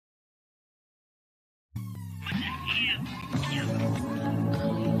Calling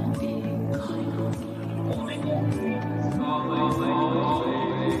all beings.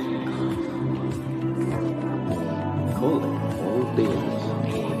 Calling all beings.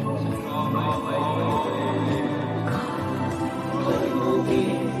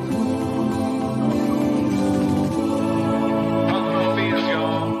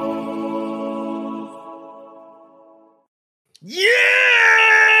 Yeah!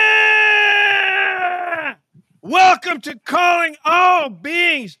 Welcome to Calling All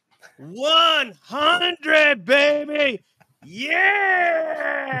Beings 100, baby.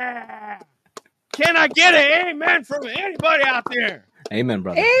 Yeah! Can I get an amen from anybody out there? Amen,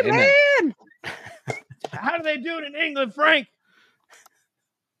 brother. Amen. How do they do it in England, Frank?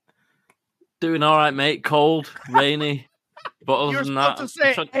 Doing all right, mate. Cold, rainy, but other You're than supposed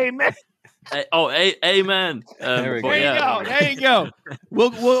that, to say amen. Amen. There we but go. There you yeah. go. There you go.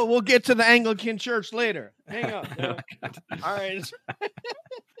 We'll get to the Anglican Church later. Hang on. All right.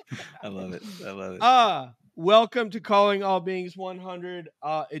 I love it. Welcome to Calling All Beings 100.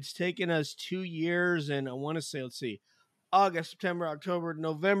 It's taken us 2 years, and I want to say, let's see, August, September, October,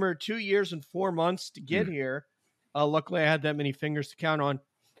 November, 2 years and 4 months to get here. Luckily, I had that many fingers to count on.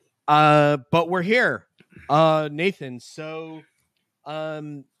 But we're here, Nathan. So,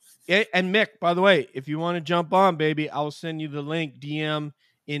 and Mick, by the way, if you want to jump on, baby, I'll send you the link DM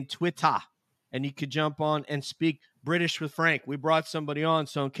in Twitter, and you could jump on and speak British with Frank. We brought somebody on,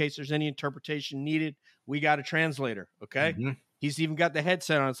 so in case there's any interpretation needed, we got a translator. Okay, He's even got the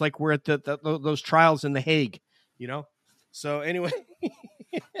headset on. It's like we're at those trials in The Hague, you know. So anyway,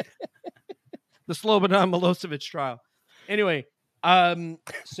 the Slobodan Milosevic trial. Anyway,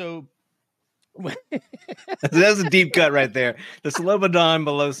 so. That was a deep cut right there. The Slobodan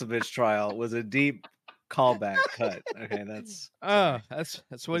Milosevic trial was a deep callback cut. Okay, that's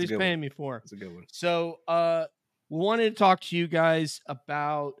what he's paying me for. That's a good one. So, we wanted to talk to you guys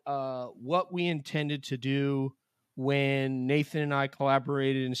about what we intended to do when Nathan and I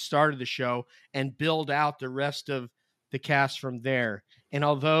collaborated and started the show, and build out the rest of the cast from there. And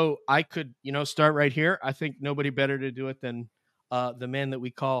although I could, start right here, I think nobody better to do it than the man that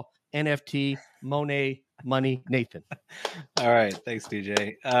we call NFT Monet Money Nathan. All right, thanks,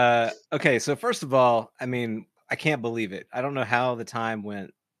 DJ. Okay, so first of all, I mean, I can't believe it. I don't know how the time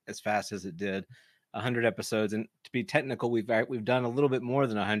went as fast as it did. 100 episodes, and to be technical, we've done a little bit more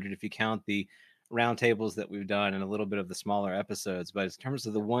than 100 if you count the roundtables that we've done and a little bit of the smaller episodes. But in terms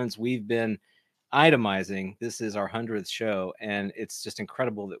of the ones we've been itemizing, this is our 100th show, and it's just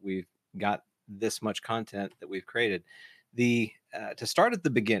incredible that we've got this much content that we've created. To start at the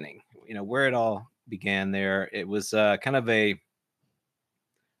beginning, where it all began there, it was kind of a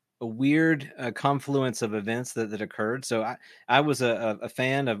weird confluence of events that occurred. So I was a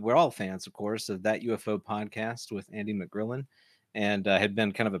fan of, we're all fans, of course, of That UFO Podcast with Andy McGrillen, and had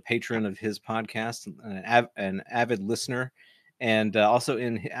been kind of a patron of his podcast, an avid listener, and also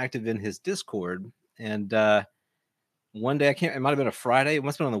active in his Discord. And one day, it might have been a Friday, it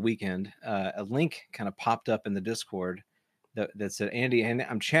must have been on the weekend, a link kind of popped up in the Discord that said, Andy, and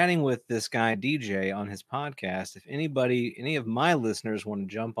I'm chatting with this guy DJ on his podcast. If any of my listeners want to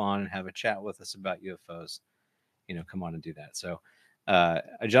jump on and have a chat with us about UFOs, come on and do that. So I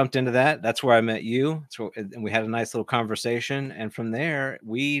jumped into that. That's where I met you. And we had a nice little conversation. And from there,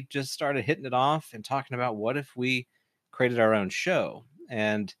 we just started hitting it off and talking about what if we created our own show.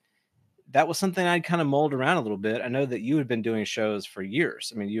 And that was something I'd kind of mulled around a little bit. I know that you had been doing shows for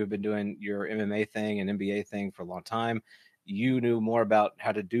years. I mean, you have been doing your MMA thing and NBA thing for a long time. You knew more about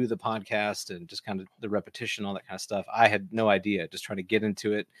how to do the podcast and just kind of the repetition, all that kind of stuff. I had no idea, just trying to get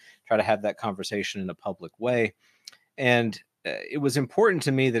into it, try to have that conversation in a public way. And it was important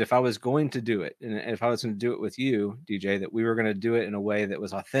to me that if I was going to do it, and if I was going to do it with you, DJ, that we were going to do it in a way that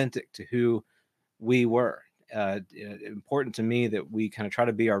was authentic to who we were. Important to me that we kind of try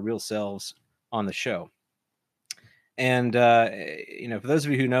to be our real selves on the show. And, for those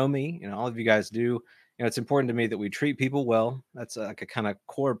of you who know me, all of you guys do, it's important to me that we treat people well. That's like a kind of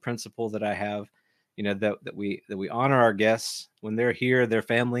core principle that I have, that we honor our guests when they're here, their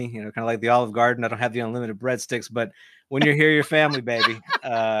family, kind of like the Olive Garden. I don't have the unlimited breadsticks, but when you're here, your family, baby.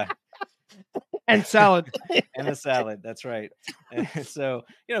 And salad. And the salad. That's right. And so,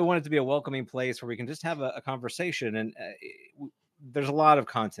 we want it to be a welcoming place where we can just have a conversation. And there's a lot of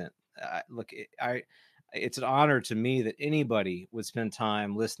content. It's an honor to me that anybody would spend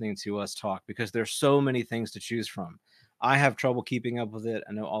time listening to us talk, because there's so many things to choose from. I have trouble keeping up with it.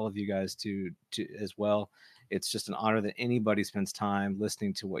 I know all of you guys do as well. It's just an honor that anybody spends time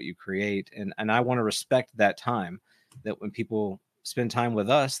listening to what you create. And I want to respect that time, that when people spend time with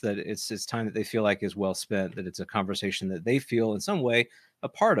us, that it's time that they feel like is well spent, that it's a conversation that they feel in some way a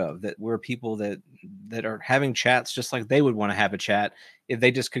part of, that we're people that are having chats just like they would want to have a chat if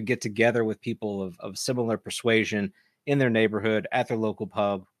they just could get together with people of similar persuasion in their neighborhood, at their local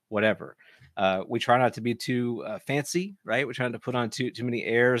pub, whatever. We try not to be too fancy, right? We're trying to put on too many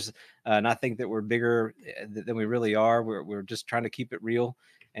airs, not think that we're bigger than we really are. We're just trying to keep it real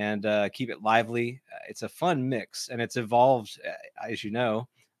and keep it lively. It's a fun mix, and it's evolved, as you know,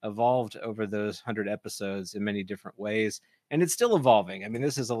 evolved over those 100 episodes in many different ways, and it's still evolving. I mean,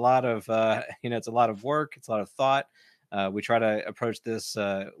 this is a lot of it's a lot of work, it's a lot of thought. We try to approach this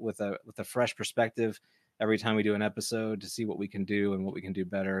with a fresh perspective every time we do an episode to see what we can do and what we can do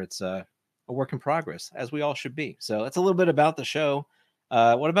better. It's a work in progress, as we all should be. So that's a little bit about the show.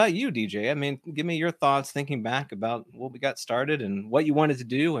 What about you, DJ? I mean, give me your thoughts thinking back about what we got started and what you wanted to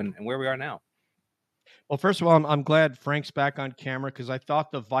do and where we are now. Well, first of all, I'm glad Frank's back on camera because I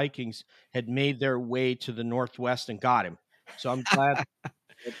thought the Vikings had made their way to the Northwest and got him. So I'm glad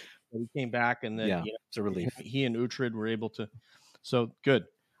that he came back and that it's a relief. He and Uhtred were able to. So good.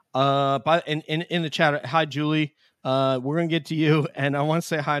 But in the chat, hi Julie. We're gonna get to you, and I want to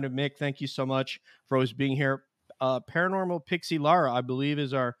say hi to Mick. Thank you so much for always being here. Paranormal Pixie Lara, I believe,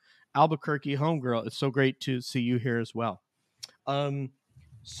 is our Albuquerque homegirl. It's so great to see you here as well.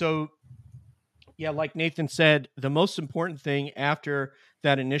 So yeah, like Nathan said, the most important thing after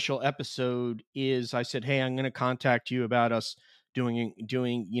that initial episode is I said, hey, I'm going to contact you about us doing,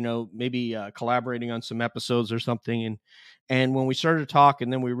 maybe collaborating on some episodes or something. And when we started to talk,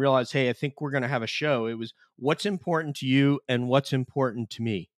 and then we realized, hey, I think we're going to have a show. It was what's important to you and what's important to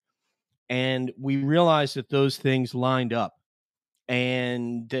me. And we realized that those things lined up,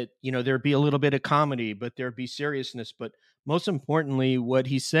 and that, there'd be a little bit of comedy, but there'd be seriousness. But most importantly, what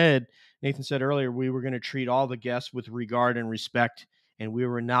Nathan said earlier, we were going to treat all the guests with regard and respect, and we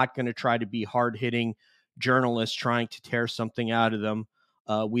were not going to try to be hard-hitting journalists trying to tear something out of them.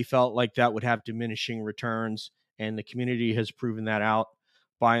 We felt like that would have diminishing returns, and the community has proven that out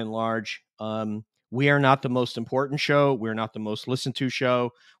by and large. We are not the most important show. We're not the most listened to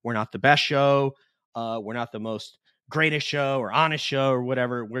show. We're not the best show. We're not the most greatest show or honest show or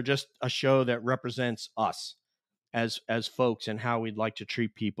whatever. We're just a show that represents us as folks and how we'd like to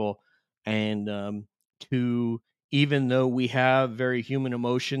treat people. And even though we have very human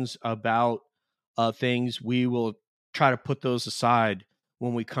emotions about things, we will try to put those aside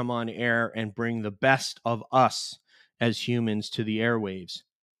when we come on air and bring the best of us as humans to the airwaves.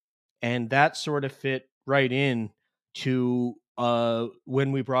 And that sort of fit right in to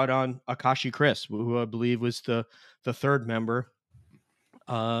when we brought on Akashi Chris, who I believe was the third member.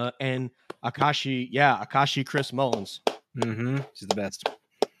 And Akashi Chris Mullins. Mm-hmm. She's the best.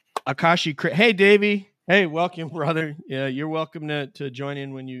 Akashi Chris. Hey, Davey. Hey, welcome, brother. Yeah, you're welcome to join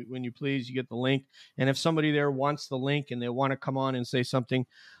in when you please. You get the link. And if somebody there wants the link and they want to come on and say something,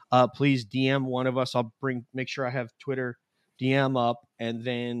 please DM one of us. I'll make sure I have Twitter DM up, and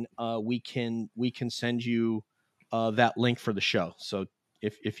then we can send you that link for the show. So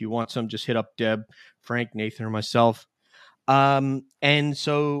if you want some, just hit up Deb, Frank, Nathan, or myself. And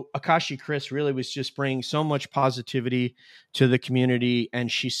so Akashi Chris really was just bringing so much positivity to the community,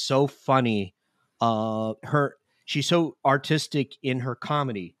 and she's so funny. She's so artistic in her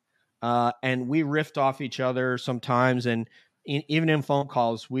comedy, and we riffed off each other sometimes, and even in phone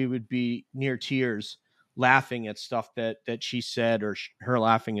calls, we would be near tears, laughing at stuff that she said, or her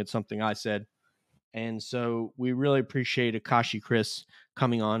laughing at something I said. And so we really appreciate Akashi Chris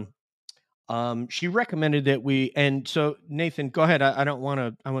coming on. She recommended that and so Nathan, go ahead. I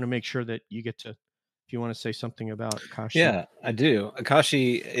want to make sure that you get to, if you want to say something about Akashi. Yeah, I do.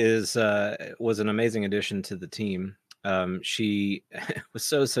 Akashi was an amazing addition to the team. She was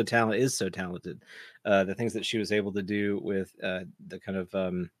so talented, is so talented. The things that she was able to do with the kind of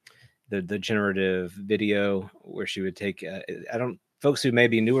the generative video, where she would take folks who may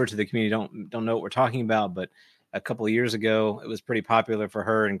be newer to the community don't know what we're talking about, but a couple of years ago, it was pretty popular for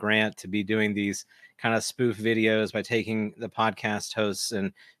her and Grant to be doing these kind of spoof videos by taking the podcast hosts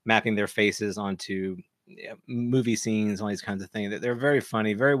and mapping their faces onto movie scenes, all these kinds of things. They're very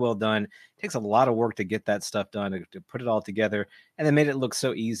funny, very well done. It takes a lot of work to get that stuff done, to put it all together, and they made it look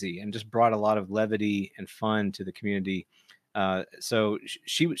so easy and just brought a lot of levity and fun to the community. So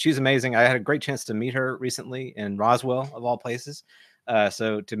she's amazing. I had a great chance to meet her recently in Roswell, of all places.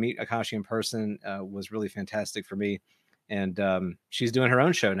 So to meet Akashi in person was really fantastic for me. And she's doing her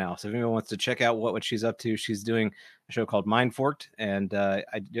own show now. So if anyone wants to check out what she's up to, she's doing a show called Mind Forked. And I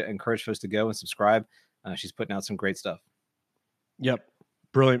encourage folks to go and subscribe. She's putting out some great stuff. Yep.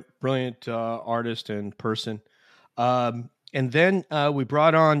 Brilliant artist and person. And then we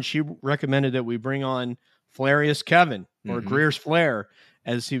brought on, she recommended that we bring on Flarius Kevin, or Mhm. Greer's Flair,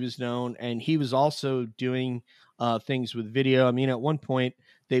 as he was known. And he was also doing things with video. I mean, at one point,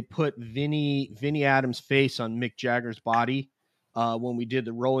 they put Vinny Adams' face on Mick Jagger's body when we did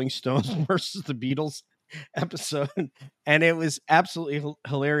the Rolling Stones versus the Beatles episode. And it was absolutely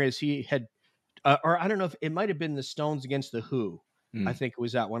hilarious. He had, or I don't know if it might have been the Stones against the Who. I think it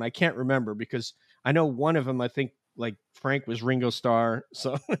was that one. I can't remember because I know one of them, I think, like Frank was Ringo Starr.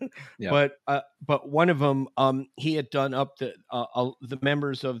 So, Yeah. but one of them, he had done up the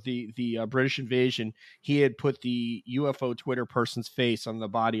members of the British invasion. He had put the UFO Twitter person's face on the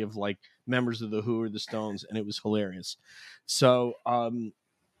body of like members of the Who or the Stones, and it was hilarious. So,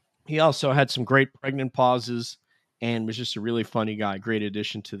 he also had some great pregnant pauses and was just a really funny guy. Great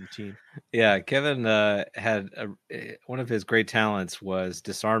addition to the team. Yeah, Kevin had one of his great talents was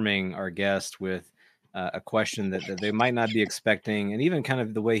disarming our guest with a question that they might not be expecting, and even kind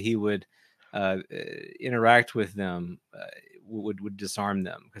of the way he would interact with them would disarm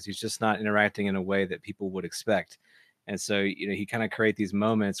them, because he's just not interacting in a way that people would expect. And so, he kind of create these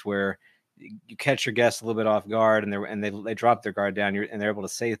moments where you catch your guests a little bit off guard, and they drop their guard down, and they're able to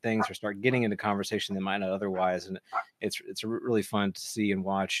say things or start getting into conversation they might not otherwise. And it's really fun to see and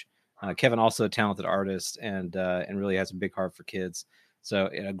watch. Kevin also a talented artist and really has a big heart for kids.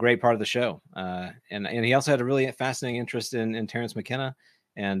 So a great part of the show. And he also had a really fascinating interest in Terrence McKenna.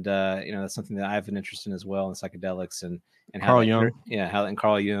 And that's something that I have an interest in as well, in psychedelics and how Carl Jung.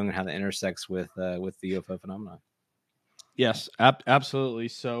 Carl Jung, and how that intersects with the UFO phenomenon. Yes, absolutely.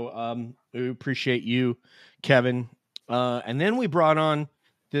 So we appreciate you, Kevin. And then we brought on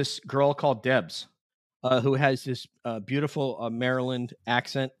this girl called Debs, who has this beautiful Maryland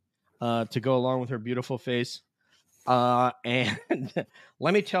accent to go along with her beautiful face. And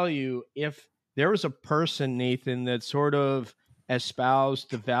let me tell you, if there was a person, Nathan, that sort of espoused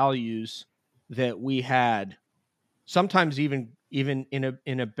the values that we had, sometimes even in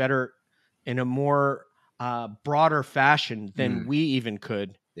a more broader fashion than we even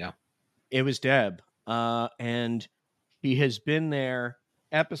could. Yeah, it was Deb, and he has been there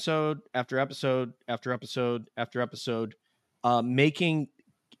episode after episode after episode after episode, making.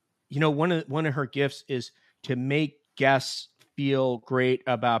 One of her gifts is to make guests feel great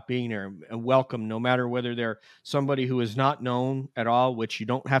about being there and welcome, no matter whether they're somebody who is not known at all, which you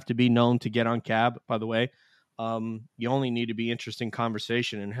don't have to be known to get on Cab, by the way. You only need to be interested in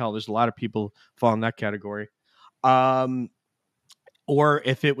conversation, and hell, there's a lot of people fall in that category. Or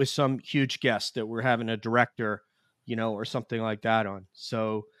if it was some huge guest that we're having a director, or something like that on.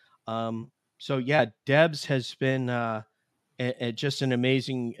 So yeah, Debs has been just an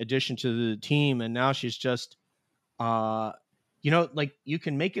amazing addition to the team, and now she's just, like, you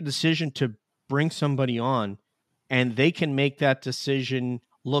can make a decision to bring somebody on, and they can make that decision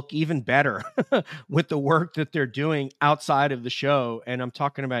look even better with the work that they're doing outside of the show. And I'm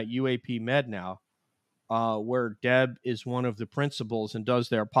talking about UAP Med now, where Deb is one of the principals and does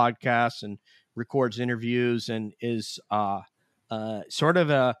their podcasts and records interviews and is sort of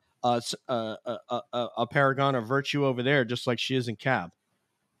a paragon of virtue over there, just like she is in Cab.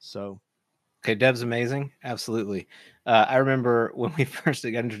 So, okay, Deb's amazing, absolutely. I remember when we first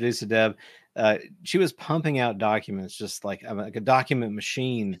got introduced to Deb, she was pumping out documents just like a document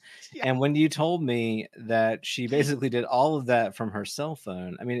machine. Yeah. And when you told me that she basically did all of that from her cell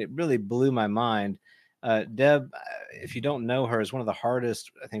phone, I mean, it really blew my mind. Deb, if you don't know her, is one of the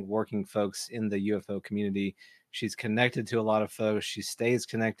hardest, I think, working folks in the UFO community. She's connected to a lot of folks. She stays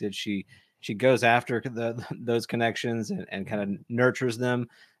connected. She goes after those connections and kind of nurtures them.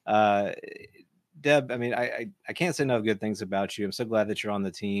 Deb, I mean, I can't say enough good things about you. I'm so glad that you're on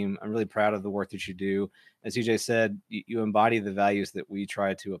the team. I'm really proud of the work that you do. As CJ said, you embody the values that we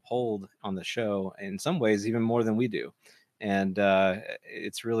try to uphold on the show, in some ways even more than we do. And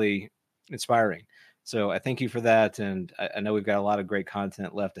it's really inspiring. So I thank you for that. And I know we've got a lot of great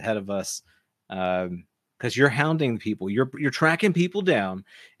content left ahead of us. Because you're hounding people, you're tracking people down,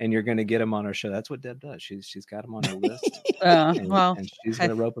 and you're going to get them on our show. That's what Deb does. She's got them on her list, and she's going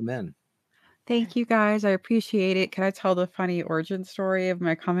to rope them in. Thank you, guys. I appreciate it. Can I tell the funny origin story of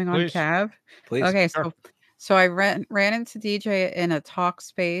my coming on Cab? Please. Okay, so I ran into DJ in a talk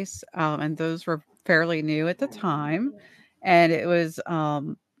space, and those were fairly new at the time, and it was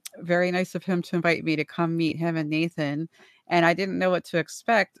very nice of him to invite me to come meet him and Nathan. And I didn't know what to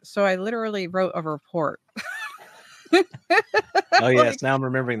expect, so I literally wrote a report. Oh yes, now I'm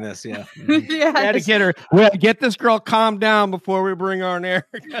remembering this. Yeah, yeah. We had to get her. We had to get this girl calmed down before we bring her on air.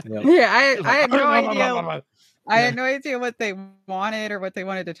 Yeah, I had no idea. I had no idea what they wanted or what they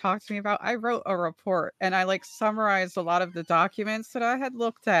wanted to talk to me about. I wrote a report and I summarized a lot of the documents that I had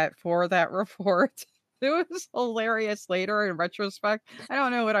looked at for that report. It was hilarious later in retrospect. I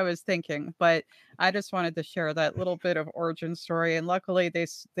don't know what I was thinking, but I just wanted to share that little bit of origin story. And luckily,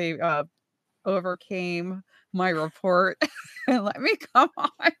 they overcame my report and let me come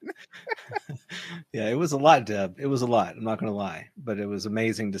on. Yeah, it was a lot, Deb. It was a lot. I'm not going to lie, but it was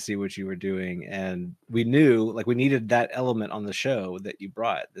amazing to see what you were doing. And we knew we needed that element on the show that you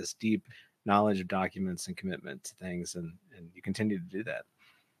brought, this deep knowledge of documents and commitment to things. And you continue to do that.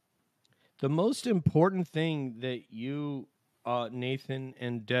 The most important thing that you, Nathan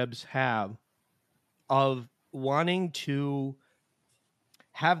and Debs, have of wanting to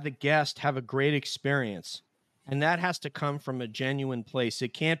have the guest have a great experience, and that has to come from a genuine place.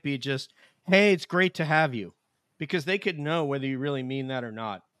 It can't be just, hey, it's great to have you, because they could know whether you really mean that or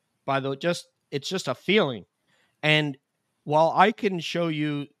not. It's just a feeling. And while I can show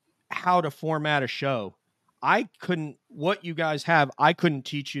you how to format a show, what you guys have, I couldn't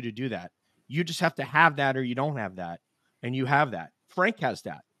teach you to do that. You just have to have that, or you don't have that. And you have that. Frank has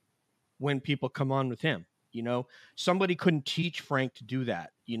that when people come on with him. Somebody couldn't teach Frank to do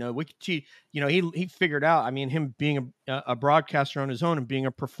that. We could teach, he figured out, him being a broadcaster on his own and being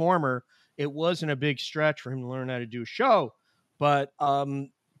a performer, it wasn't a big stretch for him to learn how to do a show. But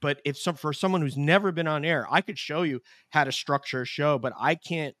for someone who's never been on air, I could show you how to structure a show, but I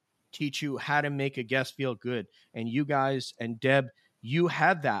can't teach you how to make a guest feel good. And you guys and Deb, you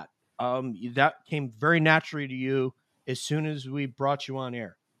had that. That came very naturally to you as soon as we brought you on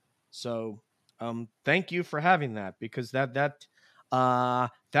air. So thank you for having that, because that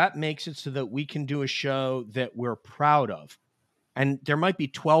makes it so that we can do a show that we're proud of. And there might be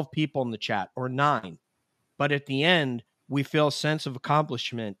 12 people in the chat or 9, but at the end, we feel a sense of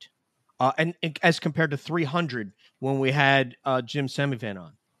accomplishment. And as compared to 300 when we had Jim Semivan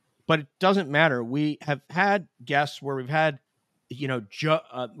on. But it doesn't matter. We have had guests where we've had,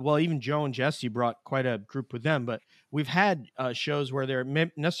 even Joe and Jesse brought quite a group with them, but we've had shows where there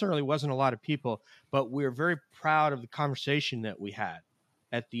necessarily wasn't a lot of people, but we're very proud of the conversation that we had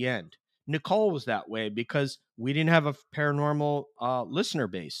at the end. Nicole was that way because we didn't have a paranormal listener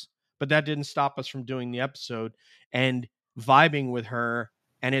base, but that didn't stop us from doing the episode and vibing with her,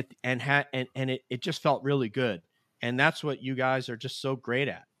 and it just felt really good. And that's what you guys are just so great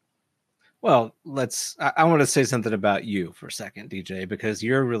at. Well, I want to say something about you for a second, DJ, because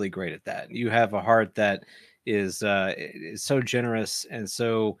you're really great at that. You have a heart that is so generous and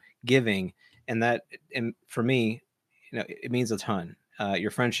so giving. And for me, it means a ton.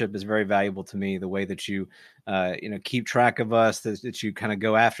 Your friendship is very valuable to me. The way that you, keep track of us, that you kind of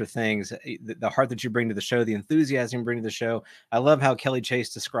go after things, the heart that you bring to the show, the enthusiasm you bring to the show. I love how Kelly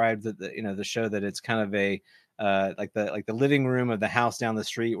Chase described the show, that it's kind of a, like the living room of the house down the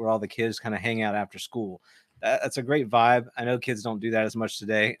street where all the kids kind of hang out after school. That's a great vibe. I know kids don't do that as much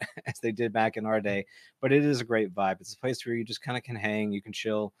today as they did back in our day, but it is a great vibe. It's a place where you just kind of can hang, you can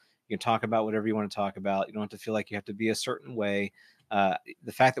chill, you can talk about whatever you want to talk about. You don't have to feel like you have to be a certain way.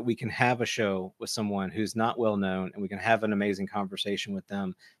 The fact that we can have a show with someone who's not well known and we can have an amazing conversation with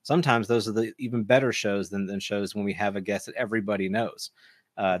them. Sometimes those are the even better shows than shows when we have a guest that everybody knows.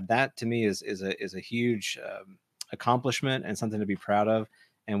 That to me is a huge accomplishment and something to be proud of.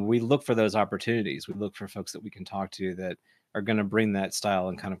 And we look for those opportunities. We look for folks that we can talk to that are going to bring that style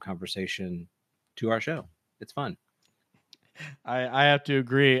and kind of conversation to our show. It's fun. I have to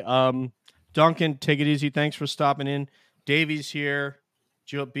agree. Duncan, take it easy. Thanks for stopping in. Davey's here.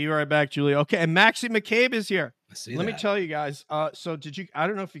 Be right back, Julie. Okay, and Maxie McCabe is here. Let me tell you guys. So I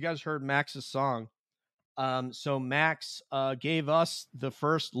don't know if you guys heard Max's song. So Max gave us the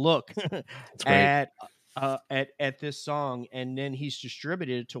first look at this song, and then he's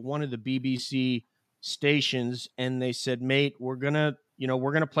distributed it to one of the BBC stations, and they said, "Mate, we're gonna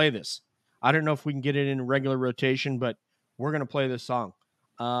play this. I don't know if we can get it in regular rotation, but we're gonna play this song."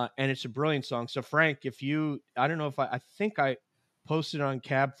 And it's a brilliant song. So Frank, I don't know if I think I posted on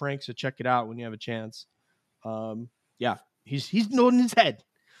Cab Frank, so check it out when you have a chance. Yeah, he's nodding his head.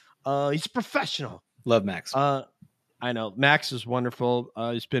 He's a professional. Love Max. I know Max is wonderful.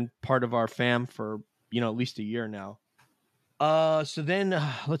 He's been part of our fam for at least a year now. So then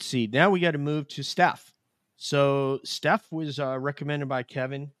let's see. Now we got to move to Steph. So Steph was recommended by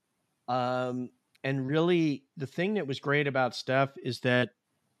Kevin. And really, the thing that was great about Steph is that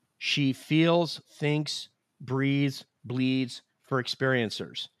she feels, thinks, breathes, bleeds for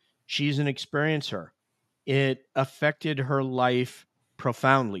experiencers. She's an experiencer. It affected her life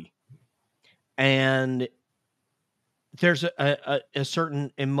profoundly. And there's a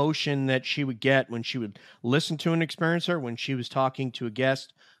certain emotion that she would get when she would listen to an experiencer, when she was talking to a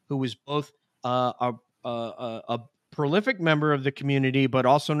guest who was both a prolific member of the community, but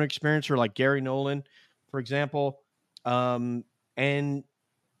also an experiencer like Gary Nolan, for example. And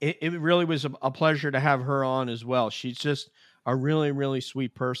it really was a pleasure to have her on as well. She's just a really, really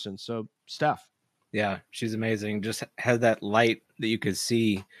sweet person. So, Steph. Yeah, she's amazing. Just had that light that you could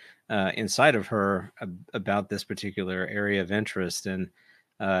see inside of her about this particular area of interest, and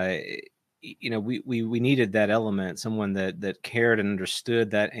we needed that element, someone that cared and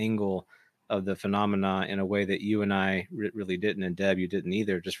understood that angle of the phenomena in a way that you and I really didn't, and Deb, you didn't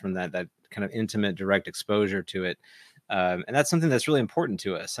either, just from that kind of intimate, direct exposure to it. And that's something that's really important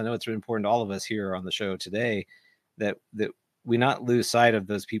to us. I know it's really important to all of us here on the show today that we not lose sight of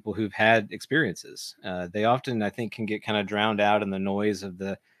those people who've had experiences. They often, I think, can get kind of drowned out in the noise of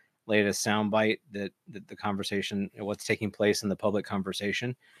the latest soundbite that the conversation, what's taking place in the public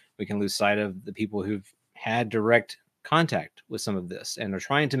conversation. We can lose sight of the people who've had direct contact with some of this and are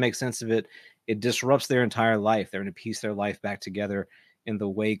trying to make sense of it. It disrupts their entire life. They're going to piece their life back together in the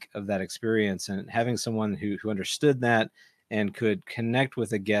wake of that experience, and having someone who understood that and could connect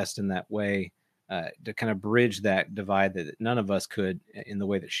with a guest in that way to kind of bridge that divide that none of us could in the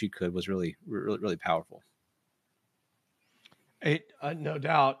way that she could was really, really, really powerful. No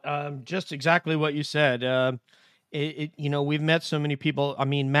doubt. Just exactly what you said. We've met so many people. I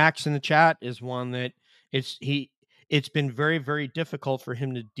mean, Max in the chat is one that it's been very, very difficult for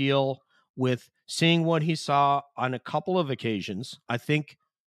him to deal with seeing what he saw on a couple of occasions. I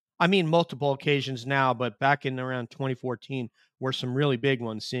mean, multiple occasions now, but back in around 2014 were some really big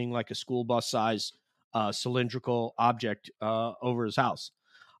ones, seeing like a school bus size cylindrical object over his house.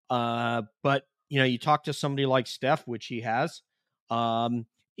 But, you talk to somebody like Steph, which he has,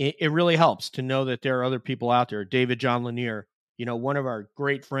 it really helps to know that there are other people out there. David John Lanier, one of our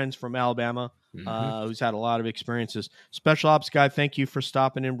great friends from Alabama, who's had a lot of experiences. Special ops guy, thank you for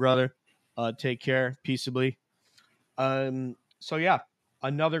stopping in, brother. Take care, peaceably. So, yeah.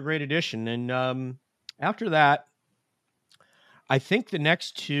 Another great addition. And after that, I think the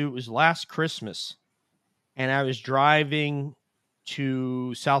next two was last Christmas. And I was driving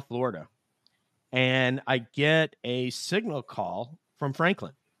to South Florida. And I get a signal call from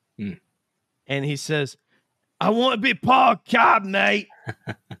Franklin. And he says, "I want to be part of Cobb, mate."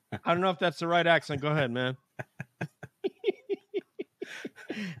 I don't know if that's the right accent. Go ahead, man.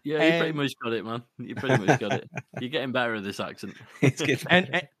 Yeah, you pretty much got it, man. You pretty much got it. You're getting better at this accent.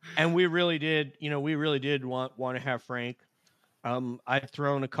 and we really did, want to have Frank. I'd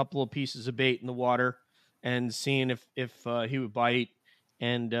thrown a couple of pieces of bait in the water and seeing if he would bite.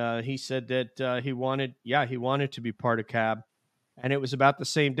 And he said that he wanted to be part of Cab. And it was about the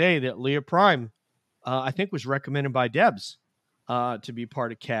same day that Leah Prime, I think, was recommended by Debs to be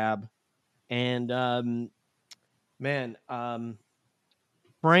part of Cab. And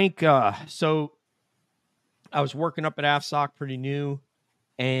Frank, so I was working up at AFSOC, pretty new,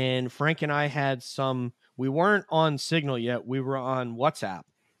 and Frank and I had we weren't on Signal yet. We were on WhatsApp,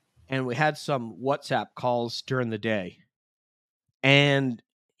 and we had some WhatsApp calls during the day. And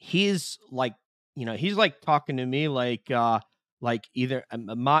he's like, he's like talking to me like either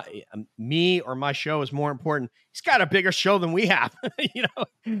me or my show is more important. He's got a bigger show than we have. You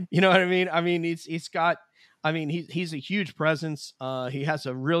know what I mean? I mean, he's got, he's a huge presence. He has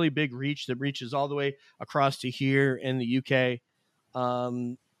a really big reach that reaches all the way across to here in the UK.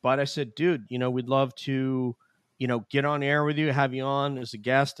 But I said, dude, we'd love to, get on air with you, have you on as a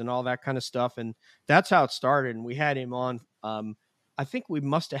guest and all that kind of stuff. And that's how it started. And we had him on. I think we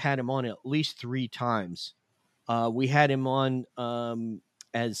must have had him on at least 3 times. We had him on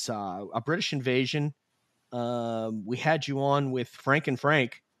as a British Invasion. We had you on with Frank and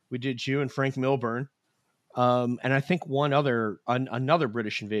Frank. We did you and Frank Milburn. And I think another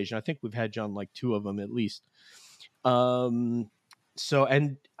British Invasion. I think we've had you on like 2 of them at least. So,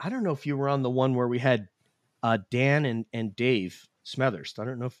 and I don't know if you were on the one where we had Dan and Dave Smethurst. I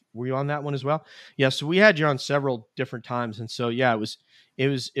don't know if were you on that one as well. Yeah, so we had you on several different times, and so yeah, it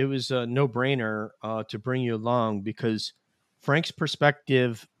was a no-brainer to bring you along because Frank's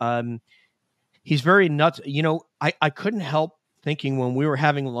perspective, he's very nuts. I couldn't help thinking when we were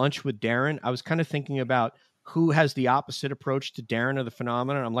having lunch with Darren, I was kind of thinking about who has the opposite approach to Darren of the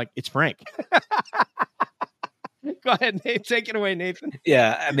phenomenon. I'm like, it's Frank. Go ahead, Nate. Take it away, Nathan.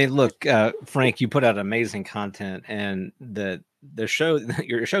 Yeah, I mean, look, Frank, you put out amazing content, and the show,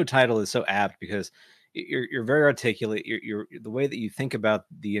 your show title is so apt because you're very articulate. You're the way that you think about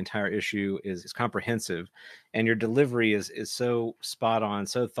the entire issue is comprehensive, and your delivery is so spot on,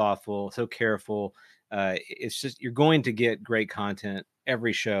 so thoughtful, so careful. it's just you're going to get great content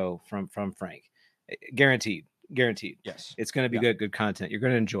every show from Frank, guaranteed. Yes. It's going to be good content. You're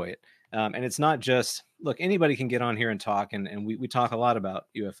going to enjoy it. And it's not just, look, anybody can get on here and talk, and we talk a lot about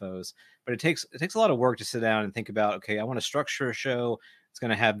UFOs, but it takes a lot of work to sit down and think about, okay, I want to structure a show. It's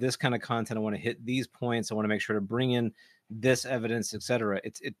going to have this kind of content. I want to hit these points. I want to make sure to bring in this evidence, etc.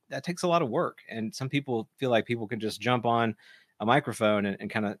 That takes a lot of work. And some people feel like people can just jump on a microphone and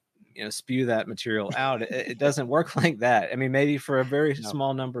kind of, spew that material out. It doesn't work like that. I mean, maybe for a very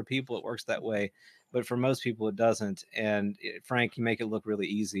small number of people, it works that way, but for most people, it doesn't. And Frank, you make it look really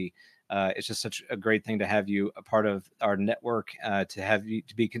easy. It's just such a great thing to have you a part of our network, to have you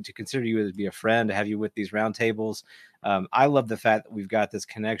to consider you as be a friend, to have you with these roundtables. I love the fact that we've got this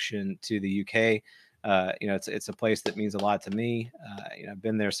connection to the UK. It's a place that means a lot to me. I've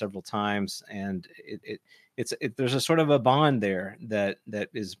been there several times, and there's a sort of a bond there that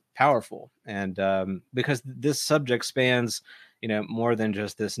is powerful. And because this subject spans, more than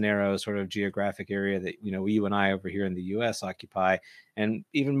just this narrow sort of geographic area that, you and I over here in the US occupy, and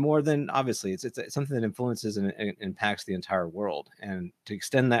even more than, obviously, it's something that influences and impacts the entire world. And to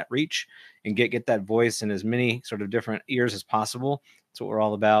extend that reach and get that voice in as many sort of different ears as possible, that's what we're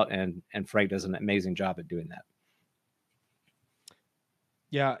all about. And Frank does an amazing job at doing that.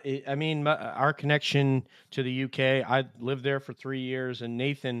 Yeah, our connection to the UK, I lived there for 3 years, and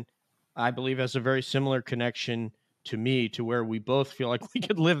Nathan, I believe, has a very similar connection to me, to where we both feel like we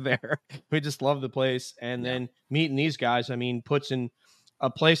could live there. We just love the place. And then meeting these guys, puts in a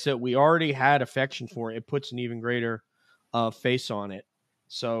place that we already had affection for. It puts an even greater face on it.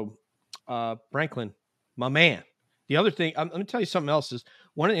 So, Franklin, my man. The other thing, let me tell you something else. Is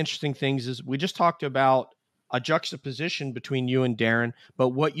one of the interesting things is we just talked about a juxtaposition between you and Darren, but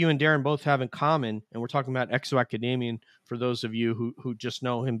what you and Darren both have in common, and we're talking about Exo-Academian for those of you who just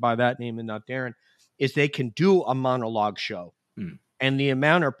know him by that name and not Darren, is they can do a monologue show. And the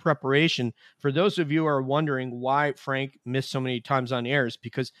amount of preparation, for those of you who are wondering why Frank missed so many times on air, is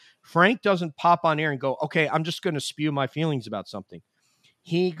because Frank doesn't pop on air and go, okay, I'm just going to spew my feelings about something.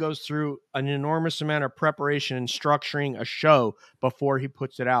 He goes through an enormous amount of preparation and structuring a show before he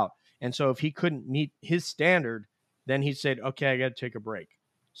puts it out. And so if he couldn't meet his standard, then he said, okay, I got to take a break.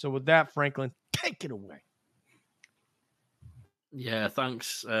 So with that, Franklin, take it away. Yeah,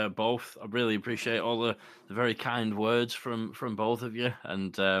 thanks both. I really appreciate all the very kind words from both of you.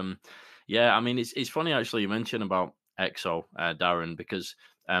 And it's funny actually you mentioned about EXO, Darren, because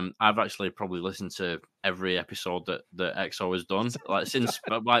I've actually probably listened to every episode that EXO has done, like since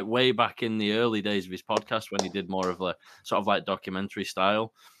like way back in the early days of his podcast when he did more of a sort of like documentary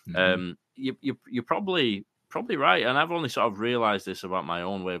style. Mm-hmm. You're probably right, and I've only sort of realized this about my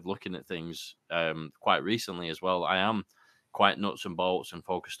own way of looking at things quite recently as well. I am quite nuts and bolts and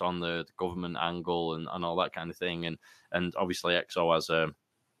focused on the government angle and all that kind of thing, and obviously EXO has a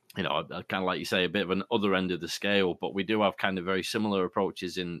kind of like you say, a bit of an other end of the scale, but we do have kind of very similar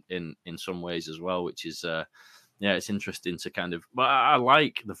approaches in some ways as well, which is it's interesting to kind of, but I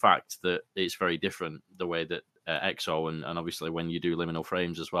like the fact that it's very different the way that EXO and obviously when you do Liminal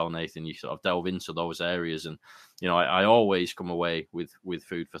Frames as well, Nathan, you sort of delve into those areas, and I always come away with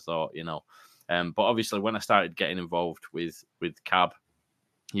food for thought, but obviously when I started getting involved with CAB,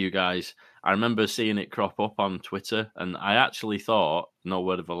 you guys, I remember seeing it crop up on Twitter, and I actually thought, no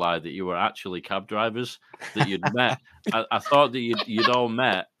word of a lie, that you were actually cab drivers that you'd met. I thought that you'd all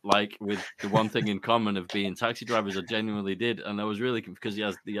met, like, with the one thing in common of being taxi drivers. I genuinely did, and I was really, because he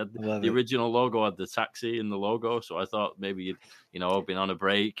had the original logo had the taxi in the logo, so I thought maybe you'd been on a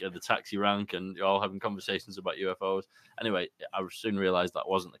break at the taxi rank and you're all having conversations about UFOs. Anyway, I soon realized that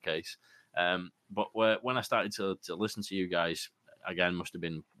wasn't the case. But when I started to listen to you guys, again, must have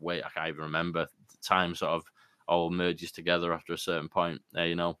been I can't even remember. The time sort of all merges together after a certain point,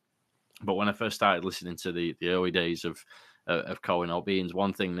 But when I first started listening to the early days of Calling All Beings,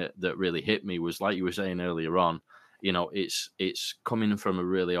 one thing that really hit me was, like you were saying earlier on, it's coming from a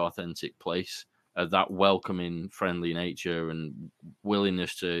really authentic place, that welcoming, friendly nature and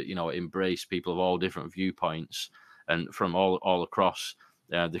willingness to embrace people of all different viewpoints and from all across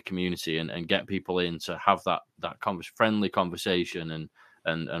the community, and get people in to have that friendly conversation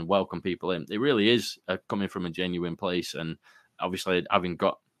and welcome people in. It really is coming from a genuine place, and obviously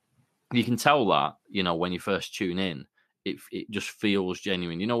you can tell that when you first tune in, it just feels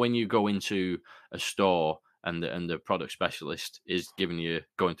genuine. When you go into a store and the product specialist is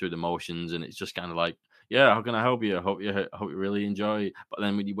going through the motions, and it's just kind of like, yeah, how can I help you? I hope you really enjoy it. But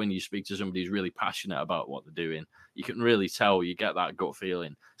then when you speak to somebody who's really passionate about what they're doing, you can really tell, you get that gut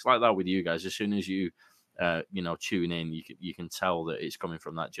feeling. It's like that with you guys. As soon as you tune in, you can tell that it's coming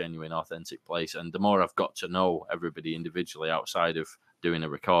from that genuine, authentic place. And the more I've got to know everybody individually outside of doing a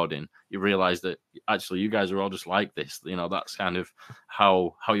recording, you realize that actually you guys are all just like this. That's kind of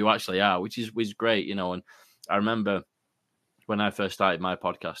how you actually are, which is great. And I remember when I first started my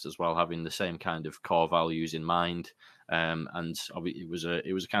podcast as well, having the same kind of core values in mind, and it was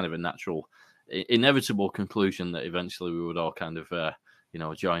a kind of a natural, inevitable conclusion that eventually we would all kind of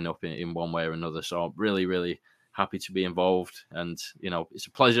join up in one way or another. So really, really happy to be involved, and it's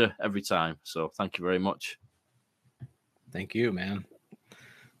a pleasure every time. So thank you very much. Thank you, man.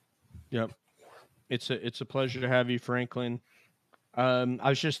 Yep, it's a pleasure to have you, Franklin. I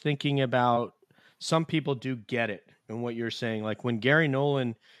was just thinking about, some people do get it, and what you're saying. Like when Gary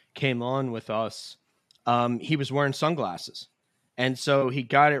Nolan came on with us, he was wearing sunglasses, and so he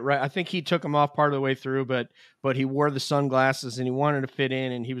got it right. I think he took them off part of the way through, but he wore the sunglasses and he wanted to fit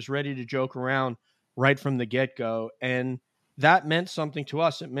in, and he was ready to joke around right from the get-go, and that meant something to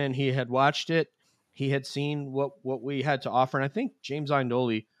us. It meant he had watched it, he had seen what we had to offer, and I think James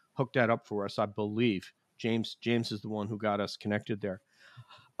Indoli hooked that up for us. I believe James is the one who got us connected there.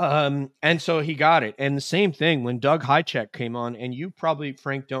 And so he got it. And the same thing when Doug Hychek came on, and you probably,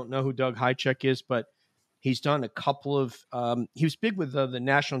 Frank, don't know who Doug Hychek is, but he's done a couple of, he was big with the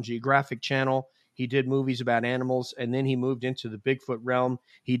National Geographic Channel. He did movies about animals, and then he moved into the Bigfoot realm.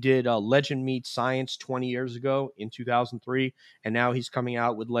 He did Legend Meets Science 20 years ago in 2003, and now he's coming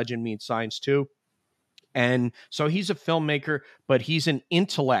out with Legend Meets Science 2. And so he's a filmmaker, but he's an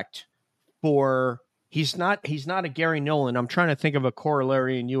intellect for, he's not a Gary Nolan. I'm trying to think of a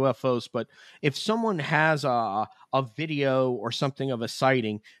corollary in UFOs, but if someone has a video or something of a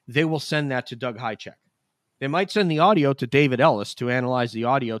sighting, they will send that to Doug Hychek. They might send the audio to David Ellis to analyze the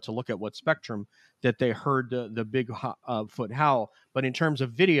audio to look at what spectrum that they heard the Bigfoot howl. But in terms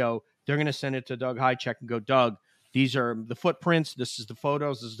of video, they're going to send it to Doug Hychek and go, Doug, these are the footprints. This is the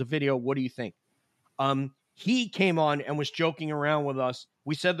photos. This is the video. What do you think? He came on and was joking around with us.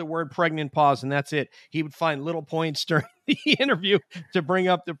 We said the word pregnant pause, and that's it. He would find little points during the interview to bring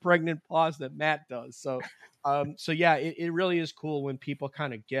up the pregnant pause that Matt does. So yeah, it really is cool when people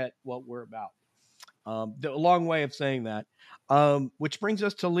kind of get what we're about. The long way of saying that, which brings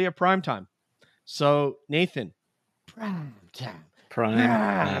us to Leah Primetime. So Nathan,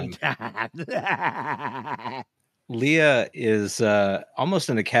 Primetime. Leah is almost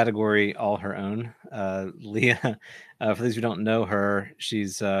in a category all her own. Leah, for those who don't know her, she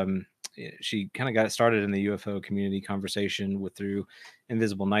kind of got started in the UFO community conversation through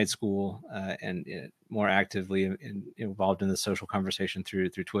Invisible Night School, and more actively involved in the social conversation through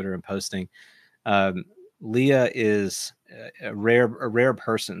Twitter and posting. Leah is a rare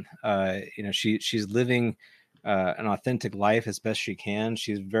person. She's living an authentic life as best she can.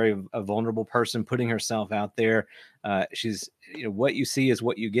 She's a vulnerable person, putting herself out there. She's, what you see is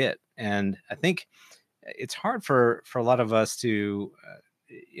what you get. And I think it's hard for a lot of us to,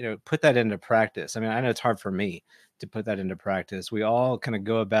 put that into practice. I mean, I know it's hard for me to put that into practice. We all kind of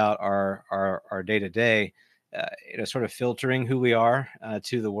go about our day to day, sort of filtering who we are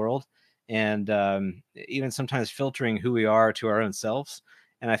to the world, and even sometimes filtering who we are to our own selves.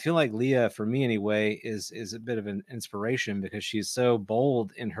 And I feel like Leah, for me anyway, is a bit of an inspiration because she's so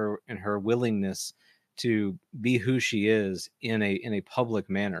bold in her willingness to be who she is in a public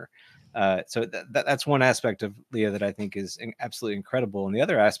manner. So that's one aspect of Leah that I think is absolutely incredible. And the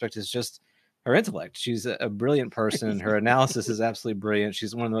other aspect is just her intellect. She's a brilliant person. Her analysis is absolutely brilliant.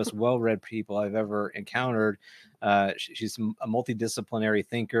 She's one of the most well-read people I've ever encountered. She's a multidisciplinary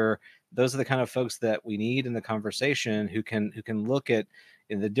thinker. Those are the kind of folks that we need in the conversation who can look at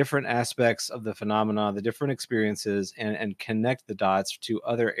in the different aspects of the phenomena, the different experiences, and connect the dots to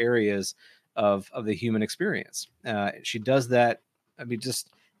other areas of the human experience. She does that, I mean, just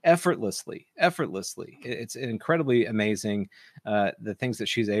effortlessly. It's incredibly amazing, the things that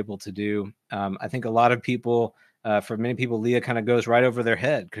she's able to do. I think a lot of people, for many people, Leah kind of goes right over their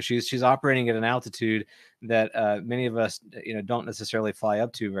head because she's operating at an altitude that many of us, don't necessarily fly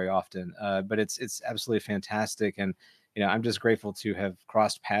up to very often. But it's absolutely fantastic. And I'm just grateful to have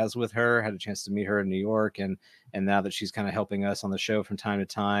crossed paths with her, had a chance to meet her in New York, and now that she's kind of helping us on the show from time to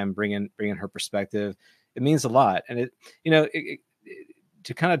time, bringing her perspective, it means a lot. And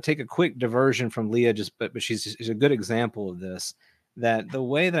to kind of take a quick diversion from Leah, but she's a good example of this. That the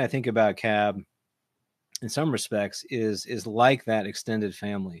way that I think about CAB, in some respects, is like that extended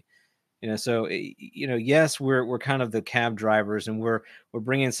family. So yes, we're kind of the cab drivers, and we're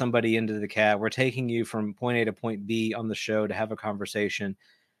bringing somebody into the cab. We're taking you from point A to point B on the show to have a conversation,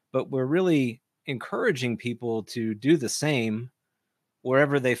 but we're really encouraging people to do the same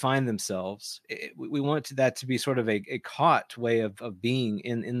wherever they find themselves. We want that to be sort of a caught way of being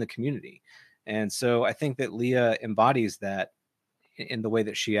in the community. And so I think that Leah embodies that in the way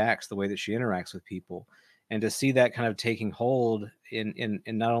that she acts, the way that she interacts with people. And to see that kind of taking hold in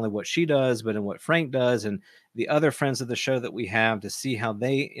not only what she does, but in what Frank does and the other friends of the show that we have, to see how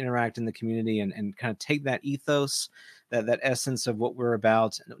they interact in the community and kind of take that ethos, that essence of what we're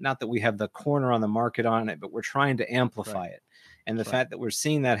about. Not that we have the corner on the market on it, but we're trying to amplify it. And the fact that we're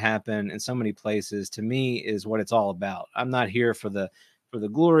seeing that happen in so many places, to me, is what it's all about. I'm not here for the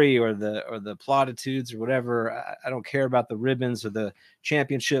glory or the platitudes or whatever. I don't care about the ribbons or the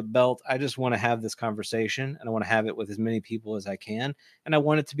championship belt. I just want to have this conversation, and I want to have it with as many people as I can. And I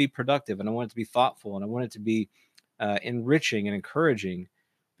want it to be productive, and I want it to be thoughtful, and I want it to be enriching and encouraging,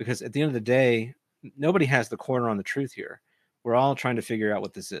 because at the end of the day, nobody has the corner on the truth here. We're all trying to figure out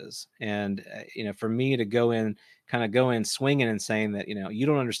what this is. And, for me to go in swinging and saying that, you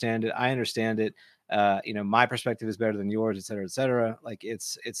don't understand it, I understand it. My perspective is better than yours, et cetera, et cetera. Like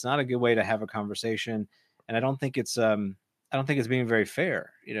it's not a good way to have a conversation. And I don't think it's being very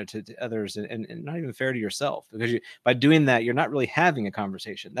fair, to others and not even fair to yourself, because by doing that, you're not really having a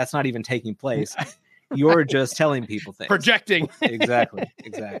conversation. That's not even taking place. You're just telling people things. Projecting. Exactly.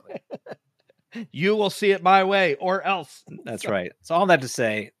 You will see it my way or else. That's right. So all that to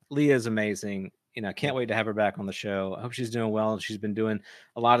say, Leah is amazing. Can't wait to have her back on the show. I hope she's doing well. She's been doing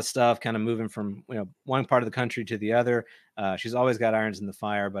a lot of stuff, kind of moving from, one part of the country to the other. She's always got irons in the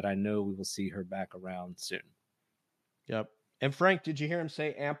fire, but I know we will see her back around soon. Yep. And Frank, did you hear him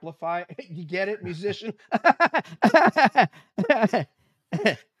say amplify? You get it, musician?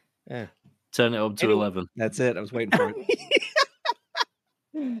 Turn it up to 11. That's it. I was waiting for it.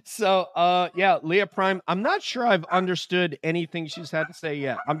 So, Leah Prime. I'm not sure I've understood anything she's had to say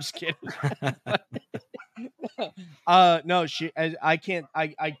yet. I'm just kidding. No, I can't.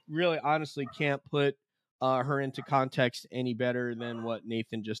 I really, honestly can't put her into context any better than what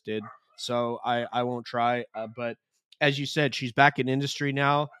Nathan just did. So I won't try. But as you said, she's back in industry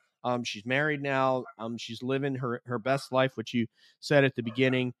now. She's married now. She's living her best life, which you said at the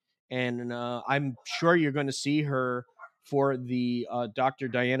beginning. And I'm sure you're going to see her for the Dr.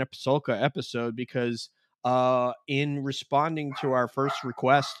 Diana Pasulka episode, because in responding to our first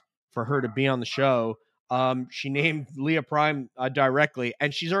request for her to be on the show, she named Leah Prime directly,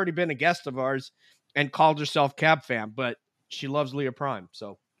 and she's already been a guest of ours and called herself Cab Fam, but she loves Leah Prime.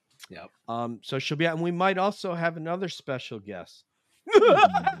 So, so she'll be out, and we might also have another special guest.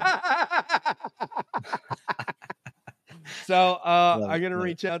 So I'm going to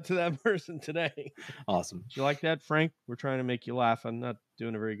reach out to that person today. Awesome. Do you like that, Frank? We're trying to make you laugh. I'm not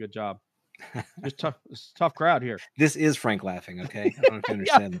doing a very good job. It's a tough crowd here. This is Frank laughing, okay? I don't know if you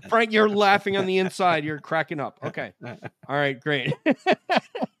understand that. Frank, you're laughing on the inside. You're cracking up. Okay. All right, great.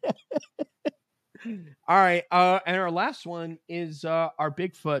 All right. And our last one is our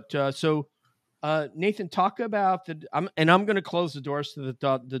Bigfoot. So Nathan, talk about I'm going to close the doors so that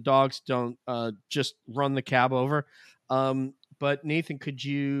the dogs don't just run the cab over. But Nathan, could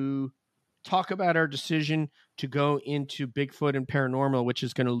you talk about our decision to go into Bigfoot and paranormal, which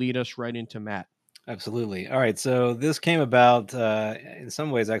is going to lead us right into Matt? Absolutely. All right. So this came about in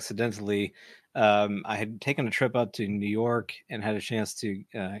some ways accidentally. I had taken a trip up to New York and had a chance to,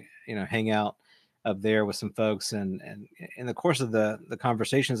 hang out up there with some folks. And in the course of the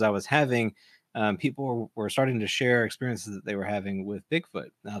conversations I was having, people were starting to share experiences that they were having with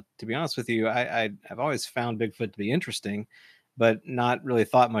Bigfoot. Now, to be honest with you, I've always found Bigfoot to be interesting, but not really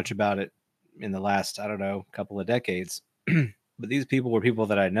thought much about it in the last, couple of decades. But these people were people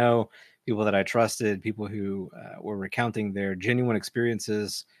that I know, people that I trusted, people who were recounting their genuine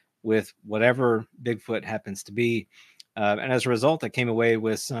experiences with whatever Bigfoot happens to be. And as a result, I came away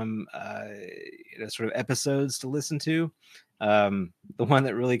with some sort of episodes to listen to. The one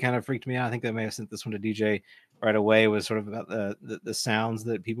that really kind of freaked me out, I think I may have sent this one to DJ right away, was sort of about the sounds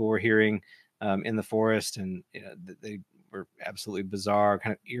that people were hearing in the forest. And they were absolutely bizarre,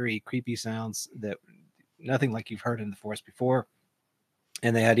 kind of eerie, creepy sounds that nothing like you've heard in the forest before.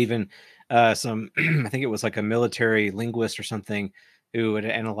 And they had even some, I think it was like a military linguist or something who had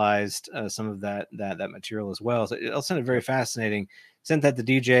analyzed some of that material as well. So it all sounded very fascinating. Sent that to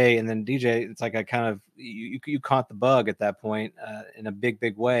DJ, and then DJ, it's like I kind of, you caught the bug at that point in a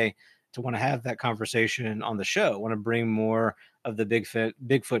big way to want to have that conversation on the show. Want to bring more of the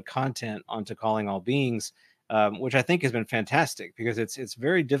Bigfoot content onto Calling All Beings, which I think has been fantastic, because it's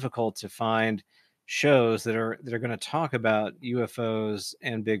very difficult to find shows that are going to talk about UFOs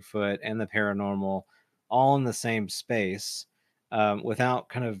and Bigfoot and the paranormal all in the same space, without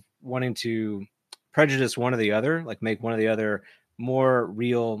kind of wanting to prejudice one or the other, like make one or the other more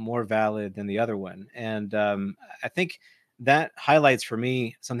real, more valid than the other one. And I think that highlights for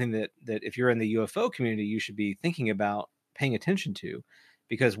me something that if you're in the UFO community, you should be thinking about paying attention to,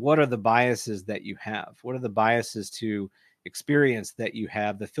 because what are the biases that you have? What are the biases to experience that you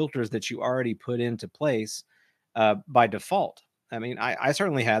have, the filters that you already put into place by default? I mean, I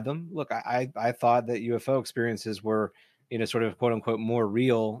certainly had them. Look, I thought that UFO experiences were, sort of quote unquote more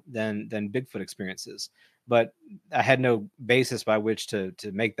real than Bigfoot experiences, but I had no basis by which to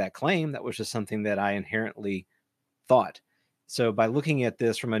make that claim. That was just something that I inherently thought. So by looking at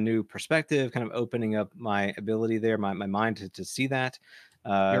this from a new perspective, kind of opening up my ability there, my mind to see that,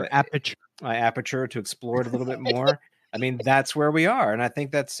 Your aperture. my aperture to explore it a little bit more. I mean, that's where we are. And I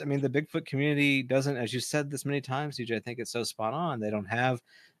think the Bigfoot community doesn't, as you said this many times, CJ, I think it's so spot on. They don't have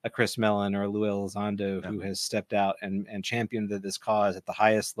a Chris Mellon or a Lou Elizondo who has stepped out and championed this cause at the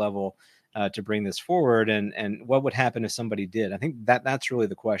highest level to bring this forward. And what would happen if somebody did? I think that's really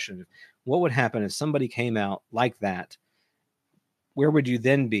the question. What would happen if somebody came out like that? Where would you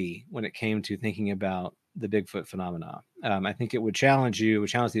then be when it came to thinking about the Bigfoot phenomena? I think it would challenge you, it would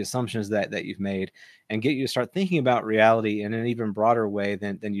challenge the assumptions that you've made, and get you to start thinking about reality in an even broader way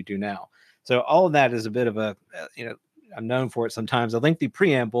than you do now. So all of that is a bit of a, I'm known for it sometimes, a lengthy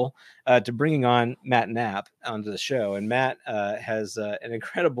preamble to bringing on Matt Knapp onto the show. And Matt has an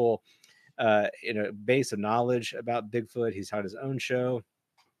incredible base of knowledge about Bigfoot. He's had his own show,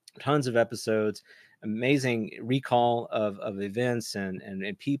 tons of episodes, amazing recall of events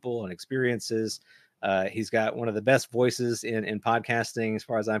and people and experiences. He's got one of the best voices in podcasting, as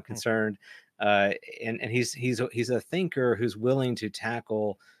far as I'm concerned. And he's a thinker who's willing to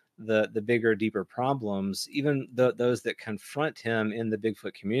tackle the bigger, deeper problems, even those that confront him in the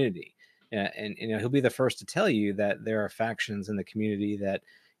Bigfoot community. And he'll be the first to tell you that there are factions in the community that,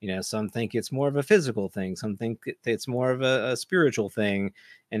 some think it's more of a physical thing, some think it's more of a spiritual thing,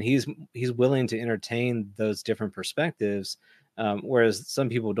 and he's willing to entertain those different perspectives, whereas some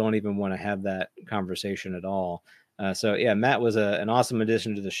people don't even want to have that conversation at all. So yeah, Matt was an awesome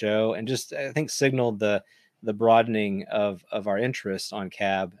addition to the show, and just I think signaled the broadening of our interest on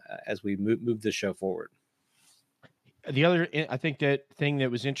Cab as we move the show forward. The other, I think that thing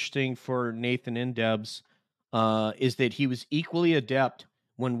that was interesting for Nathan and Debs is that he was equally adept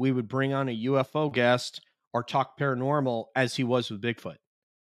when we would bring on a UFO guest or talk paranormal as he was with Bigfoot.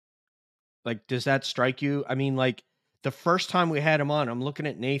 Like, does that strike you? I mean, like the first time we had him on, I'm looking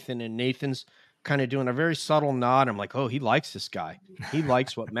at Nathan, and Nathan's kind of doing a very subtle nod. I'm like, oh, he likes this guy. He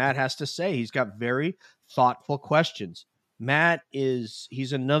likes what Matt has to say. He's got very thoughtful questions. Matt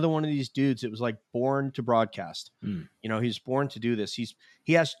he's another one of these dudes that was like born to broadcast. He's born to do this.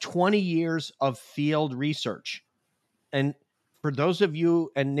 He has 20 years of field research. And for those of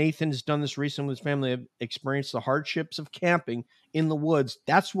you, and Nathan's done this recently with his family, have experienced the hardships of camping in the woods.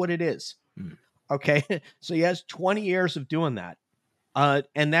 That's what it is. Okay. So he has 20 years of doing that.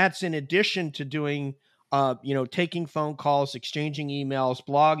 And that's in addition to doing, taking phone calls, exchanging emails,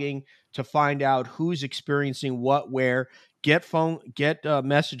 blogging to find out who's experiencing what, where, get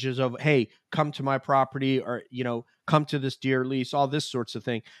messages of, hey, come to my property, or, come to this deer lease, all this sorts of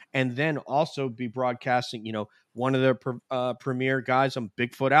thing. And then also be broadcasting, one of the premier guys on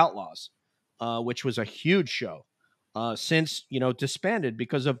Bigfoot Outlaws, which was a huge show, since, disbanded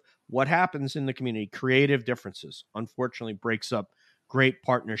because of what happens in the community. Creative differences, unfortunately, breaks up great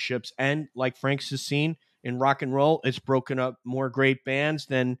partnerships. And like Franks has seen in rock and roll, it's broken up more great bands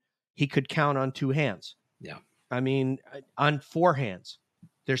than he could count on two hands. Yeah. I mean, on four hands,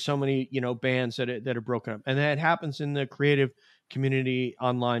 there's so many, bands that are broken up, and that happens in the creative community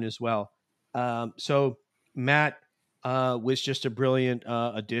online as well. So Matt was just a brilliant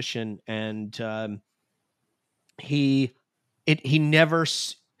addition, and he never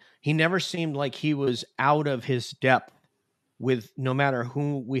seemed like he was out of his depth with no matter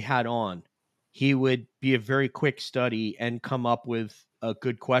who we had on. He would be a very quick study and come up with a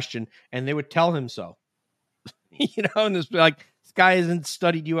good question, and they would tell him so. And it's like, this guy hasn't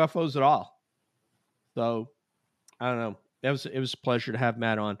studied UFOs at all. So I don't know. It was a pleasure to have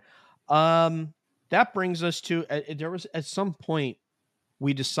Matt on. That brings us to, there was at some point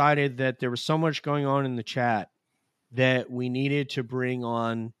we decided that there was so much going on in the chat that we needed to bring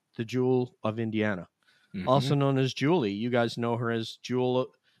on the Jewel of Indiana, also known as Julie. You guys know her as Jewel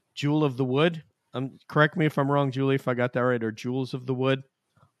of the Wood. Correct me if I'm wrong, Julie, if I got that right, or Jewels of the Wood.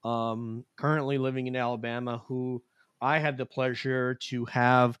 Currently living in Alabama, who I had the pleasure to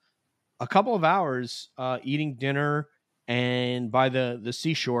have a couple of hours eating dinner and by the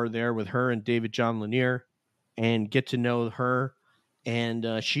seashore there with her and David John Lanier, and get to know her.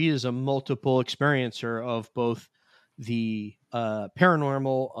 And she is a multiple experiencer of both the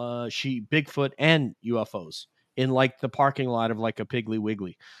paranormal, Bigfoot and UFOs in like the parking lot of like a Piggly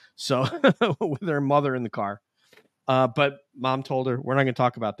Wiggly. So with her mother in the car. But mom told her we're not going to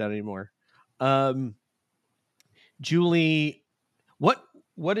talk about that anymore. Julie,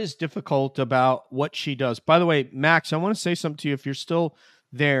 what is difficult about what she does? By the way, Max, I want to say something to you. If you're still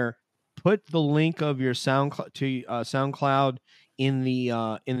there, put the link of your SoundCloud in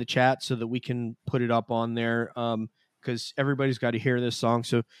the chat so that we can put it up on there. Because everybody's got to hear this song.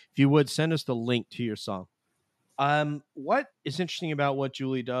 So if you would send us the link to your song. What is interesting about what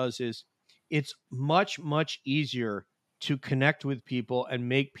Julie does is it's much, much easier to connect with people and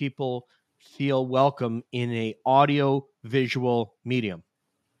make people feel welcome in a audio visual medium.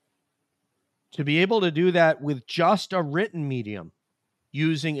 To be able to do that with just a written medium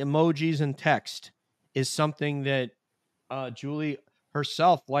using emojis and text is something that Julie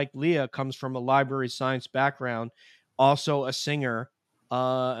herself, like Leah, comes from a library science background, also a singer,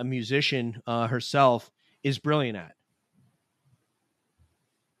 a musician herself, is brilliant at.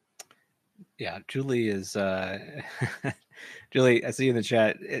 Yeah, Julie is Julie, I see you in the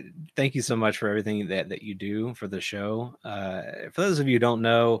chat. Thank you so much for everything that you do for the show. For those of you who don't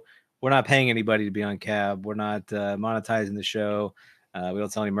know, we're not paying anybody to be on Cab. We're not monetizing the show. We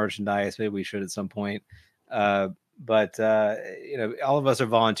don't sell any merchandise. Maybe we should at some point. But all of us are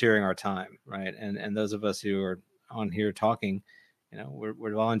volunteering our time, right? And those of us who are on here talking,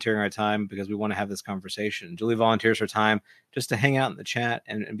 we're volunteering our time because we want to have this conversation. Julie volunteers her time just to hang out in the chat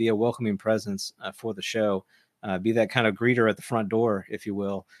and be a welcoming presence for the show. Be that kind of greeter at the front door, if you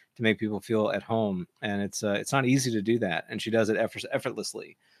will, to make people feel at home. And it's not easy to do that. And she does it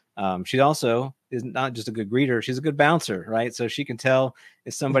effortlessly. She also is not just a good greeter. She's a good bouncer, right? So she can tell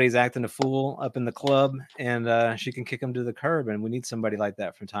if somebody's acting a fool up in the club, and she can kick them to the curb. And we need somebody like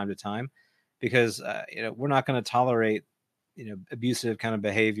that from time to time because, we're not going to tolerate, abusive kind of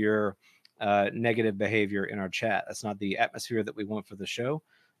behavior, negative behavior in our chat. That's not the atmosphere that we want for the show.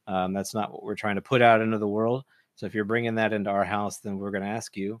 That's not what we're trying to put out into the world. So if you're bringing that into our house, then we're going to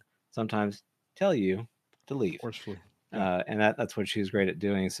ask you, sometimes tell you to leave. Forcefully. And that's what she's great at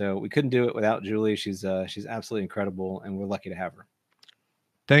doing. So we couldn't do it without Julie. She's absolutely incredible, and we're lucky to have her.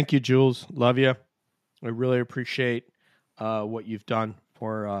 Thank you, Jules. Love you. I really appreciate what you've done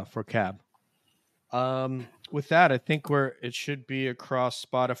for Cab. With that, I think it should be across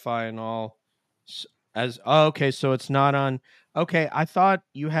Spotify and all. Okay, so it's not on. Okay, I thought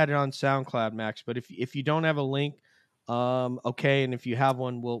you had it on SoundCloud, Max. But if you don't have a link, okay, and if you have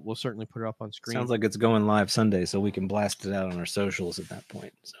one, we'll certainly put it up on screen. Sounds like it's going live Sunday, so we can blast it out on our socials at that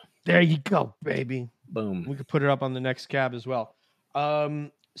point. So there you go, baby. Boom. We could put it up on the next Cab as well.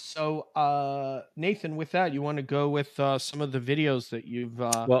 So Nathan, with that, you want to go with some of the videos that you've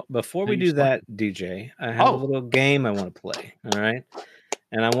well, before we do that, DJ, I have a little game I want to play. All right.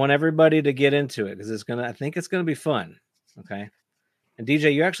 And I want everybody to get into it because I think it's gonna be fun. Okay. And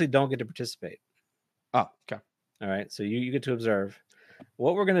DJ, you actually don't get to participate. Oh, okay. All right. So you get to observe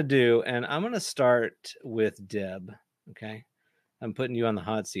what we're gonna do, and I'm gonna start with Deb. Okay. I'm putting you on the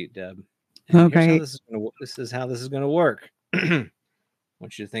hot seat, Deb. And okay. This is how this is gonna work. I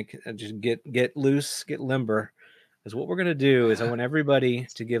want you to think, just get loose, get limber. Because what we're gonna do is I want everybody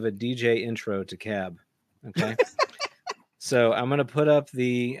to give a DJ intro to Cab. Okay. So I'm gonna put up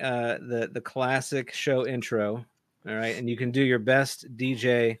the classic show intro. All right, and you can do your best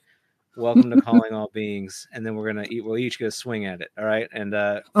DJ. Welcome to Calling All Beings, and then we'll each get a swing at it. All right, and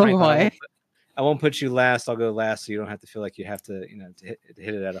Frank, I won't put you last. I'll go last, so you don't have to feel like you have to to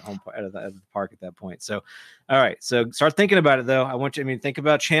hit it at the park at that point. So, all right, so start thinking about it though. Think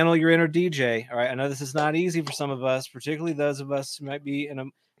about channel your inner DJ. All right, I know this is not easy for some of us, particularly those of us who might be in a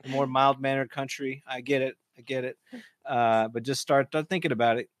more mild-mannered country. I get it. But just start thinking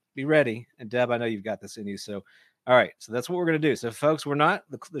about it. Be ready. And Deb, I know you've got this in you. So, all right. So that's what we're going to do. So folks,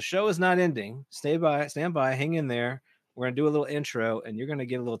 the show is not ending. Stand by, hang in there. We're going to do a little intro and you're going to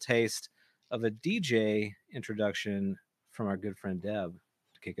get a little taste of a DJ introduction from our good friend Deb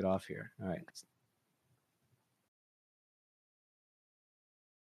to kick it off here. All right.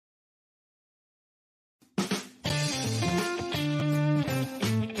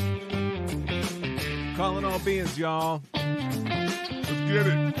 Calling all beings, y'all. Let's get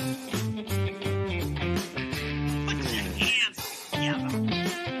it. Put your hands together.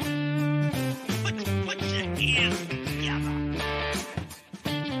 Put your hands together.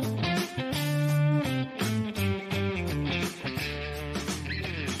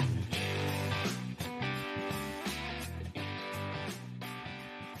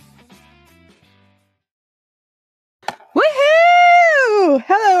 Woohoo!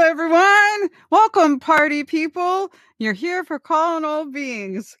 Hello, everyone. Welcome, party people. You're here for calling all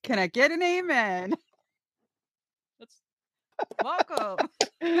beings. Can I get an amen? Welcome.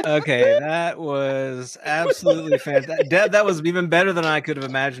 Okay, that was absolutely fantastic. Deb, that was even better than I could have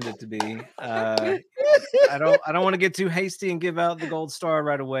imagined it to be. I don't want to get too hasty and give out the gold star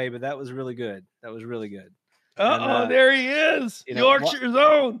right away, but that was really good. That was really good. There he is. you know, Yorkshire's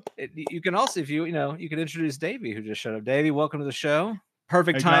own. You can also, if you can introduce Davey, who just showed up. Davey, welcome to the show.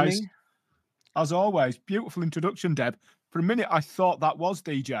 Perfect Hey, timing. guys. As always, beautiful introduction, Deb. For a minute, I thought that was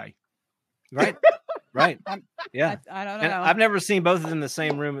DJ. Right. Right. Yeah. I don't know. And I've never seen both of them in the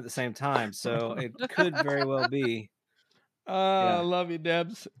same room at the same time, so it could very well be. I love you,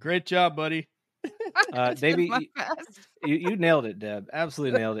 Debs. Great job, buddy. Davey, you nailed it, Deb.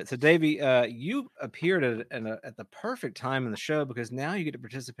 Absolutely nailed it. So, Davey, you appeared at the perfect time in the show because now you get to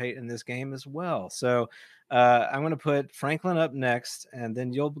participate in this game as well. So, I'm going to put Franklin up next, and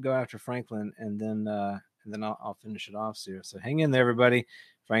then you'll go after Franklin, and then I'll finish it off soon. So, hang in there, everybody.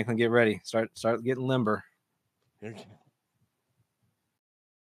 Franklin, get ready. Start getting limber. Okay.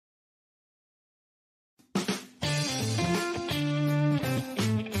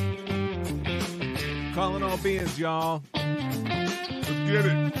 Calling all beings, y'all. Let's get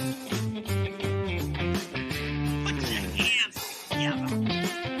it. Put your hands together.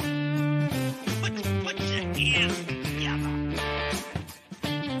 Put your hands together.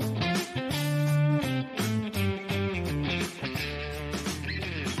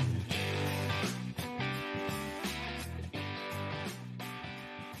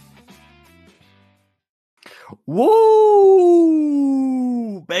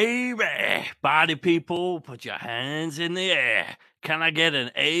 Woo, baby. Body people, put your hands in the air. Can I get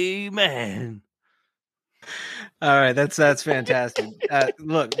an amen? All right, that's fantastic.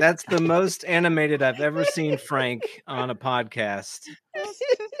 Look, that's the most animated I've ever seen Frank on a podcast.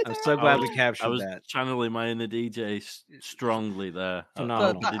 I'm so glad we captured I was that. channeling my inner DJ strongly there.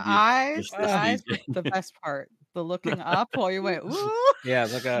 Phenomenal. The Did you eyes, just the this eyes DJ? were the best part. The looking up while you went, ooh. Yeah,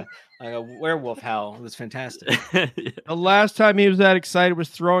 it's like a werewolf howl. It was fantastic. The last time he was that excited was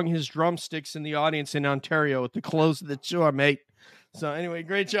throwing his drumsticks in the audience in Ontario at the close of the tour, mate. So anyway,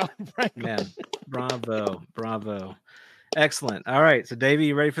 great job, Franklin. Man, bravo. Excellent. All right, so Davey,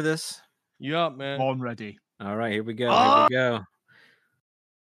 you ready for this? You up, man? Born ready. All right, here we go. Oh! Here we go.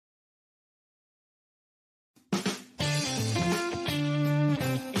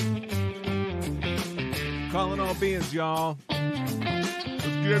 Calling all beings, y'all. Let's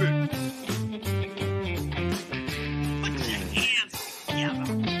get it. Put your hands together.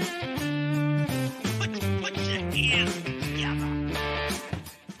 Put your hands together.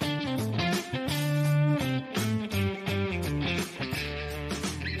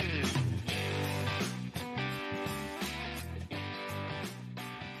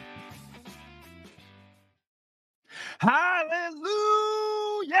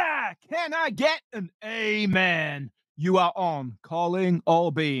 Hallelujah! Can I get an amen? You are on Calling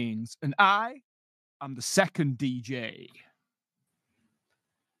All Beings, and I am the second DJ.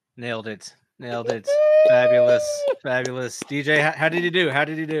 Nailed it. Fabulous. DJ, how did he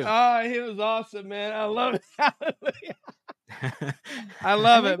do? Oh, he was awesome, man. I love it. Hallelujah. I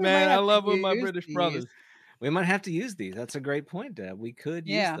love it, man. I love with my British brothers. We might have to use these. That's a great point, Deb. We could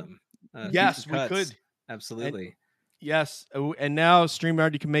use them. Yes, future we cuts. could. Absolutely. Yes, and now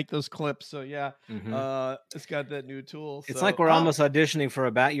StreamYard, you can make those clips. So yeah, Mhm. it's got that new tool. It's so- like we're almost auditioning for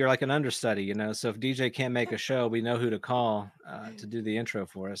you're like an understudy, you know. So if DJ can't make a show, we know who to call to do the intro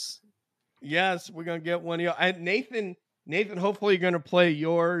for us. Yes, we're gonna get one of you. And Nathan, hopefully you're gonna play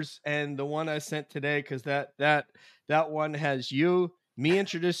yours and the one I sent today, because that one has you, me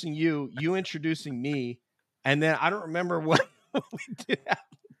introducing you introducing me, and then I don't remember what we did.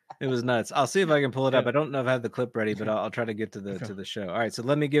 It was nuts. I'll see if I can pull it up. I don't know if I have the clip ready, but I'll try to get to the show. All right, so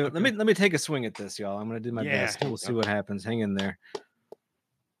let me take a swing at this, y'all. I'm gonna do my best. We'll see what happens. Hang in there.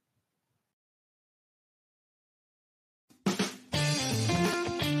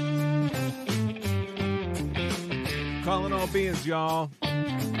 Calling all beings, y'all.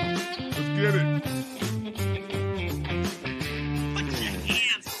 Let's get it. Put your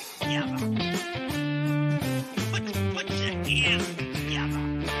hands together. Put your hands together.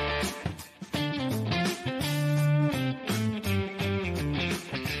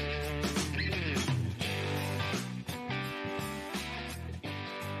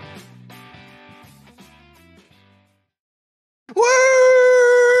 Woo!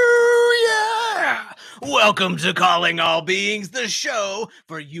 Yeah! Welcome to Calling All Beings, the show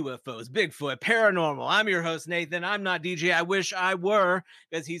for UFOs, Bigfoot, paranormal. I'm your host, Nathan. I'm not DJ. I wish I were,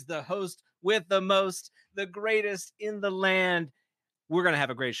 because he's the host with the most, the greatest in the land. We're going to have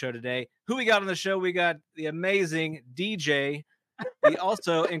a great show today. Who we got on the show? We got the amazing DJ, the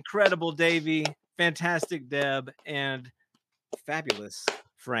also incredible Davey, fantastic Deb, and fabulous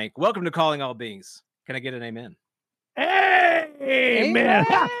Frank. Welcome to Calling All Beings. Can I get an amen? Amen.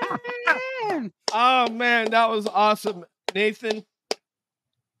 Oh man, that was awesome, Nathan.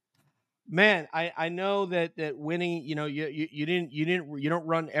 Man, I know that winning, you don't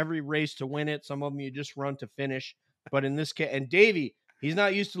run every race to win it. Some of them you just run to finish. But in this case, and Davey, he's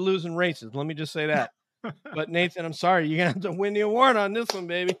not used to losing races. Let me just say that. But Nathan, I'm sorry, you're gonna have to win the award on this one,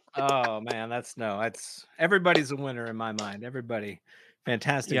 baby. Oh man, it's everybody's a winner in my mind. Everybody,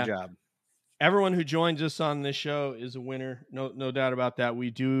 fantastic job. Everyone who joins us on this show is a winner. No doubt about that. We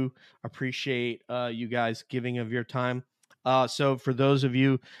do appreciate you guys giving of your time. So for those of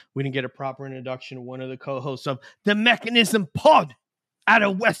you, we didn't get a proper introduction of one of the co-hosts of the Mechanism Pod out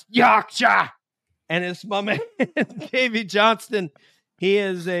of West Yorkshire. And it's my man, Davey Johnston. He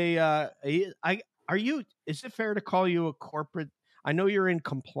is is it fair to call you a corporate? I know you're in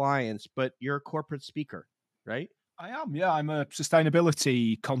compliance, but you're a corporate speaker, right? I am, yeah. I'm a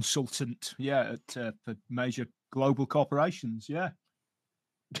sustainability consultant, at for major global corporations,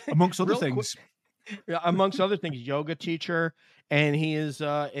 amongst other things. Amongst other things, yoga teacher, and he is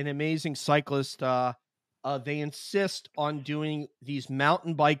an amazing cyclist. They insist on doing these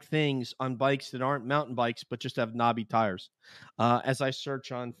mountain bike things on bikes that aren't mountain bikes, but just have knobby tires. As I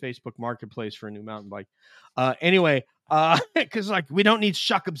search on Facebook Marketplace for a new mountain bike. Anyway, because we don't need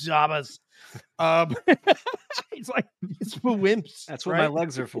shock absorbers. It's it's for wimps. That's what my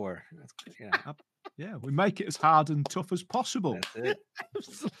legs are for. Yeah, we make it as hard and tough as possible. That's it.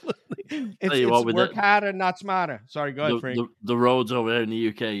 Absolutely. It's work harder, not smarter. Sorry, go ahead, Frank. The roads over here in the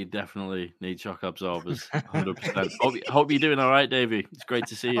UK, you definitely need shock absorbers. 100%. Hope you're doing all right, Davey. It's great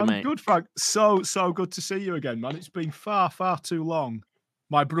to see you, mate. I'm good, Frank. So good to see you again, man. It's been far too long.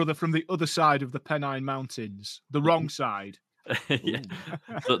 My brother from the other side of the Pennine Mountains, the wrong side.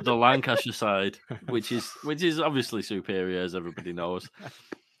 The Lancashire side, which is obviously superior, as everybody knows.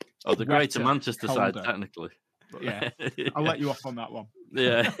 Oh, the Greater Manchester side, technically. Yeah, I'll let you off on that one.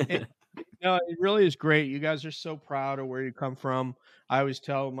 Yeah. No, it really is great. You guys are so proud of where you come from. I always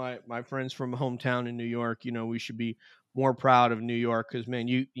tell my friends from hometown in New York, we should be more proud of New York because, man,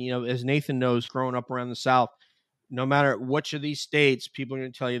 you know, as Nathan knows, growing up around the South, no matter which of these states, people are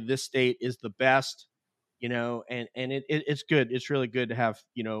going to tell you this state is the best, and it's good. It's really good to have,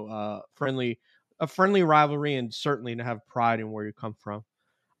 a friendly rivalry and certainly to have pride in where you come from.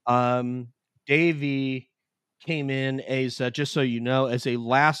 Davey came in as just so you know, as a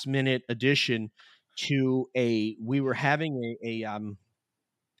last minute addition to we were having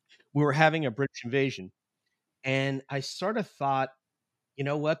a British invasion, and I sort of thought, you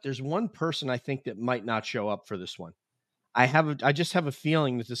know what? There's one person I think that might not show up for this one. I just have a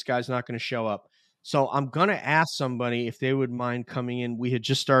feeling that this guy's not going to show up. So I'm going to ask somebody if they would mind coming in. We had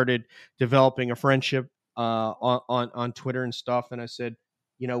just started developing a friendship on Twitter and stuff, and I said,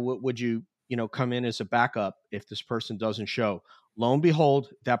 would you come in as a backup if this person doesn't show? Lo and behold,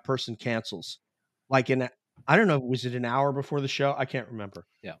 that person cancels. I don't know, was it an hour before the show? I can't remember.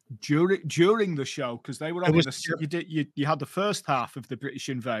 Yeah, during the show, because they were on you had the first half of the British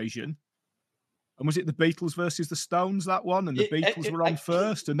invasion, and was it the Beatles versus the Stones, that one? And the Beatles were on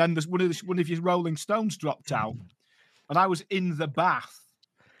first, and then one of your Rolling Stones dropped out, and I was in the bath,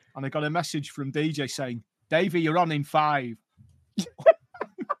 and I got a message from DJ saying, "Davey, you're on in 5."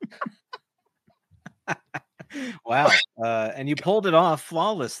 Wow. And you pulled it off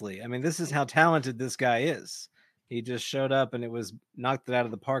flawlessly. I mean, this is how talented this guy is. He just showed up and it was knocked it out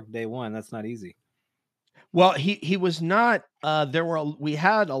of the park day one. That's not easy. Well, he was not. We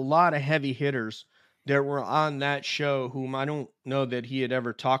had a lot of heavy hitters that were on that show whom I don't know that he had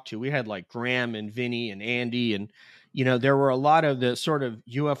ever talked to. We had like Graham and Vinny and Andy, and there were a lot of the sort of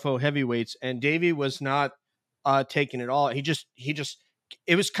UFO heavyweights, and Davey was not taking it all. He just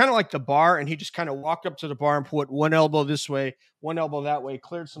it was kind of like the bar, and he just kind of walked up to the bar and put one elbow this way, one elbow that way,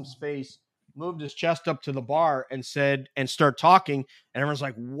 cleared some space, moved his chest up to the bar and start talking. And everyone's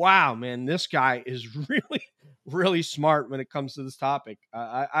like, wow, man, this guy is really, really smart when it comes to this topic.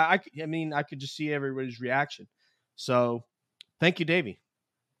 I mean, I could just see everybody's reaction. So thank you, Davey.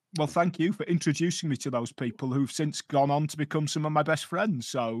 Well, thank you for introducing me to those people who've since gone on to become some of my best friends.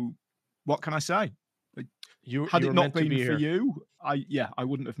 So what can I say? Had it not been for you, I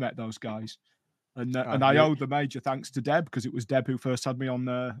wouldn't have met those guys. And I owe the major thanks to Deb, because it was Deb who first had me on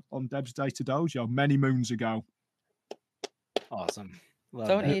Deb's Data Dojo many moons ago. Awesome.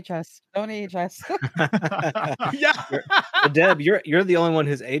 Don't age us. Yeah. Deb, you're the only one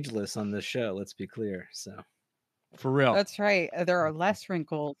who's ageless on this show. Let's be clear. So For real. That's right. There are less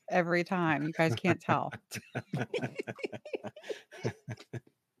wrinkles every time. You guys can't tell.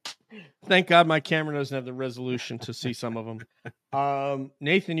 Thank God my camera doesn't have the resolution to see some of them.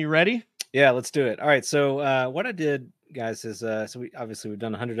 Nathan, you ready? Yeah, let's do it. All right. So what I did, guys, is we've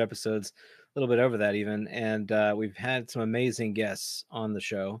done 100 episodes, a little bit over that even, and we've had some amazing guests on the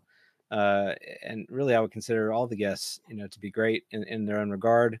show. And really, I would consider all the guests, to be great in their own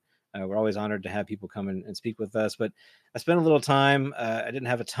regard. We're always honored to have people come and speak with us. But I spent a little time. I didn't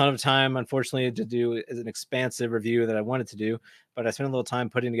have a ton of time, unfortunately, to do an expansive review that I wanted to do. But I spent a little time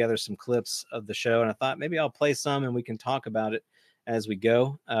putting together some clips of the show, and I thought maybe I'll play some and we can talk about it as we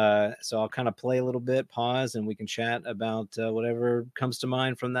go. So I'll kind of play a little bit, pause, and we can chat about whatever comes to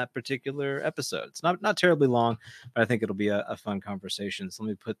mind from that particular episode. It's not terribly long, but I think it'll be a fun conversation. So let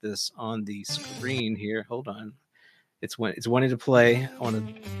me put this on the screen here. Hold on. It's wanting to play. I want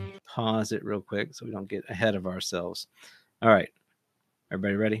to pause it real quick so we don't get ahead of ourselves. All right.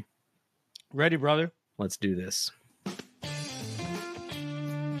 Everybody ready? Ready, brother. Let's do this.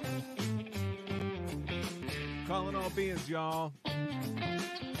 Calling all beings, y'all. Let's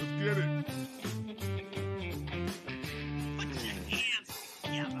get it. Put your hands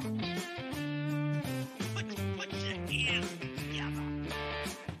together. Put your hands together.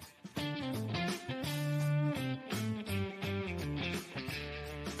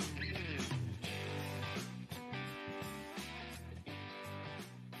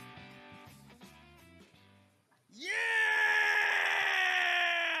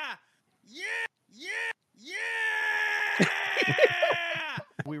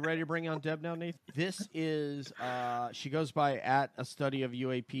 We ready to bring on Deb now, Nathan? This is, she goes by at a study of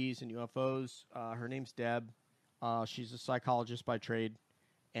UAPs and UFOs. Her name's Deb. She's a psychologist by trade,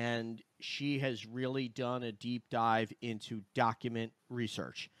 and she has really done a deep dive into document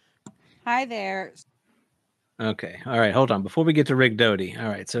research. Hi there. Okay. All right. Hold on. Before we get to Rick Doty. All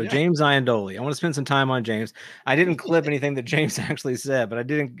right. So Yeah. James Iandoli. I want to spend some time on James. I didn't clip anything that James actually said, but I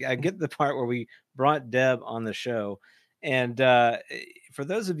get the part where we brought Deb on the show. And for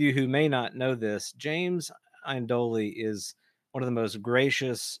those of you who may not know this, James Iandoli is one of the most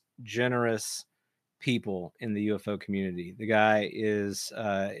gracious, generous people in the UFO community. The guy is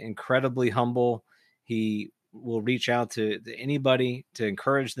incredibly humble. He will reach out to anybody to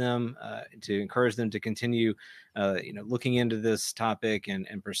encourage them to continue looking into this topic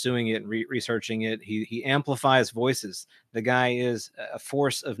and pursuing it and researching it. He amplifies voices. The guy is a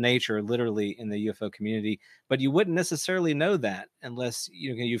force of nature, literally, in the UFO community, but you wouldn't necessarily know that unless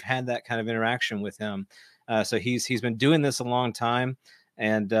you've had that kind of interaction with him. So he's been doing this a long time.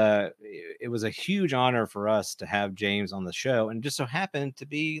 And it was a huge honor for us to have James on the show, and just so happened to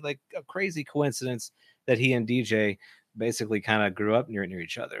be like a crazy coincidence that he and DJ basically kind of grew up near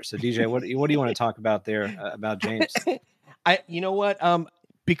each other. So DJ, what do you want to talk about there about James? You know what?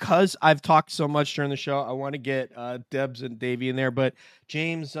 Because I've talked so much during the show, I want to get Debs and Davey in there. But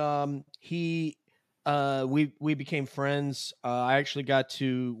James, we became friends. I actually got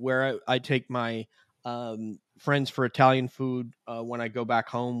to where I take my friends for Italian food. When I go back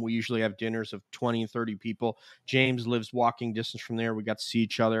home, we usually have dinners of 20 and 30 people. James lives walking distance from there. We got to see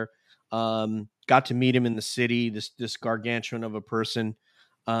each other. Got to meet him in the city, this gargantuan of a person.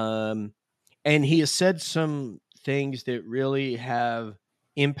 And he has said some things that really have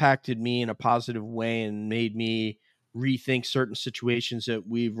impacted me in a positive way and made me rethink certain situations that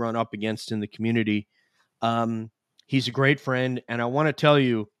we've run up against in the community. He's a great friend. And I want to tell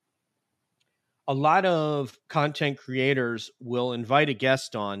you, a lot of content creators will invite a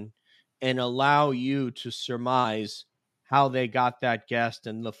guest on and allow you to surmise how they got that guest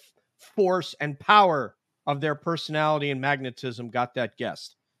and the force and power of their personality and magnetism got that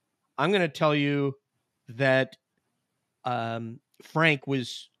guest. I'm going to tell you that Frank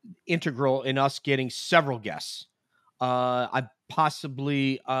was integral in us getting several guests. I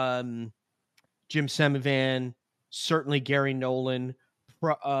possibly Jim Semivan, certainly Gary Nolan,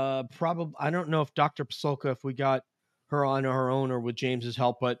 probably, I don't know if Dr. Pasolka, if we got her on her own or with James's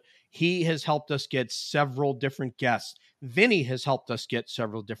help, but he has helped us get several different guests. Vinny has helped us get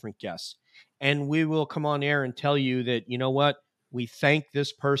several different guests. And we will come on air and tell you that, you know what? We thank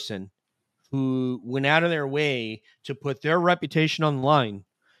this person who went out of their way to put their reputation on the line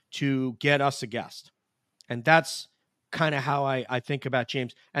to get us a guest. And that's kind of how I think about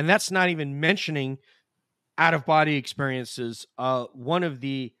James. And that's not even mentioning out-of-body experiences. One of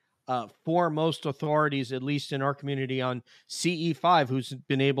the foremost authorities, at least in our community, on CE5, who's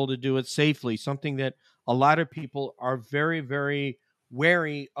been able to do it safely, something that a lot of people are very, very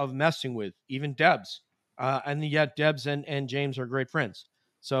wary of messing with, even Debs. And yet Debs and James are great friends.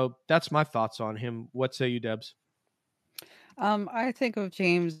 So that's my thoughts on him. What say you, Debs? I think of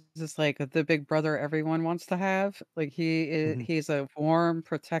James as like the big brother everyone wants to have. Like Mhm. he's a warm,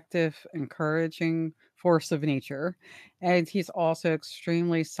 protective, encouraging force of nature. And he's also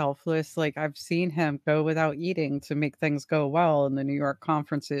extremely selfless. Like I've seen him go without eating to make things go well in the New York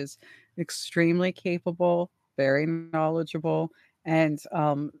conferences. Extremely capable, very knowledgeable, and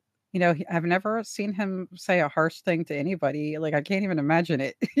I've never seen him say a harsh thing to anybody. Like I can't even imagine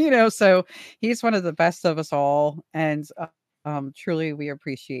it. So he's one of the best of us all, and truly, we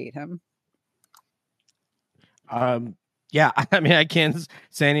appreciate him. Yeah, I mean, I can't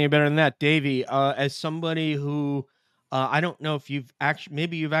say any better than that, Davey. As somebody who, I don't know if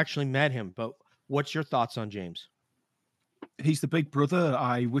maybe you've actually met him, but what's your thoughts on James? He's the big brother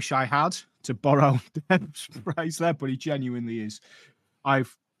I wish I had, to borrow Deb's phrase there, but he genuinely is.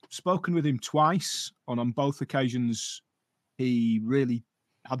 I've spoken with him twice, and on both occasions, he really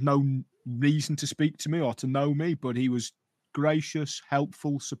had no reason to speak to me or to know me, but he was gracious,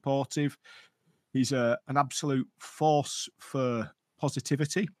 helpful, supportive. He's an absolute force for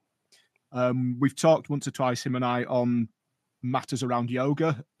positivity. We've talked once or twice, him and I, on matters around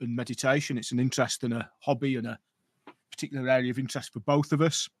yoga and meditation. It's an interest and a hobby and a particular area of interest for both of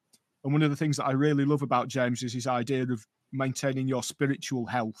us. And one of the things that I really love about James is his idea of maintaining your spiritual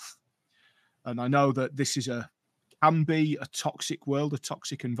health. And I know that this can be a toxic world, a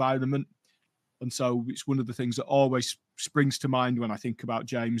toxic environment. And so it's one of the things that always springs to mind when I think about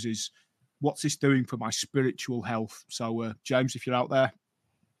James is, what's this doing for my spiritual health? So, James, if you're out there,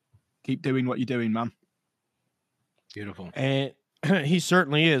 keep doing what you're doing, man. Beautiful. And he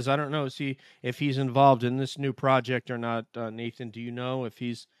certainly is. I don't know if he's involved in this new project or not. Nathan, do you know if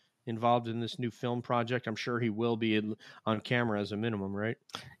he's involved in this new film project? I'm sure he will be on camera as a minimum, right?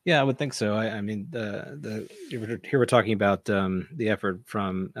 Yeah, I would think so. I mean, here we're talking about the effort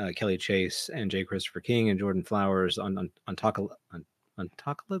from Kelly Chase and J. Christopher King and Jordan Flowers on Apocalypse.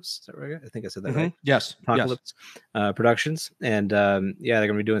 Is that right? I think I said that right. Yes. Apocalypse Productions, and yeah, they're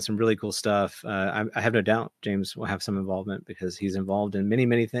going to be doing some really cool stuff. I have no doubt James will have some involvement because he's involved in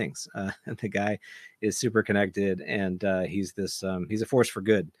many things. And the guy is super connected, and he's a force for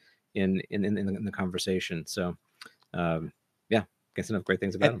good in the conversation. So, yeah, get enough great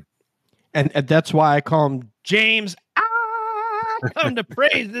things about him. And that's why I call him James. Come to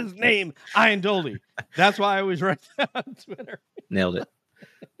praise his name, Ian Doley. That's why I always write that on Twitter. Nailed it.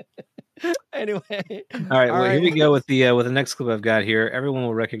 Anyway, all right. Well, here we go with the next clip I've got here. Everyone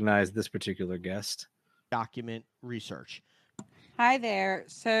will recognize this particular guest. Document research. Hi there.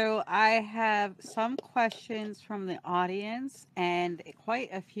 So I have some questions from the audience and quite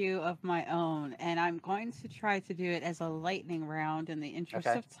a few of my own, and I'm going to try to do it as a lightning round in the interest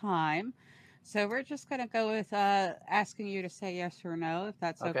of time. So we're just going to go with asking you to say yes or no, if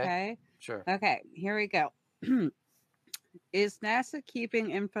that's okay. Sure. Okay, here we go. Is NASA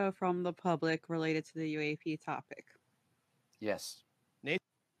keeping info from the public related to the UAP topic? Yes.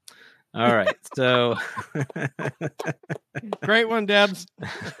 All right. So great one, Debs.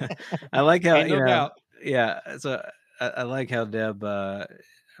 I like how, no doubt. Yeah. So I like how Deb, I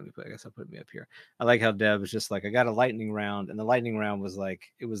guess I'll put me up here. I like how Deb was just like, I got a lightning round, and the lightning round was like,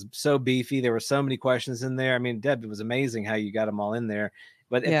 it was so beefy. There were so many questions in there. I mean, Deb, it was amazing how you got them all in there.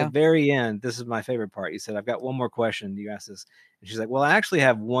 But at the very end, this is my favorite part. You said, I've got one more question. You asked this. And she's like, well, I actually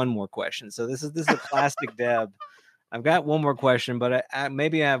have one more question. So this is a classic Deb. I've got one more question, but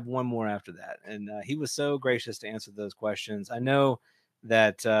maybe I have one more after that. And he was so gracious to answer those questions. I know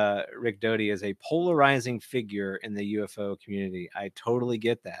that Rick Doty is a polarizing figure in the UFO community. I totally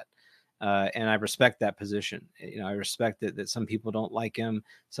get that. And I respect that position. I respect that some people don't like him.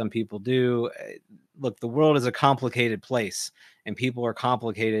 Some people do. Look, the world is a complicated place, and people are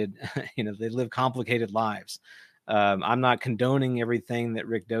complicated. They live complicated lives. I'm not condoning everything that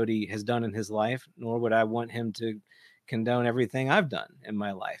Rick Doty has done in his life, nor would I want him to condone everything I've done in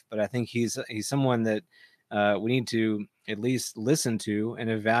my life. But I think he's someone that we need to at least listen to and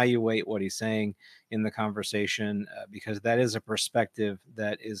evaluate what he's saying in the conversation, because that is a perspective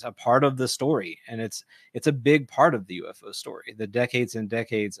that is a part of the story, and it's a big part of the UFO story. The decades and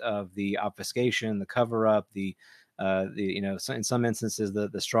decades of the obfuscation, the cover up, in some instances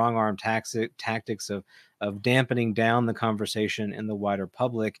the strong arm tactics of dampening down the conversation in the wider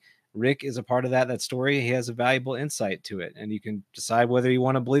public. Rick is a part of that story. He has a valuable insight to it, and you can decide whether you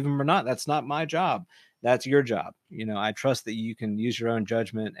want to believe him or not. That's not my job. That's your job. I trust that you can use your own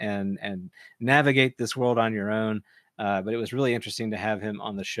judgment and navigate this world on your own. But it was really interesting to have him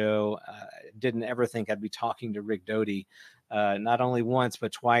on the show. Didn't ever think I'd be talking to Rick Doty, not only once,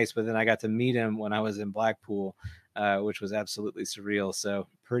 but twice. But then I got to meet him when I was in Blackpool which was absolutely surreal. So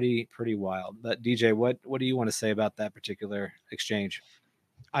pretty wild. But DJ, what do you want to say about that particular exchange?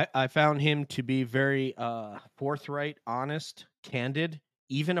 I found him to be very forthright, honest, candid,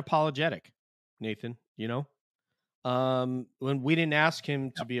 even apologetic. Nathan, when we didn't ask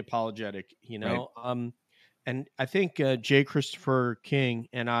him to be apologetic, and I think J. Christopher King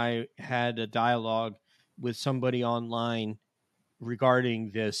and I had a dialogue with somebody online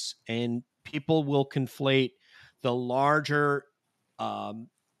regarding this, and people will conflate the larger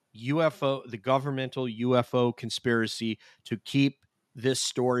UFO, the governmental UFO conspiracy to keep this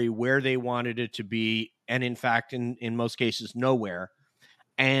story where they wanted it to be, and in fact, in most cases, nowhere,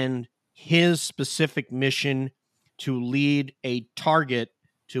 and his specific mission to lead a target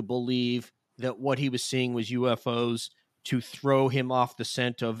to believe that what he was seeing was UFOs, to throw him off the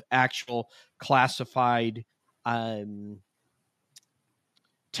scent of actual classified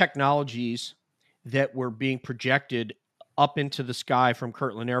technologies that were being projected up into the sky from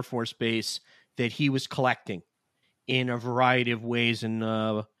Kirtland Air Force Base that he was collecting in a variety of ways. And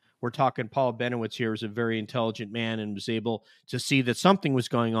we're talking Paul Benowitz here is a very intelligent man and was able to see that something was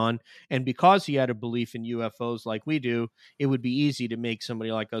going on. And because he had a belief in UFOs like we do, it would be easy to make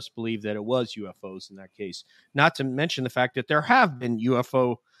somebody like us believe that it was UFOs in that case. Not to mention the fact that there have been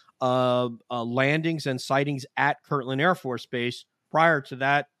UFO landings and sightings at Kirtland Air Force Base prior to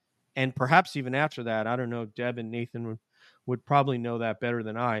that, and perhaps even after that. I don't know. Deb and Nathan would probably know that better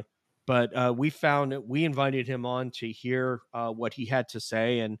than I. But we invited him on to hear what he had to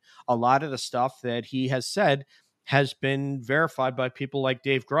say. And a lot of the stuff that he has said has been verified by people like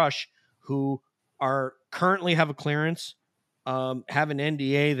Dave Grush, who are currently have a clearance, have an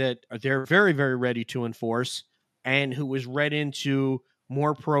NDA that they're very, very ready to enforce, and who was read into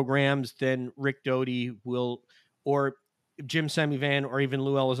more programs than Rick Doty will, or Jim Semivan, or even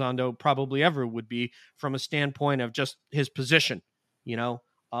Lou Elizondo probably ever would be, from a standpoint of just his position,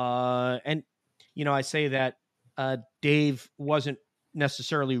 and I say that Dave wasn't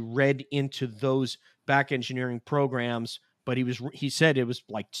necessarily read into those back engineering programs, but he said it was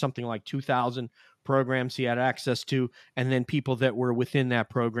like something like 2,000 programs he had access to, and then people that were within that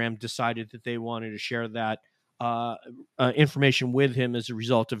program decided that they wanted to share that information with him as a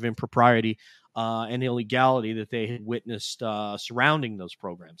result of impropriety and illegality that they had witnessed surrounding those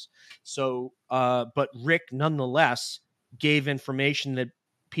programs. So, but Rick nonetheless gave information that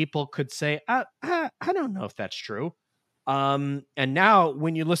people could say, I don't know if that's true. And now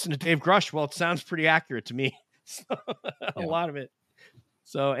when you listen to Dave Grush, well, it sounds pretty accurate to me. So, a lot of it.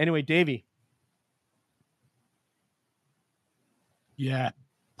 So anyway, Davey. Yeah.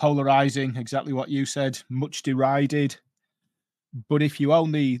 Polarizing, exactly what you said, much derided. But if you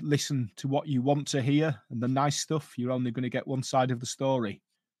only listen to what you want to hear and the nice stuff, you're only going to get one side of the story.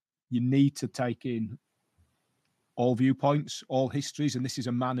 You need to take in all viewpoints, all histories. And this is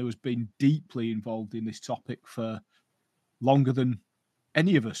a man who has been deeply involved in this topic for longer than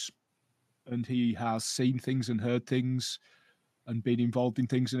any of us. And he has seen things and heard things and been involved in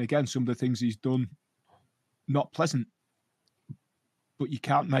things. And again, some of the things he's done, not pleasant. But you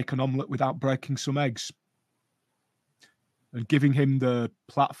can't make an omelette without breaking some eggs. And giving him the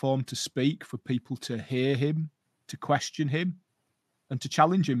platform to speak, for people to hear him, to question him, and to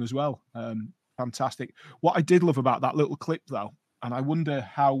challenge him as well. Fantastic. What I did love about that little clip, though, and I wonder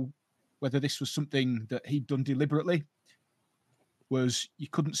whether this was something that he'd done deliberately, was you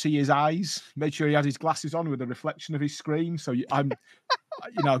couldn't see his eyes. He made sure he had his glasses on with a reflection of his screen. So I'm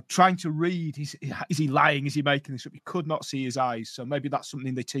trying to read, is he lying? Is he making this up? You could not see his eyes. So maybe that's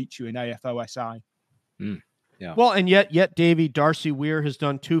something they teach you in AFOSI. Yeah. Well, and yet, Davey, Darcy Weir has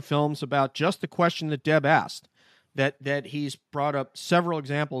done 2 films about just the question that Deb asked, that he's brought up several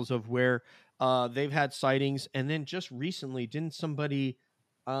examples of where they've had sightings. And then just recently, didn't somebody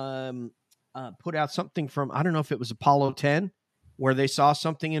put out something from, I don't know if it was Apollo 10, where they saw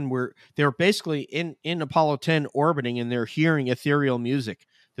something and they were basically in Apollo 10 orbiting, and they're hearing ethereal music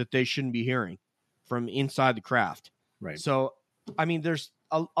that they shouldn't be hearing from inside the craft. Right. So, I mean, there's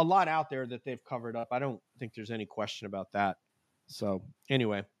a lot out there that they've covered up. I don't think there's any question about that. So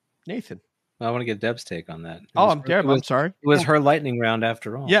anyway, Nathan. Well, I want to get Deb's take on that. I'm Deb. I'm sorry. It was her lightning round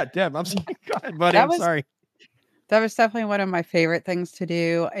after all. Yeah, Deb. I'm sorry. Go ahead, buddy. I'm sorry. That was definitely one of my favorite things to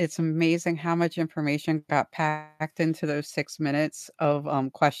do. It's amazing how much information got packed into those 6 minutes of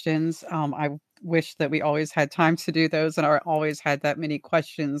questions. I wish that we always had time to do those and always had that many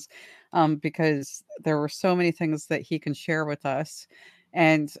questions, because there were so many things that he can share with us.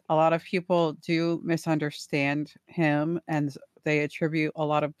 And a lot of people do misunderstand him, and they attribute a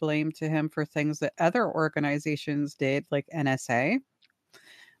lot of blame to him for things that other organizations did, like NSA,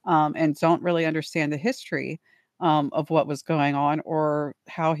 and don't really understand the history. of what was going on or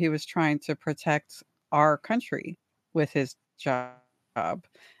how he was trying to protect our country with his job.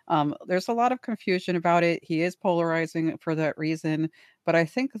 There's a lot of confusion about it. He is polarizing for that reason, but I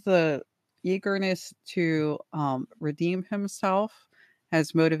think the eagerness to redeem himself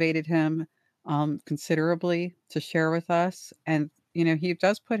has motivated him considerably to share with us. And, he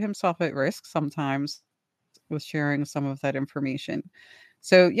does put himself at risk sometimes with sharing some of that information.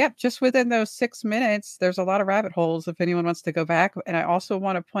 So, yep, just within those 6 minutes, there's a lot of rabbit holes if anyone wants to go back. And I also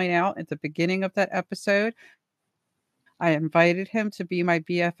want to point out at the beginning of that episode, I invited him to be my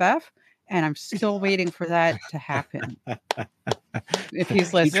BFF, and I'm still waiting for that to happen. If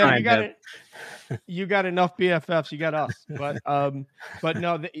he's listening. You got enough BFFs. You got us. But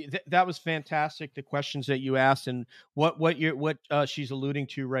no, that was fantastic. The questions that you asked, and what she's alluding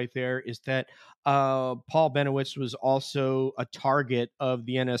to right there is that Paul Bennewitz was also a target of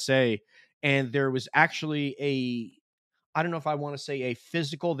the NSA, and there was actually I don't know if I want to say a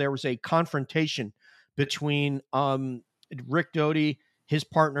physical. There was a confrontation between Rick Doty, his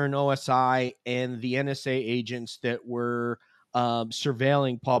partner in OSI, and the NSA agents that were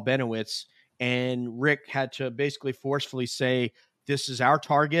surveilling Paul Bennewitz. And Rick had to basically forcefully say, this is our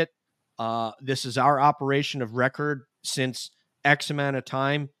target. This is our operation of record since X amount of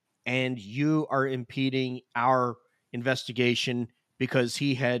time. And you are impeding our investigation, because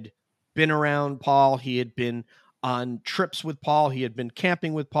he had been around Paul. He had been on trips with Paul. He had been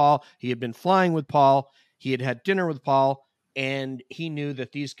camping with Paul. He had been flying with Paul. He had had dinner with Paul. And he knew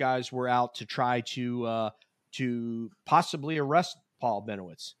that these guys were out to try to possibly arrest Paul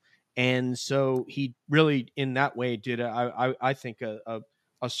Bennewitz. And so he really, in that way, did I think a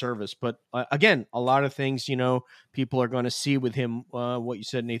service. But again, a lot of things, people are going to see with him. What you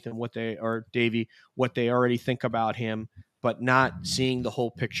said, Nathan, Davey, what they already think about him, but not seeing the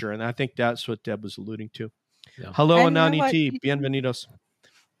whole picture. And I think that's what Deb was alluding to. Yeah. Hello, Anani T. Bienvenidos.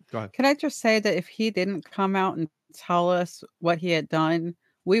 Go ahead. Can I just say that if he didn't come out and tell us what he had done,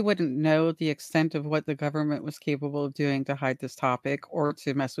 we wouldn't know the extent of what the government was capable of doing to hide this topic or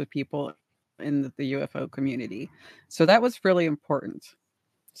to mess with people in the UFO community. So that was really important.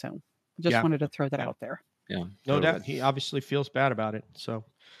 So just wanted to throw that out there. Yeah. No doubt. He obviously feels bad about it. So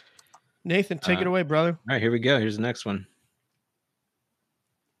Nathan, take it away, brother. All right, here we go. Here's the next one.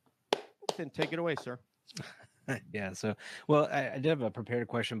 Nathan, take it away, sir. Yeah. So, well, I did have a prepared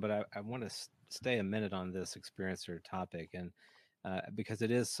question, but I want to stay a minute on this experiencer topic, and because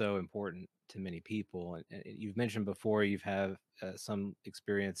it is so important to many people. And you've mentioned before you've had some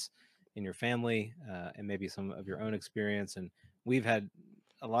experience in your family and maybe some of your own experience. And we've had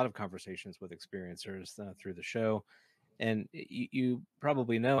a lot of conversations with experiencers through the show. And you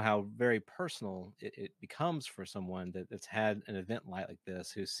probably know how very personal it becomes for someone that's had an event like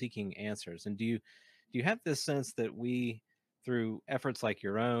this, who's seeking answers. And do you have this sense that we, through efforts like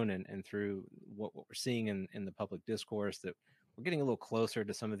your own and through what we're seeing in the public discourse, that we're getting a little closer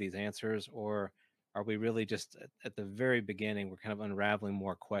to some of these answers? Or are we really just at the very beginning, we're kind of unraveling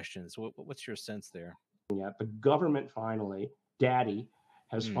more questions? What's your sense there? Yeah, the government finally, Daddy,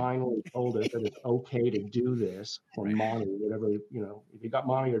 has finally told us that it's okay to do this for mommy, whatever, if you got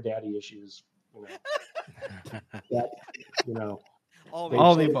mommy or daddy issues, that,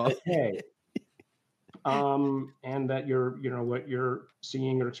 all the above. Okay. And that what you're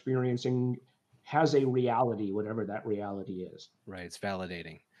seeing or experiencing has a reality, whatever that reality is. Right. It's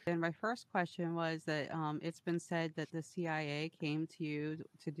validating. And my first question was that it's been said that the CIA came to you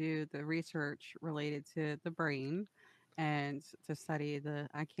to do the research related to the brain and to study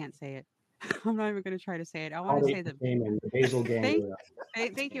I can't say it. I'm not even going to try to say it. I want to say the basal ganglia.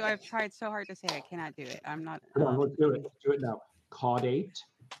 Thank you. I've tried so hard to say it. I cannot do it. I'm not. Come on, let's do it. Let's do it now. Caudate.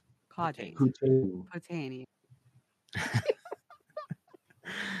 Putaini.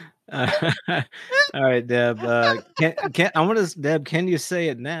 All right, Deb. Deb, can you say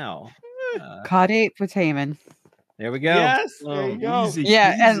it now? Caudate putamen. There we go. Yes, there you go. Easy,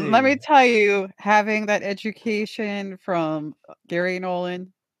 Yeah, easy. and let me tell you, having that education from Gary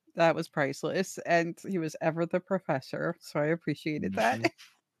Nolan, that was priceless, and he was ever the professor, so I appreciated that.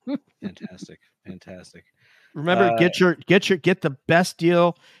 Fantastic. Remember, get the best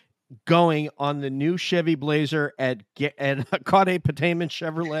deal going on the new Chevy Blazer at Caudate Putamen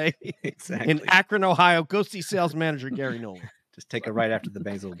Chevrolet in Akron, Ohio. Go see sales manager Gary Nolan. Just take it right after the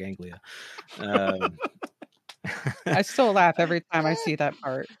basal ganglia. I still laugh every time I see that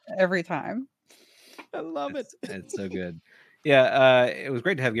part. Every time. I love it. It's so good. Yeah, it was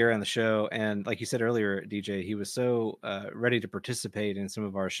great to have Gary on the show. And like you said earlier, DJ, he was so ready to participate in some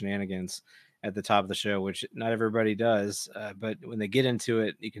of our shenanigans at the top of the show, which not everybody does. But when they get into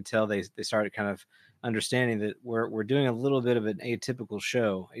it, you can tell they started kind of understanding that we're doing a little bit of an atypical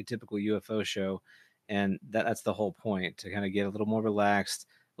UFO show, and that's the whole point, to kind of get a little more relaxed,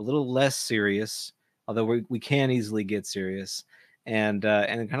 a little less serious, although we can easily get serious, and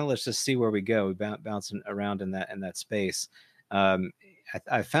kind of let's just see where we go. We bouncing around in that space. I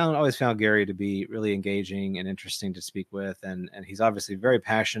always found Gary to be really engaging and interesting to speak with, and he's obviously very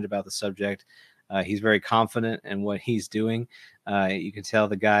passionate about the subject. He's very confident in what he's doing. You can tell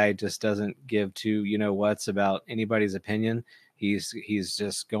the guy just doesn't give two what's about anybody's opinion. He's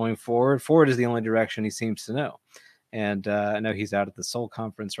just going forward. Forward is the only direction he seems to know. And I know he's out at the Soul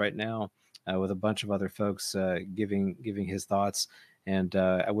Conference right now with a bunch of other folks giving his thoughts. And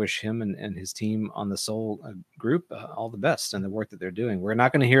I wish him and his team on the Soul group all the best in the work that they're doing. We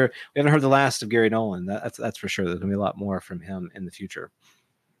haven't heard the last of Gary Nolan. That's for sure. There's going to be a lot more from him in the future.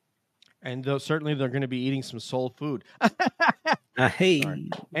 And certainly they're going to be eating some soul food. Hey. Sorry.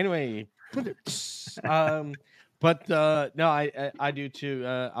 Anyway, but no, I do too.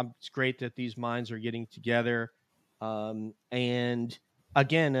 It's great that these minds are getting together. And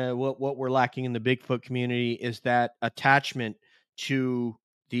again, what we're lacking in the Bigfoot community is that attachment to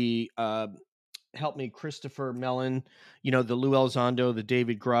the help me, Christopher Mellon, the Lou Elizondo, the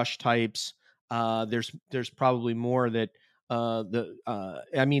David Grush types. There's probably more that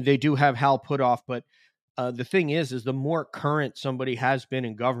I mean, they do have Hal Puthoff, but the thing is the more current somebody has been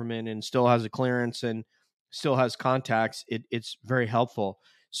in government and still has a clearance and still has contacts, it's very helpful.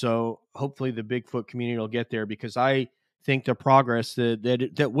 So hopefully the Bigfoot community will get there, because I think the progress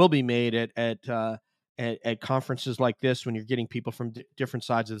that will be made at conferences like this, when you're getting people from different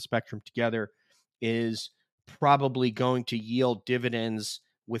sides of the spectrum together, is probably going to yield dividends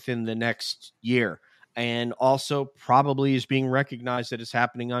within the next year. And also probably is being recognized that it's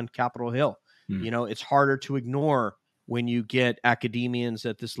happening on Capitol Hill. It's harder to ignore when you get academians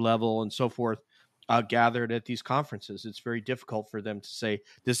at this level and so forth gathered at these conferences. It's very difficult for them to say,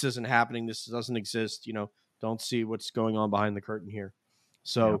 this isn't happening, this doesn't exist, don't see what's going on behind the curtain here.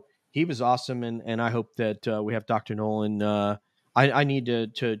 So he was awesome, and I hope that we have Dr. Nolan. I need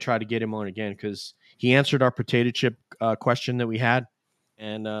to try to get him on again, because he answered our potato chip question that we had,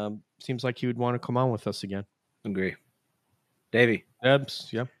 and seems like he would want to come on with us again. Agree. Davey. Debs,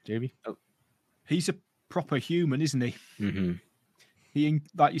 yeah, Davey. Oh. He's a proper human, isn't he? Mm-hmm. He,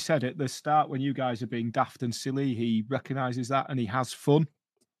 like you said at the start, when you guys are being daft and silly, he recognizes that and he has fun.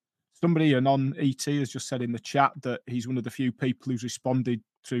 Somebody, a non-ET, has just said in the chat that he's one of the few people who's responded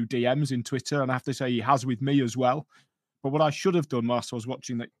to DMs in Twitter, and I have to say he has with me as well. But what I should have done whilst I was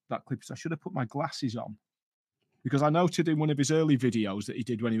watching that clip is I should have put my glasses on, because I noted in one of his early videos that he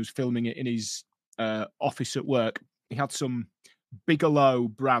did when he was filming it in his office at work, he had some Bigelow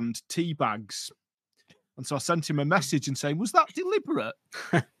brand tea bags. And so I sent him a message and saying, was that deliberate?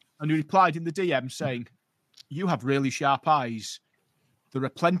 And he replied in the DM saying, you have really sharp eyes. There are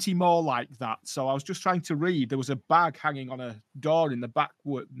plenty more like that. So I was just trying to read. There was a bag hanging on a door in the back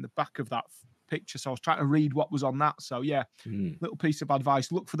of that picture. So I was trying to read what was on that. So yeah, little piece of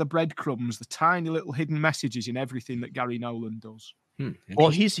advice. Look for the breadcrumbs, the tiny little hidden messages in everything that Gary Nolan does. Well,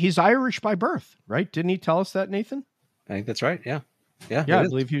 he's Irish by birth, right? Didn't he tell us that, Nathan? I think that's right. Yeah. I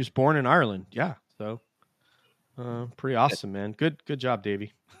believe he was born in Ireland. Yeah. So pretty awesome, man. Good job,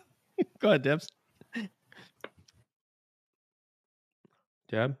 Davey. Go ahead, Debs.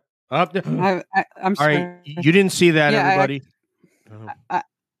 Deb? I'm sorry. All right. You didn't see that, everybody.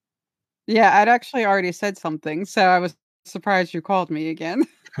 I'd actually already said something, so I was surprised you called me again.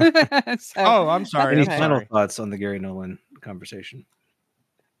 I'm sorry. Any final thoughts on the Gary Nolan conversation?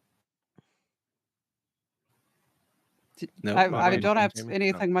 No, I don't have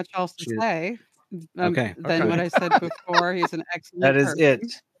anything much else to say than what I said before. He's an excellent That is person.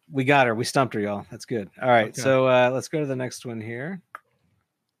 it. We got her. We stumped her, y'all. That's good. All right. Okay. So let's go to the next one here.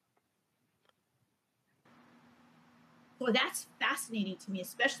 Well, that's fascinating to me,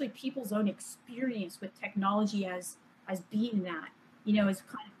 especially people's own experience with technology as being that, as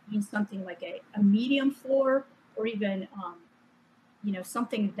kind of being something like a medium for, or even,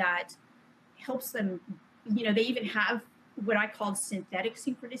 something that helps them, they even have what I call synthetic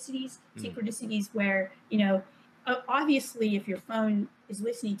synchronicities, synchronicities where, obviously if your phone is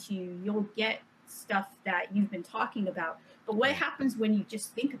listening to you, you'll get stuff that you've been talking about. But what happens when you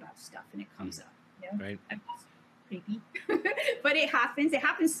just think about stuff and it comes up? Right. Creepy. But it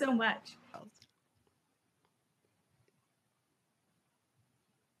happens so much.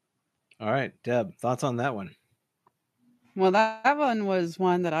 All right, Deb, thoughts on that one? Well, that one was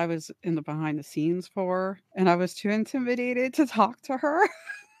one that I was in the behind the scenes for, and I was too intimidated to talk to her.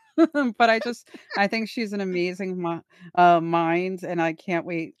 But I think she's an amazing mind, and I can't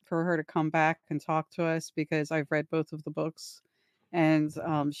wait for her to come back and talk to us because I've read both of the books. And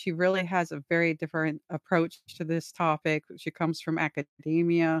she really has a very different approach to this topic. She comes from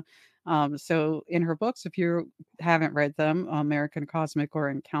academia. So, in her books, if you haven't read them, American Cosmic or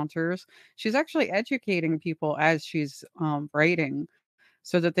Encounters, she's actually educating people as she's writing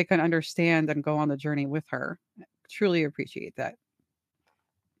so that they can understand and go on the journey with her. Truly appreciate that.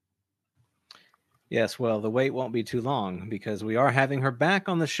 Yes, well, the wait won't be too long because we are having her back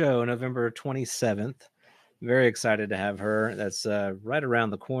on the show November 27th. Very excited to have her. That's right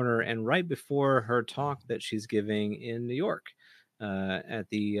around the corner and right before her talk that she's giving in New York at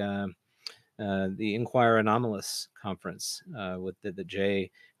the Inquire Anomalous conference with the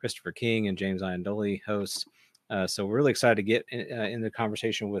J. Christopher King and James Iandoli host. So we're really excited to get in the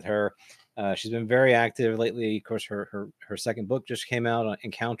conversation with her. She's been very active lately. Of course, her second book just came out on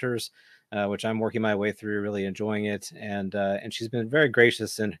Encounters, which I'm working my way through, really enjoying it. And she's been very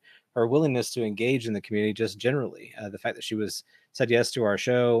gracious in her willingness to engage in the community just generally. The fact that she said yes to our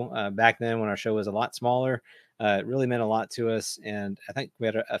show back then when our show was a lot smaller, it really meant a lot to us. And I think we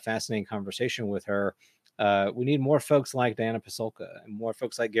had a fascinating conversation with her. We need more folks like Diana Pasulka and more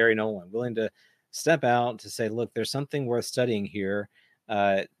folks like Gary Nolan willing to step out to say, look, there's something worth studying here.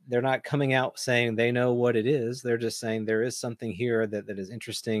 They're not coming out saying they know what it is. They're just saying there is something here that is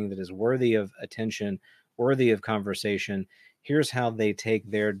interesting, that is worthy of attention, worthy of conversation. Here's how they take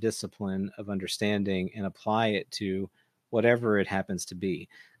their discipline of understanding and apply it to whatever it happens to be.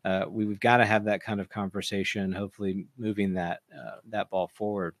 We've got to have that kind of conversation, hopefully moving that ball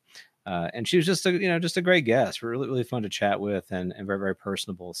forward. And she was just a great guest. Really, really fun to chat with and very, very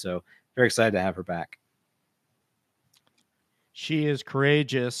personable. So very excited to have her back. She is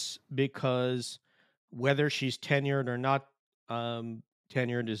courageous because whether she's tenured or not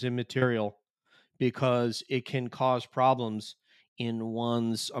tenured is immaterial, because it can cause problems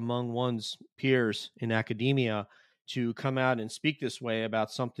among one's peers in academia to come out and speak this way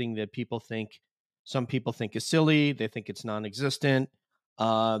about something that some people think is silly. They think it's non-existent.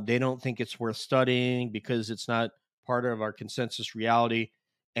 They don't think it's worth studying because it's not part of our consensus reality.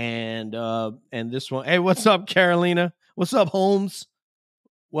 And this one, hey, what's up, Carolina? What's up, Holmes?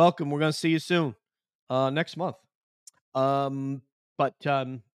 Welcome. We're going to see you soon, next month.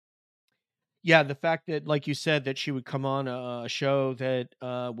 Yeah, the fact that, like you said, that she would come on a show that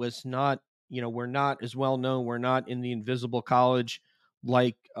was not, we're not as well known. We're not in the invisible college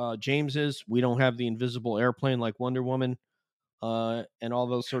like James is. We don't have the invisible airplane like Wonder Woman and all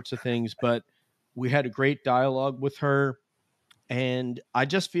those sorts of things. But we had a great dialogue with her. And I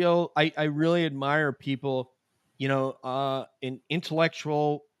just feel I really admire people, in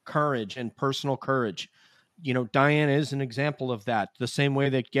intellectual courage and personal courage. Diana is an example of that, the same way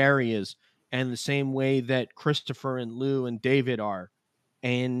that Gary is, and the same way that Christopher and Lou and David are.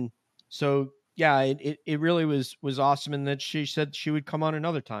 And so, yeah, it really was awesome. And that she said she would come on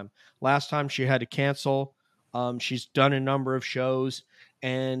another time. Last time she had to cancel. She's done a number of shows,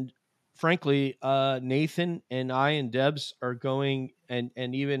 and frankly, Nathan and I and Debs are going, and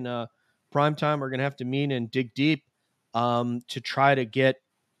even Primetime are going to have to meet and dig deep to try to get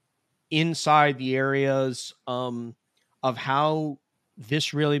inside the areas of how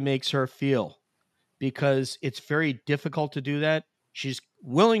this really makes her feel, because it's very difficult to do that. She's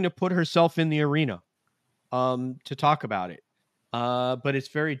willing to put herself in the arena to talk about it, but it's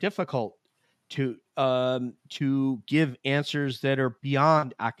very difficult to give answers that are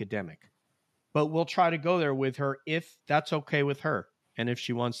beyond academic. But we'll try to go there with her if that's okay with her and if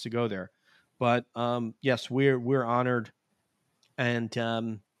she wants to go there. But yes, we're honored,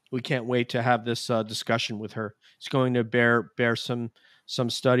 and we can't wait to have this discussion with her. It's going to bear some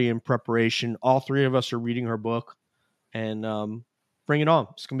study and preparation. All three of us are reading her book, and bring it on.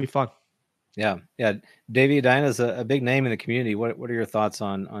 It's going to be fun. Yeah. Davey, Diana's a big name in the community. What are your thoughts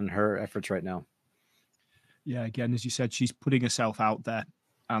on her efforts right now? Yeah, again, as you said, she's putting herself out there.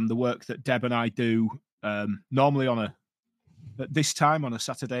 The work that Deb and I do normally at this time on a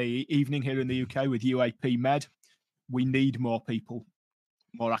Saturday evening here in the UK with UAP Med, we need more people,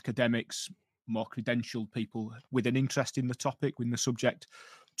 more academics, more credentialed people with an interest in the topic, with the subject,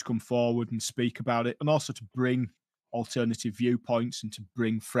 to come forward and speak about it, and also to bring alternative viewpoints and to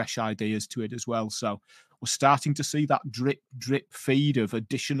bring fresh ideas to it as well. So we're starting to see that drip feed of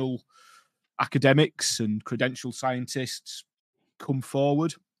additional academics and credentialed scientists come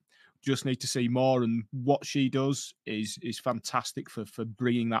forward. Just need to see more, and what she does is fantastic for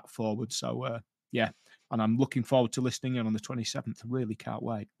bringing that forward. So yeah, and I'm looking forward to listening in on the 27th. Really can't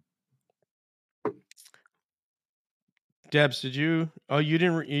wait. Debs, did you? Oh, you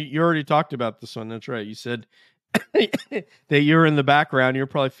didn't. You already talked about this one. That's right. You said that you're in the background. You're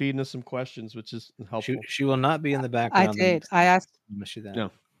probably feeding us some questions, which is helpful. She will not be in the I background. did. I asked. No.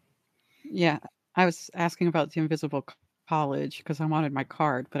 Yeah, I was asking about the Invisible College because I wanted my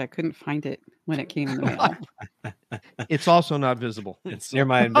card, but I couldn't find it when it came in the mail. It's also not visible. It's near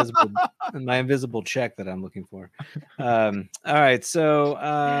my invisible check that I'm looking for. All right,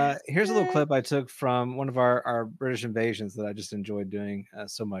 so here's a little clip I took from one of our British invasions that I just enjoyed doing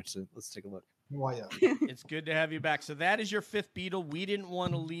so much. So let's take a look. It's good to have you back. So that is your fifth Beatle. We didn't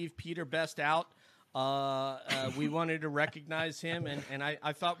want to leave Peter Best out. We wanted to recognize him, and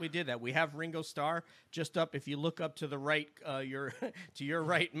I thought we did that. We have Ringo Starr just up. If you look up to the right, to your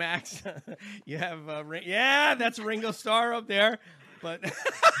right, Max, you have that's Ringo Starr up there. But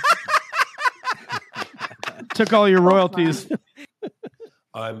took all your royalties.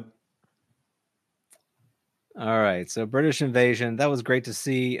 All right, so British invasion. That was great to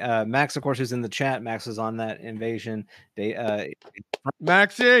see. Max, of course, who's in the chat. Max was on that invasion.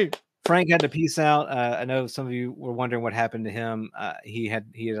 Maxie. Frank had to peace out. I know some of you were wondering what happened to him. He had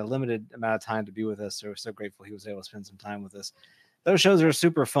a limited amount of time to be with us, so we're so grateful he was able to spend some time with us. Those shows are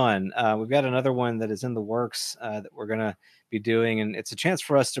super fun. We've got another one that is in the works that we're going to be doing, and it's a chance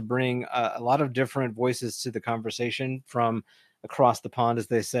for us to bring a lot of different voices to the conversation from across the pond, as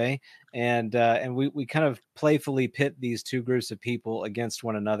they say, and we kind of playfully pit these two groups of people against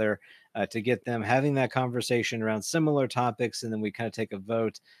one another to get them having that conversation around similar topics, and then we kind of take a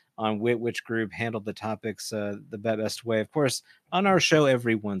vote on which group handled the topics the best way. Of course, on our show,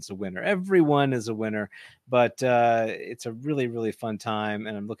 everyone's a winner. Everyone is a winner, but it's a really, really fun time,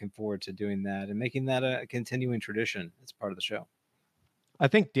 and I'm looking forward to doing that and making that a continuing tradition. It's part of the show. I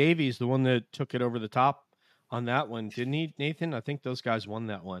think Davey's the one that took it over the top on that one, didn't he, Nathan? I think those guys won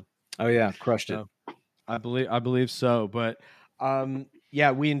that one. Oh yeah, crushed it. I believe so. But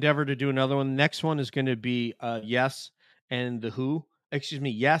we endeavor to do another one. The next one is going to be Yes and the Who. Excuse me,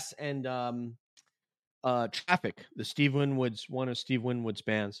 Yes and Traffic. One of Steve Winwood's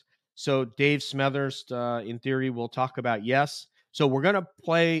bands. So Dave Smethurst, in theory, will talk about Yes. So we're going to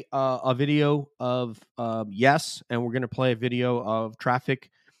play a video of Yes, and we're going to play a video of Traffic.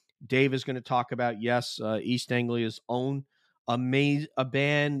 Dave is going to talk about Yes, East Anglia's own a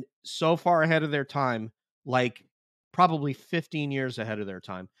band so far ahead of their time, like probably 15 years ahead of their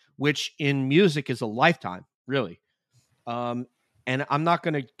time, which in music is a lifetime, really. And I'm not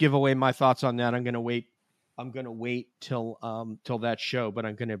going to give away my thoughts on that. I'm going to wait till that show, but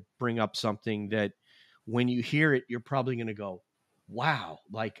I'm going to bring up something that when you hear it, you're probably going to go, wow,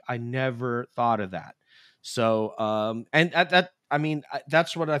 like I never thought of that. So,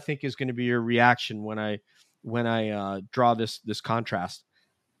 that's what I think is going to be your reaction when I draw this contrast.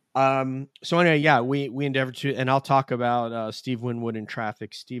 So anyway, we endeavor to, and I'll talk about Steve Winwood and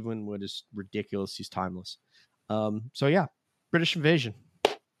Traffic. Steve Winwood is ridiculous. He's timeless. So yeah, British invasion.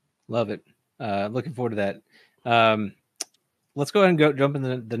 Love it. Looking forward to that. Let's go ahead and jump in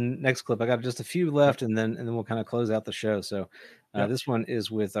the next clip. I got just a few left, and then we'll kind of close out the show. So this one is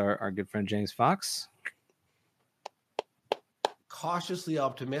with our good friend James Fox. Cautiously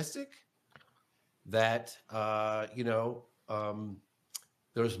optimistic that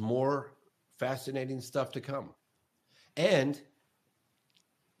there's more fascinating stuff to come. And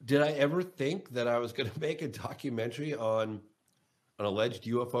did I ever think that I was going to make a documentary on an alleged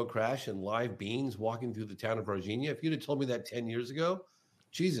UFO crash and live beings walking through the town of Virginia? If you'd have told me that 10 years ago,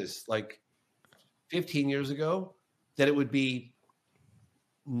 Jesus, like 15 years ago, that it would be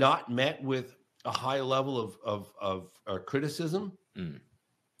not met with a high level of criticism,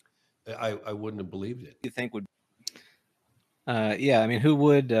 I wouldn't have believed it. You think would?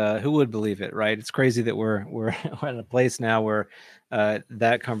 Who would believe it, right? It's crazy that we're in a place now where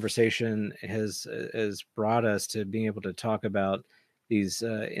that conversation has brought us to being able to talk about these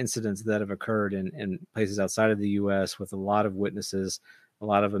incidents that have occurred in places outside of the U.S. with a lot of witnesses, a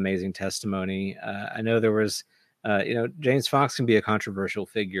lot of amazing testimony. I know there was, James Fox can be a controversial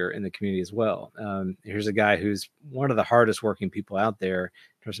figure in the community as well. Here's a guy who's one of the hardest working people out there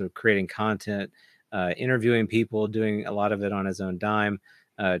in terms of creating content, interviewing people, doing a lot of it on his own dime,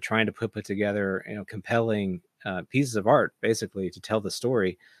 trying to put together, compelling pieces of art, basically, to tell the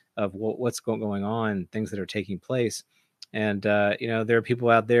story of what's going on, things that are taking place. And, there are people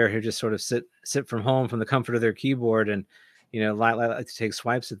out there who just sort of sit from home from the comfort of their keyboard and, like to take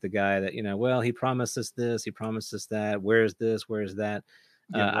swipes at the guy that, he promised us this, he promised us that. Where's this? Where's that?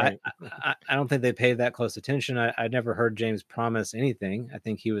 Yeah, right. I don't think they pay that close attention. I never heard James promise anything. I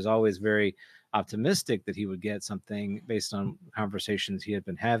think he was always very optimistic that he would get something based on conversations he had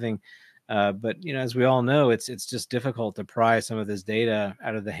been having. But as we all know, it's just difficult to pry some of this data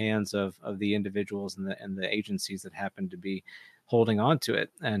out of the hands of the individuals and the agencies that happen to be holding on to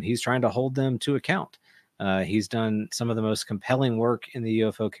it. And he's trying to hold them to account. He's done some of the most compelling work in the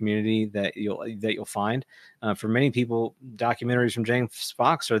UFO community that you'll find. For many people, documentaries from James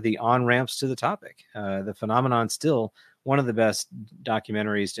Fox are the on-ramps to the topic. The phenomenon still one of the best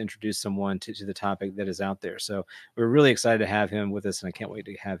documentaries to introduce someone to the topic that is out there. So we're really excited to have him with us, and I can't wait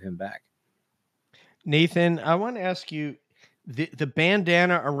to have him back. Nathan, I want to ask you, the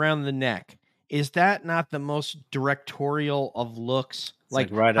bandana around the neck, is that not the most directorial of looks? Like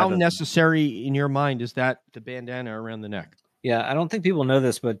right how necessary in your mind is that, the bandana around the neck? Yeah, I don't think people know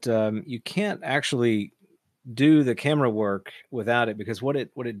this, but you can't actually do the camera work without it, because what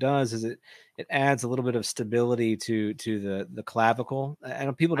it does is it adds a little bit of stability to the clavicle. I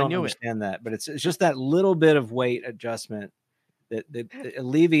know people don't understand that, but it's just that little bit of weight adjustment that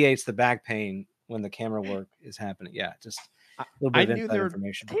alleviates the back pain when the camera work is happening. Yeah, just a little bit of inside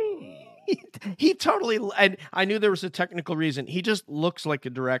information. He totally, and I knew there was a technical reason. He just looks like a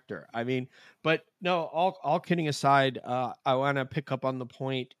director. I mean, but no, all kidding aside, I want to pick up on the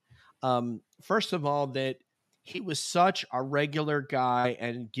point. First of all, that he was such a regular guy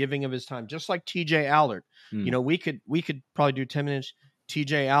and giving of his time, just like TJ Allard. We could probably do 10 minutes.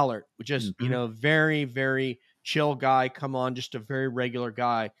 TJ Allard, just, very, very chill guy. Come on, just a very regular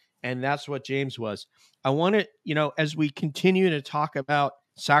guy. And that's what James was. I want to, as we continue to talk about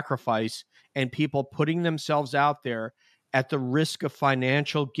sacrifice and people putting themselves out there at the risk of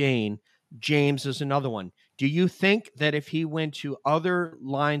financial gain, James is another one. Do you think that if he went to other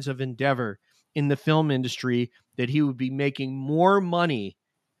lines of endeavor in the film industry, that he would be making more money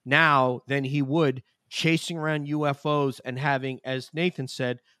now than he would chasing around UFOs and having, as Nathan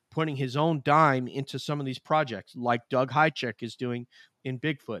said, putting his own dime into some of these projects like Doug Hychek is doing in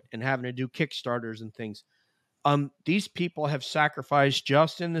Bigfoot and having to do Kickstarters and things? These people have sacrificed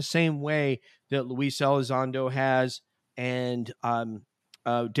just in the same way that Luis Elizondo has, and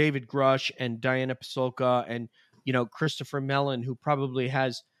David Grush and Diana Pasulka and, Christopher Mellon, who probably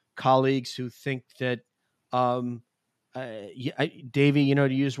has colleagues who think that, Davey, to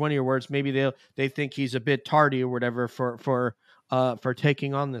use one of your words, maybe they think he's a bit tardy or whatever for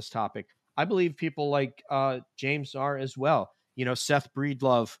taking on this topic. I believe people like James are as well. Seth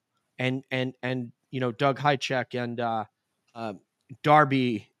Breedlove and Doug Hychek and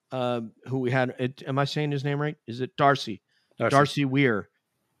Darby, who we had. Am I saying his name right? Is it Darcy? Darcy Weir.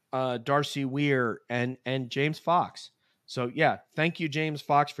 Darcy Weir and James Fox. So yeah, thank you, James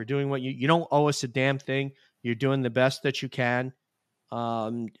Fox, for doing what you don't owe us a damn thing. You're doing the best that you can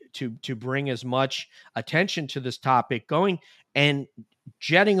to bring as much attention to this topic, going and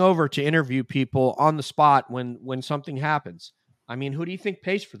jetting over to interview people on the spot when something happens. I mean, who do you think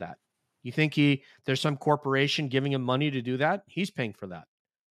pays for that? You think there's some corporation giving him money to do that? He's paying for that.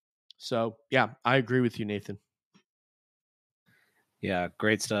 So yeah, I agree with you, Nathan. Yeah,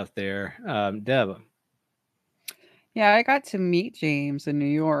 great stuff there. Deb. Yeah, I got to meet James in New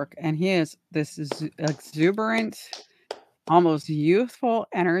York, and he has this exuberant, almost youthful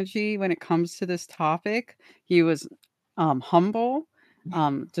energy when it comes to this topic. He was humble,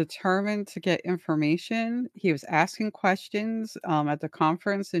 determined to get information. He was asking questions at the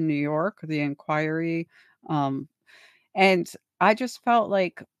conference in New York, the inquiry. And I just felt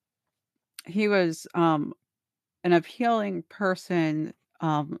like he was an appealing person.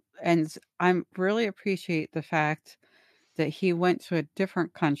 And I really appreciate the fact that he went to a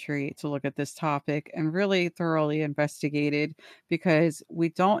different country to look at this topic and really thoroughly investigated, because we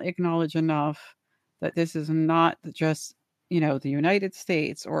don't acknowledge enough that this is not just, the United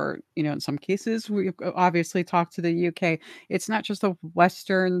States, or, in some cases, we obviously talk to the UK. It's not just a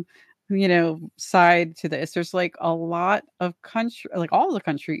Western, side to this. There's like a lot of like all the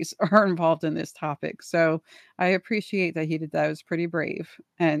countries are involved in this topic. So I appreciate that he did that. It was pretty brave.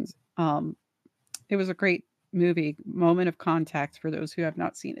 And it was a great movie, Moment of Contact, for those who have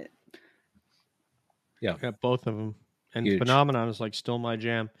not seen it. Yeah, I got both of them. And Huge. Phenomenon is like still my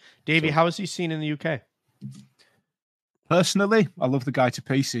jam. Davey, how is he seen in the UK? Personally, I love the guy to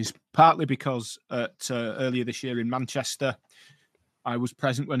pieces, partly because earlier this year in Manchester, I was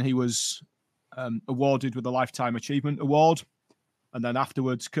present when he was awarded with a Lifetime Achievement Award. And then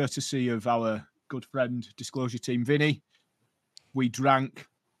afterwards, courtesy of our good friend, Disclosure Team Vinny, we drank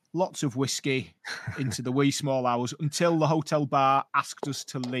lots of whiskey into the wee small hours until the hotel bar asked us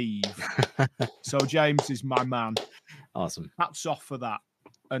to leave. So James is my man. Awesome. Hats off for that.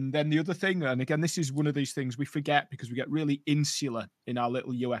 And then the other thing, and again, this is one of these things we forget because we get really insular in our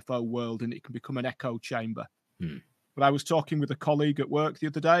little UFO world, and it can become an echo chamber. But I was talking with a colleague at work the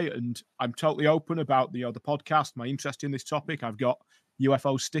other day, and I'm totally open about the podcast, my interest in this topic. I've got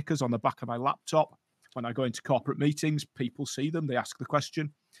UFO stickers on the back of my laptop. When I go into corporate meetings, people see them, they ask the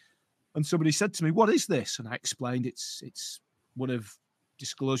question. And somebody said to me, "What is this?" And I explained it's one of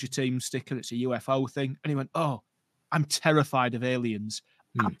Disclosure Team's sticker. It's a UFO thing. And he went, "Oh, I'm terrified of aliens.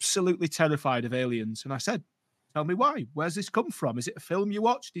 Absolutely terrified of aliens." And I said, "Tell me why. Where's this come from? Is it a film you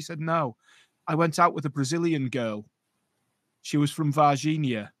watched?" He said, "No. I went out with a Brazilian girl. She was from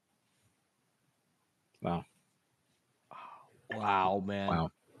Varginha." Wow. Wow, man.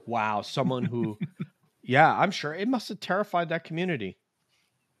 Wow. Someone who, yeah, I'm sure it must have terrified that community.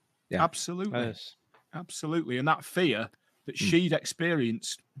 Yeah. Absolutely. Yes. Absolutely. And that fear that she'd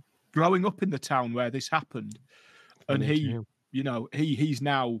experienced growing up in the town where this happened. And he, you know, he's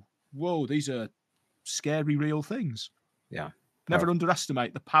now, whoa, these are scary, real things. Yeah. Never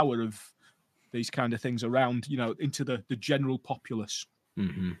underestimate the power of these kind of things around, you know, into the general populace.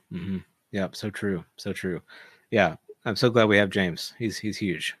 Yep. So true. So true. Yeah. I'm so glad we have James. He's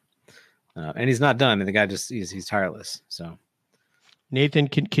huge. And he's not done. And the guy he's tireless. So Nathan,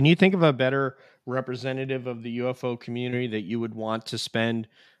 can you think of a better representative of the UFO community that you would want to spend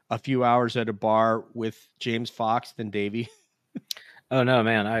a few hours at a bar with James Fox than Davey? Oh no,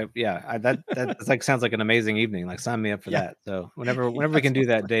 man! That like sounds like an amazing evening. Like sign me up for that. So whenever we can do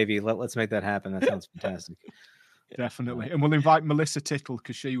that, Davey, let's make that happen. That sounds fantastic. Definitely, and we'll invite Melissa Tittle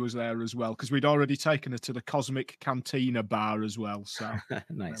because she was there as well. Because we'd already taken her to the Cosmic Cantina bar as well. So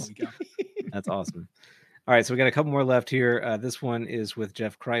nice. There we go. That's awesome. All right, so we got a couple more left here. This one is with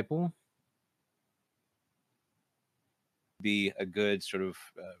Jeff Kripal. Be a good sort of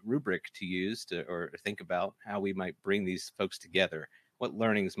rubric to use or think about how we might bring these folks together. What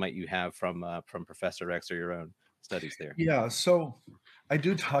learnings might you have from Professor X or your own studies there? Yeah, so I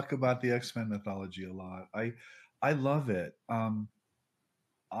do talk about the X-Men mythology a lot. I love it.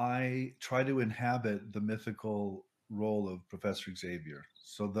 I try to inhabit the mythical role of Professor Xavier.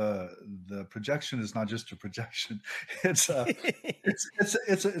 So the projection is not just a projection; it's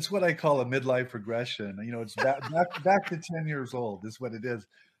what I call a midlife regression. You know, it's back to 10 years old is what it is.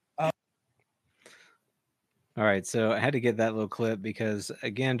 All right, so I had to get that little clip because,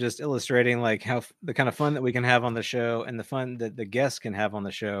 again, just illustrating like how the kind of fun that we can have on the show and the fun that the guests can have on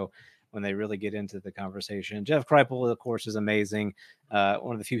the show when they really get into the conversation. Jeff Kripal, of course, is amazing.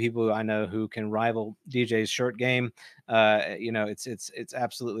 One of the few people I know who can rival DJ's shirt game. You know, it's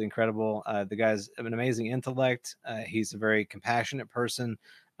absolutely incredible. The guy's an amazing intellect. He's a very compassionate person.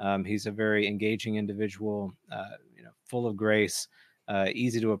 He's a very engaging individual. You know, full of grace.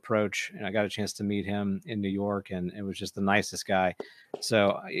 Easy to approach, and I got a chance to meet him in New York, and it was just the nicest guy.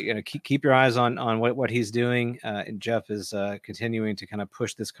 So you know, keep your eyes on what he's doing. And Jeff is continuing to kind of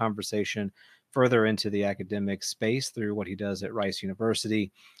push this conversation further into the academic space through what he does at Rice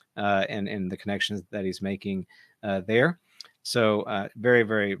University and the connections that he's making there. So very,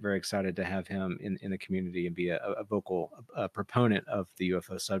 very, very excited to have him in the community and be a vocal proponent of the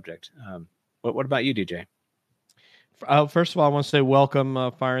UFO subject. What about you, DJ? First of all, I want to say welcome,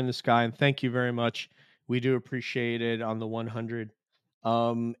 Fire in the Sky, and thank you very much. We do appreciate it on the 100.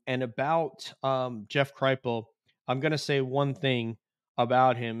 And about Jeff Kripal, I'm going to say one thing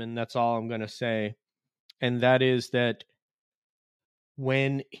about him, and that's all I'm going to say. And that is that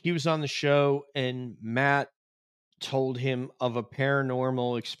when he was on the show and Matt told him of a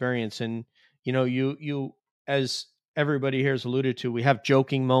paranormal experience, and you know, you as everybody here has alluded to, we have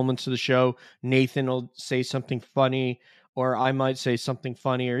joking moments of the show. Nathan will say something funny, or I might say something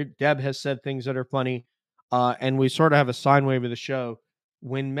funny, or Deb has said things that are funny. And we sort of have a sine wave of the show.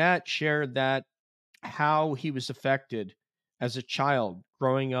 When Matt shared that, how he was affected as a child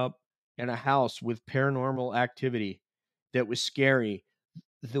growing up in a house with paranormal activity that was scary,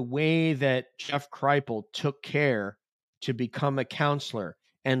 the way that Jeff Kripal took care to become a counselor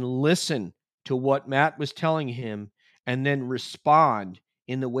and listen to what Matt was telling him, and then respond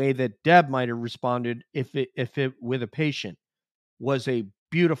in the way that Deb might have responded if it with a patient, was a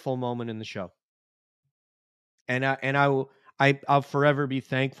beautiful moment in the show. And I'll forever be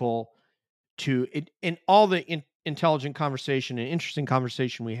thankful to it in all the intelligent conversation and interesting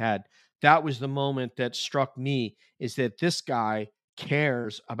conversation we had. That was the moment that struck me, is that this guy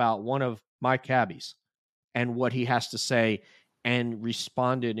cares about one of my cabbies and what he has to say, and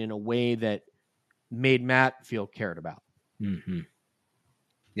responded in a way that made Matt feel cared about. Mm-hmm.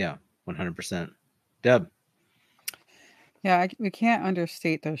 Yeah, 100%. Deb. Yeah, we can't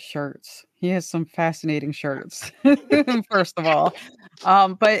understate those shirts. He has some fascinating shirts, first of all.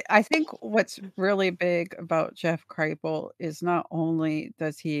 But I think what's really big about Jeff Kripal is not only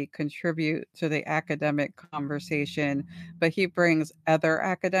does he contribute to the academic conversation, but he brings other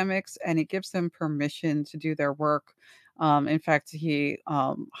academics and he gives them permission to do their work. In fact, he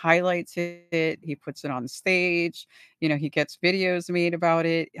highlights it, he puts it on stage, he gets videos made about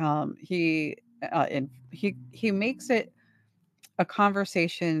it. And he makes it a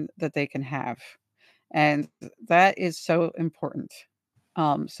conversation that they can have. And that is so important.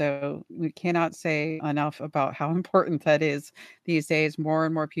 So we cannot say enough about how important that is these days. More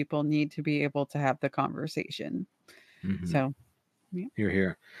and more people need to be able to have the conversation. Mhm. So, yeah. You're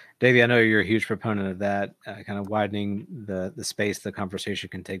here, Davey. I know you're a huge proponent of that, kind of widening the space the conversation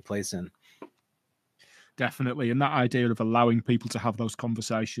can take place in. Definitely, and that idea of allowing people to have those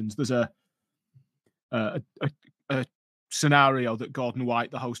conversations. There's a scenario that Gordon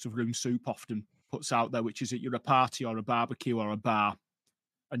White, the host of Room Soup, often puts out there, which is that you're at a party or a barbecue or a bar,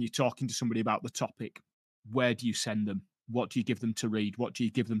 and you're talking to somebody about the topic. Where do you send them? What do you give them to read? What do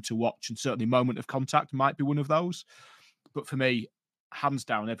you give them to watch? And certainly, Moment of Contact might be one of those. But for me, hands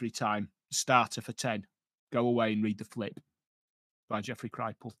down, every time, starter for 10, Go Away and Read the Flip by Jeffrey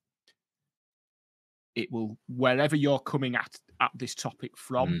Kripal. It will, wherever you're coming at this topic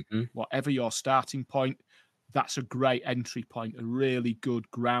from, whatever your starting point, that's a great entry point, a really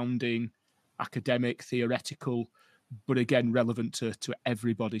good grounding, academic, theoretical, but again, relevant to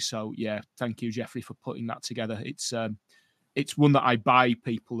everybody. So yeah, thank you, Jeffrey, for putting that together. It's one that I buy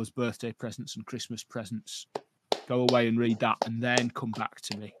people as birthday presents and Christmas presents. Go away and read that and then come back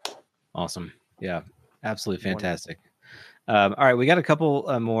to me. Awesome. Yeah, absolutely fantastic. All right, we got a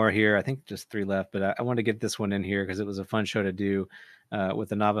couple more here. I think just 3 left, but I want to get this one in here because it was a fun show to do with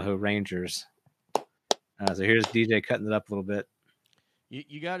the Navajo Rangers. So here's DJ cutting it up a little bit.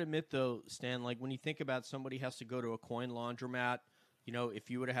 You got to admit, though, Stan, like when you think about somebody has to go to a coin laundromat, if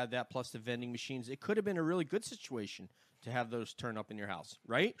you would have had that plus the vending machines, it could have been a really good situation to have those turn up in your house,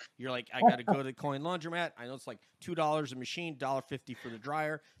 right? You're like, I got to go to the coin laundromat. I know it's like $2 a machine, $1.50 for the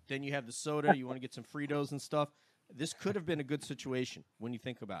dryer. Then you have the soda. You want to get some Fritos and stuff. This could have been a good situation when you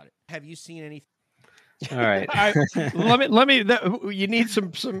think about it. Have you seen anything? All right. Let me. You need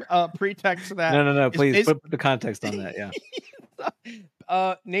some pretext to that. No. Please put the context on that. Yeah.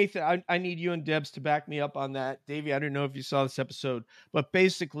 Nathan, I need you and Debs to back me up on that. Davey, I don't know if you saw this episode, but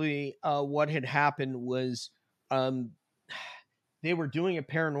basically, what had happened was, they were doing a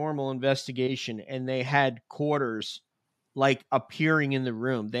paranormal investigation, and they had quarters like appearing in the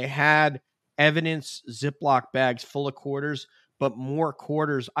room. They had evidence Ziploc bags full of quarters, but more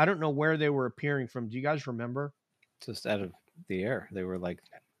quarters. I don't know where they were appearing from. Do you guys remember? Just out of the air. They were like,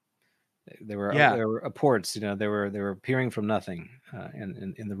 they were apports. They were appearing from nothing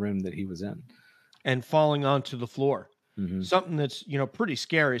in the room that he was in, and falling onto the floor. Mm-hmm. Something that's pretty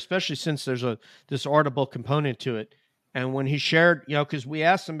scary, especially since there's this audible component to it. And when he shared, because we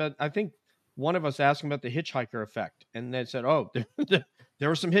asked him about, I think one of us asked him about the hitchhiker effect, and they said, "Oh, there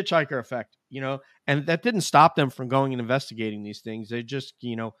was some hitchhiker effect," and that didn't stop them from going and investigating these things. They just,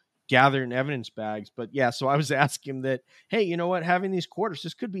 gathering evidence bags. But yeah, so I was asking him that, hey, you know what, having these quarters,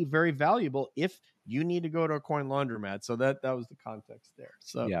 this could be very valuable if you need to go to a coin laundromat. So that was the context there.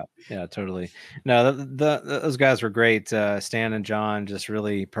 So yeah, totally. No, those guys were great. Stan and John, just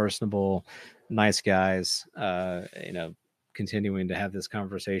really personable, nice guys. Continuing to have this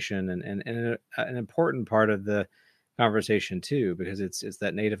conversation and an important part of the conversation too, because it's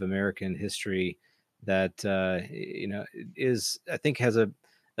that Native American history that is, I think, has a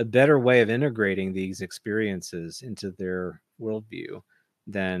better way of integrating these experiences into their worldview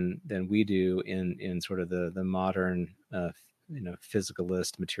than we do in sort of the modern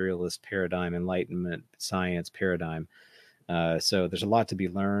physicalist, materialist paradigm, Enlightenment science paradigm. So there's a lot to be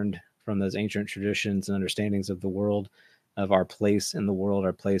learned from those ancient traditions and understandings of the world, of our place in the world,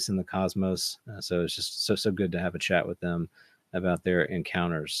 our place in the cosmos. So it's just so good to have a chat with them about their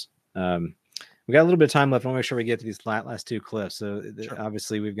encounters. We got a little bit of time left. I want to make sure we get to these last 2 clips. So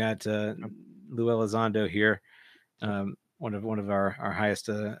obviously we've got Lou Elizondo here, one of our highest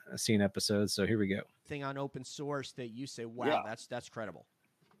seen episodes. So here we go. Thing on open source that you say, wow, that's credible.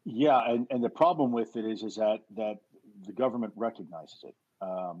 Yeah, and the problem with it is that the government recognizes it.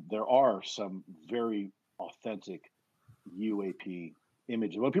 There are some very authentic UAP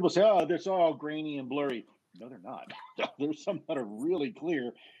images. When people say, "Oh, they're all grainy and blurry," no, they're not. There's some that are really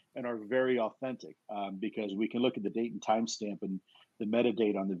clear and are very authentic, because we can look at the date and timestamp and the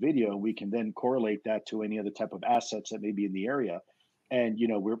metadata on the video. We can then correlate that to any other type of assets that may be in the area, And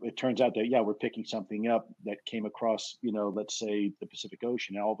it turns out that we're picking something up that came across, let's say the Pacific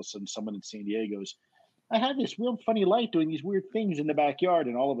Ocean, and all of a sudden someone in San Diego goes, I had this real funny light doing these weird things in the backyard,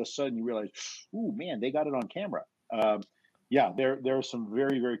 and all of a sudden you realize, oh man, they got it on camera. There are some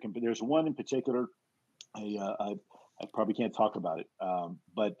very, very. There's one in particular. I probably can't talk about it,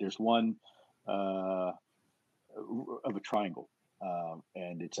 but there's one of a triangle,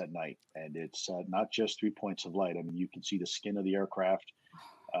 and it's at night, and it's not just 3 points of light. I mean, you can see the skin of the aircraft.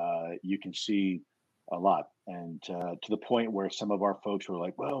 You can see a lot, and to the point where some of our folks were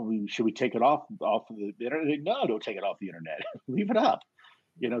like, "Well, should we take it off of the internet?" No, don't take it off the internet. Leave it up.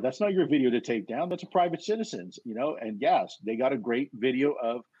 That's not your video to take down. That's a private citizen's. And yes, they got a great video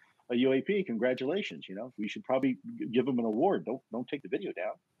of a UAP. Congratulations. We should probably give them an award. Don't take the video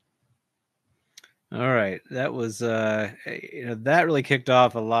down. All right, that was that really kicked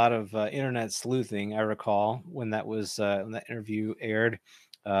off a lot of internet sleuthing. I recall when that interview aired.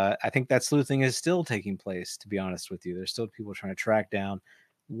 I think that sleuthing is still taking place. To be honest with you, there's still people trying to track down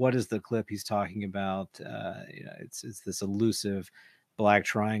what is the clip he's talking about. It's this elusive black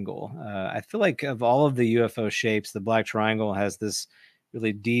triangle. I feel like of all of the UFO shapes, the black triangle has this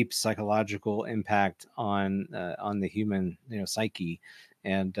really deep psychological impact on the human psyche,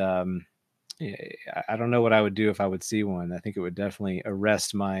 and I don't know what I would do if I would see one. I think it would definitely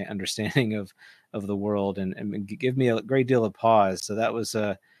arrest my understanding of the world and give me a great deal of pause. So that was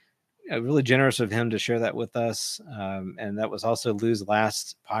really generous of him to share that with us. And that was also Lou's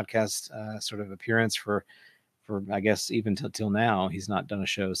last podcast sort of appearance for I guess even till now. He's not done a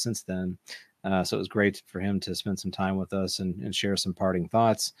show since then. So it was great for him to spend some time with us and share some parting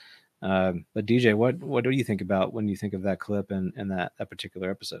thoughts. But DJ, what do you think about when you think of that clip and that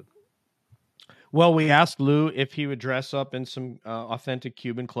particular episode? Well, we asked Lou if he would dress up in some authentic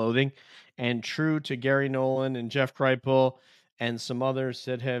Cuban clothing, and true to Gary Nolan and Jeff Kripal and some others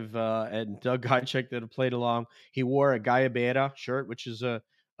that have and Doug Hychek that have played along, he wore a Gallabera shirt, which is a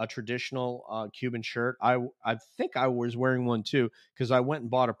traditional Cuban shirt. I think I was wearing one too because I went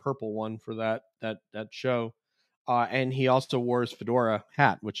and bought a purple one for that show, and he also wore his fedora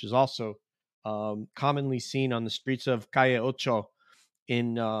hat, which is also commonly seen on the streets of Calle Ocho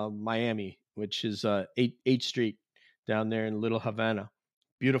in Miami, which is 8th Street down there in Little Havana.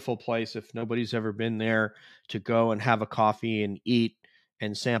 Beautiful place. If nobody's ever been there, to go and have a coffee and eat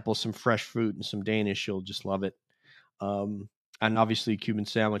and sample some fresh fruit and some Danish, you'll just love it. And obviously Cuban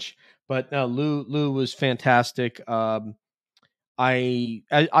sandwich. But Lou was fantastic. I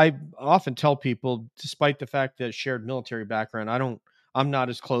often tell people, despite the fact that shared military background, I'm not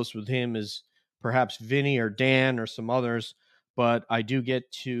as close with him as perhaps Vinny or Dan or some others, but I do get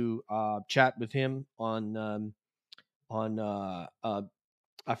to chat with him on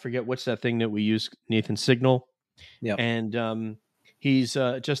I forget what's that thing that we use, Nathan, Signal. Yeah. And he's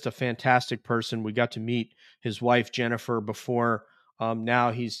just a fantastic person. We got to meet his wife Jennifer before.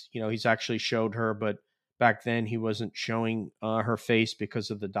 Now he's actually showed her, but back then he wasn't showing her face because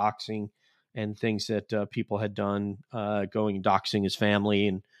of the doxing and things that people had done, going doxing his family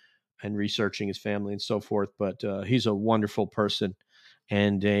and researching his family and so forth. But he's a wonderful person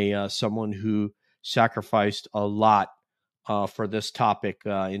and someone who sacrificed a lot for this topic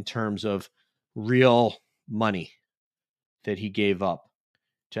in terms of real money that he gave up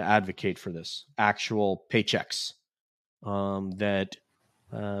to advocate for this, actual paychecks that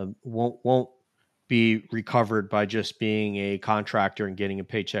won't be recovered by just being a contractor and getting a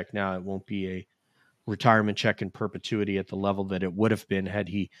paycheck. Now it won't be a retirement check in perpetuity at the level that it would have been had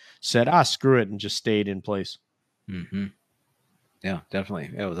he said, screw it, and just stayed in place. Mm-hmm. Yeah, definitely.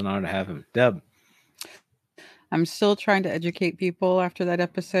 It was an honor to have him. Deb. I'm still trying to educate people after that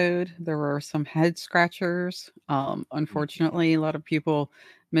episode. There were some head scratchers. Unfortunately, a lot of people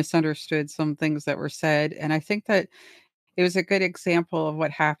misunderstood some things that were said. And I think that it was a good example of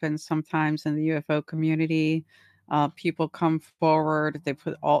what happens sometimes in the UFO community. People come forward,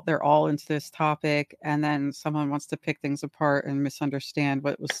 they're all into this topic, and then someone wants to pick things apart and misunderstand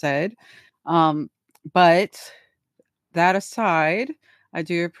what was said. But that aside, I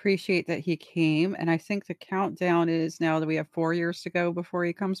do appreciate that he came, and I think the countdown is now that we have 4 years to go before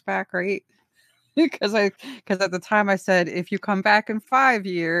he comes back, right? because at the time I said, if you come back in 5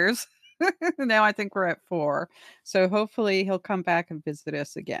 years, now I think we're at 4. So hopefully he'll come back and visit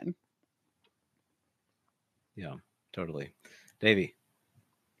us again. Yeah, totally. Davey.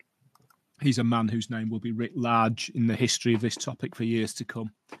 He's a man whose name will be writ large in the history of this topic for years to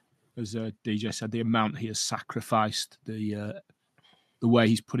come. As DJ said, the amount he has sacrificed, the way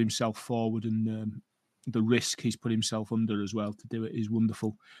he's put himself forward, and the risk he's put himself under as well to do it is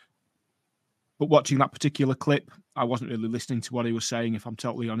wonderful. But watching that particular clip, I wasn't really listening to what he was saying, if I'm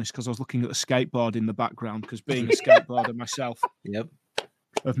totally honest, because I was looking at the skateboard in the background, because being a skateboarder myself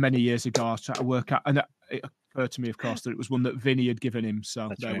of many years ago, I was trying to work out, and it occurred to me, of course, that it was one that Vinny had given him.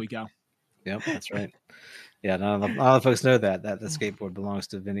 So there we go. Yep, that's right. Yeah, a lot of folks know that the skateboard belongs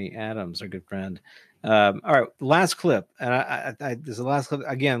to Vinny Adams, our good friend. All right, last clip, and this is the last clip.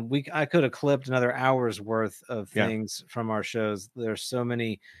 Again, I could have clipped another hour's worth of things from our shows. There's so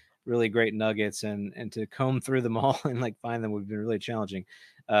many really great nuggets, and to comb through them all and like find them would be really challenging.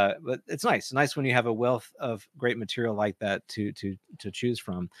 But it's nice when you have a wealth of great material like that to choose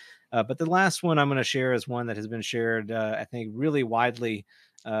from. But the last one I'm going to share is one that has been shared, I think, really widely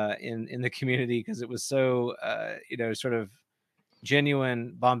in the community, because it was so sort of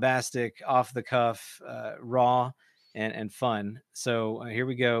genuine, bombastic, off the cuff, raw, and fun. So here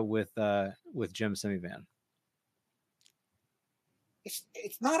we go with Jim Semivan.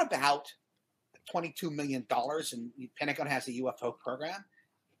 It's not about $22 million and the Pentagon has a UFO program.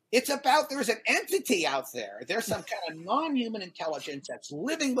 It's about there's an entity out there. There's some kind of non-human intelligence that's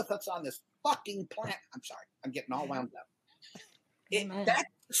living with us on this fucking planet. I'm sorry, I'm getting all wound up. That's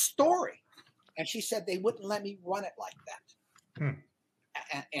the story. And she said they wouldn't let me run it like that.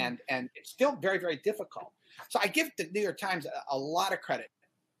 And it's still very, very difficult. So I give the New York Times a lot of credit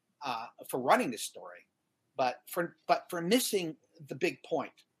for running this story, but for missing the big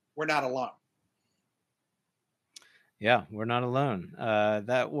point. We're not alone. Yeah, we're not alone.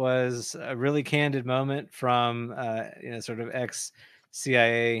 That was a really candid moment from sort of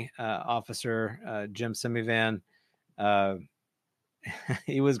ex-CIA officer Jim Semivan.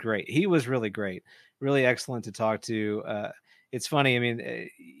 He was great. He was really great. Really excellent to talk to. It's funny. I mean,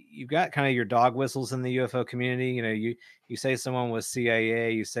 you've got kind of your dog whistles in the UFO community. You say someone was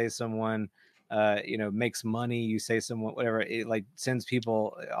CIA, you say someone makes money, you say someone whatever, it like sends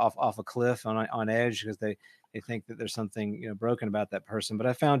people off a cliff on edge because they think that there's something broken about that person. But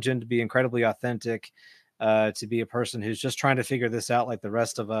I found Jim to be incredibly authentic, to be a person who's just trying to figure this out like the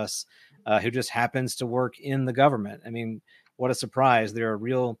rest of us, who just happens to work in the government. I mean, what a surprise. There are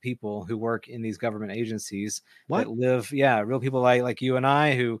real people who work in these government agencies that live. Yeah. Real people like you and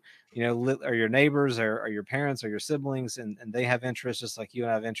I who, are your neighbors or your parents or your siblings, and they have interests just like you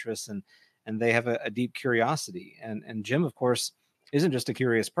and I have interests, and they have a deep curiosity. And Jim, of course, isn't just a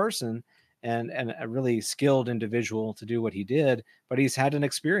curious person and a really skilled individual to do what he did, but he's had an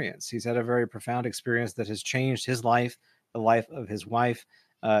experience. He's had a very profound experience that has changed his life, the life of his wife,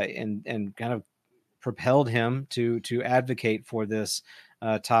 and kind of propelled him to advocate for this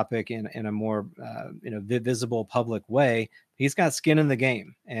topic in a more visible public way. He's got skin in the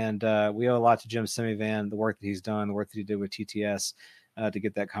game, and we owe a lot to Jim Semivan, the work that he's done, the work that he did with TTS to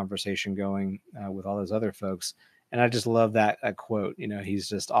get that conversation going with all those other folks. And I just love that quote. He's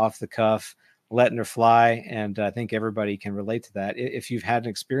just off the cuff, letting her fly, and I think everybody can relate to that. If you've had an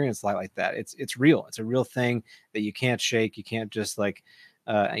experience like that, it's real. It's a real thing that you can't shake. You can't just make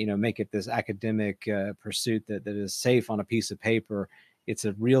it this academic pursuit that is safe on a piece of paper. It's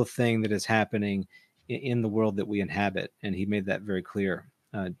a real thing that is happening in the world that we inhabit, and he made that very clear.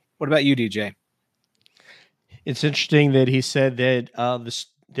 What about you, DJ? It's interesting that he said that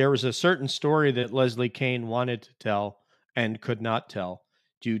there was a certain story that Leslie Kean wanted to tell and could not tell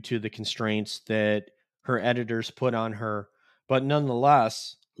due to the constraints that her editors put on her. But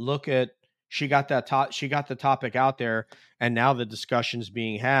nonetheless, she got the topic out there, and now the discussion's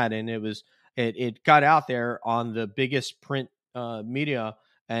being had, and it got out there on the biggest print media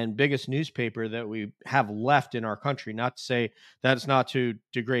and biggest newspaper that we have left in our country. Not to say that's not to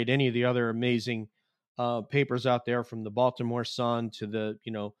degrade any of the other amazing papers out there, from the Baltimore Sun to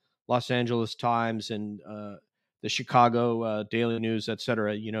the Los Angeles Times and the Chicago Daily News,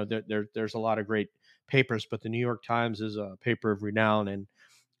 etc. There's a lot of great papers, but the New York Times is a paper of renown,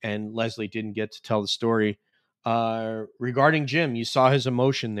 and Leslie didn't get to tell the story. Regarding Jim, you saw his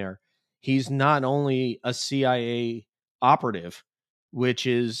emotion there. He's not only a CIA operative, which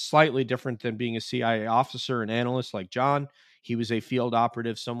is slightly different than being a CIA officer and analyst like John. He was a field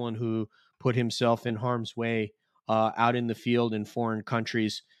operative, someone who put himself in harm's way out in the field in foreign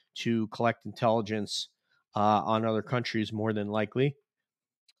countries to collect intelligence on other countries, more than likely.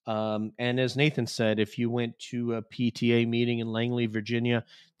 And as Nathan said, if you went to a PTA meeting in Langley, Virginia,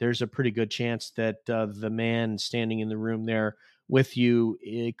 there's a pretty good chance that the man standing in the room there with you,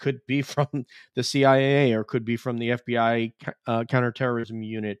 it could be from the CIA or could be from the FBI counterterrorism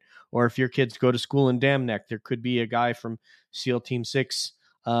unit. Or if your kids go to school in Dam Neck, there could be a guy from SEAL Team 6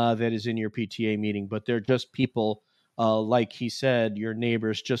 that is in your PTA meeting. But they're just people, like he said, your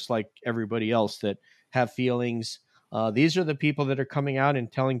neighbors, just like everybody else, that have feelings. These are the people that are coming out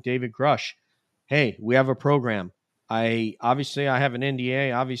and telling David Grush, hey, we have a program. I have an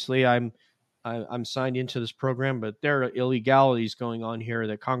NDA. Obviously, I'm signed into this program, but there are illegalities going on here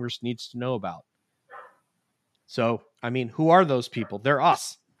that Congress needs to know about. So, I mean, who are those people? They're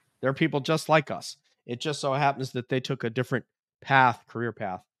us. They're people just like us. It just so happens that they took a different career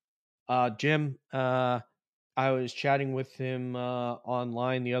path. Jim, I was chatting with him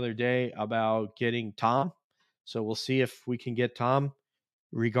online the other day about getting Tom. So we'll see if we can get Tom.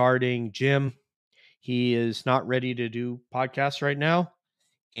 Regarding Jim, he is not ready to do podcasts right now.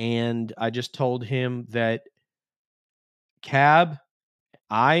 And I just told him that Cab,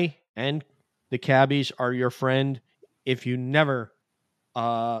 I, and the cabbies are your friend. If you never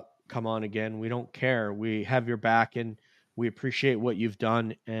come on again, we don't care. We have your back, and we appreciate what you've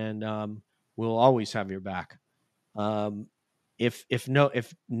done, and we'll always have your back. If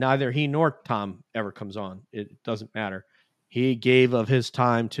neither he nor Tom ever comes on, it doesn't matter. He gave of his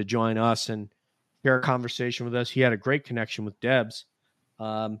time to join us and share a conversation with us. He had a great connection with Debs,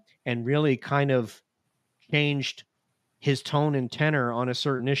 and really kind of changed his tone and tenor on a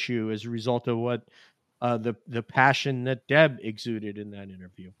certain issue as a result of what the passion that Deb exuded in that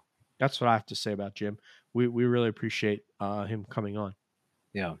interview. That's what I have to say about Jim. We really appreciate him coming on.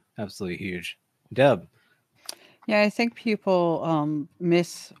 Yeah, absolutely huge. Deb. Yeah, I think people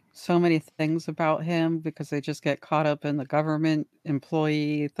miss so many things about him because they just get caught up in the government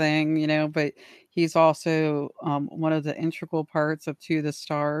employee thing, you know. But he's also one of the integral parts of To the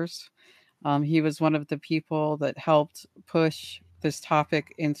Stars. He was one of the people that helped push this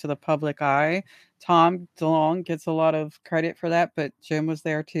topic into the public eye. Tom DeLonge gets a lot of credit for that, but Jim was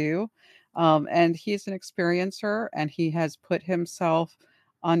there too. And he's an experiencer, and he has put himself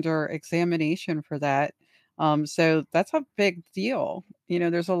under examination for that. So that's a big deal. You know,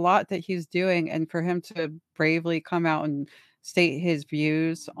 there's a lot that he's doing, and for him to bravely come out and state his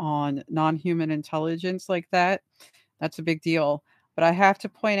views on non-human intelligence like that, that's a big deal. But I have to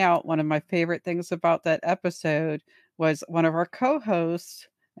point out one of my favorite things about that episode was one of our co-hosts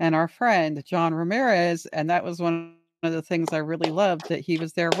and our friend John Ramirez, and that was one of the things I really loved, that he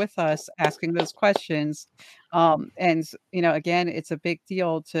was there with us asking those questions. And you know, again, it's a big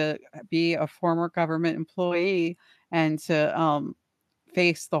deal to be a former government employee and to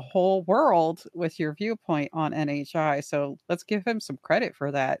face the whole world with your viewpoint on NHI. So let's give him some credit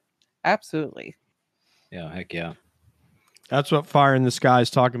for that. Absolutely. Yeah, heck yeah. That's what Fire in the Sky is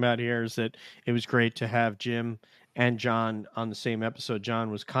talking about here, is that it was great to have Jim and John on the same episode.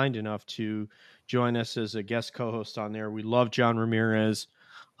 John was kind enough to join us as a guest co-host on there. We love John Ramirez,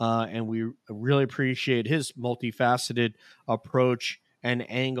 and we really appreciate his multifaceted approach and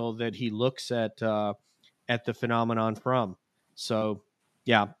angle that he looks at the phenomenon from. So,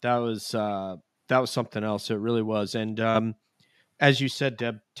 yeah, that was something else. It really was. And as you said,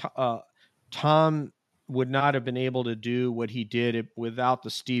 Deb, Tom would not have been able to do what he did without the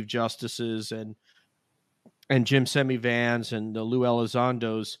Steve Justices and Jim Semivans and the Lou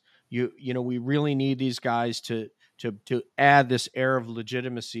Elizondos. You know, we really need these guys to add this air of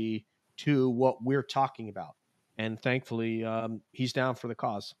legitimacy to what we're talking about. And thankfully, he's down for the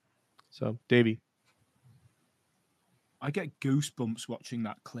cause. So, Davey. I get goosebumps watching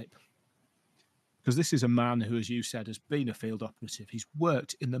that clip, because this is a man who, as you said, has been a field operative. He's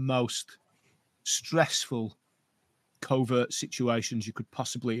worked in the most stressful, covert situations you could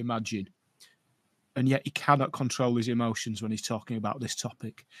possibly imagine. And yet he cannot control his emotions when he's talking about this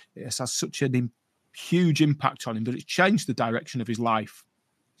topic. It has such a huge impact on him that it's changed the direction of his life.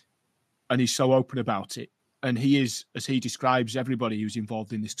 And he's so open about it. And he is, as he describes everybody who's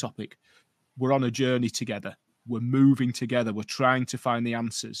involved in this topic, we're on a journey together. We're moving together. We're trying to find the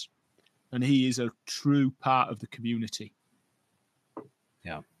answers. And he is a true part of the community.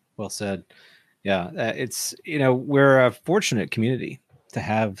 Yeah, well said. Yeah, it's, you know, we're a fortunate community to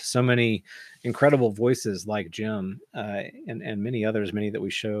have so many incredible voices like Jim and many others, many that we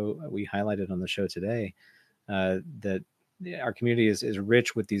highlighted on the show today. That our community is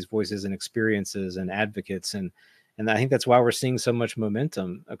rich with these voices and experiences and advocates, and I think that's why we're seeing so much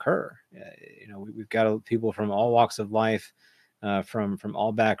momentum occur. You know, we've got people from all walks of life, from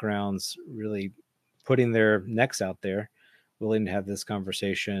all backgrounds, really putting their necks out there, willing to have this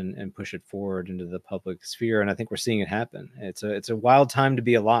conversation and push it forward into the public sphere. And I think we're seeing it happen. It's a wild time to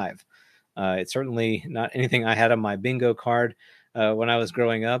be alive. It's certainly not anything I had on my bingo card when I was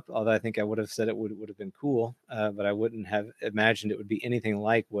growing up, although I think I would have said it would have been cool, but I wouldn't have imagined it would be anything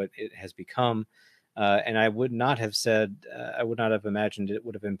like what it has become. And I would not have imagined it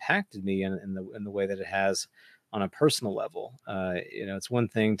would have impacted me in the way that it has on a personal level. You know, it's one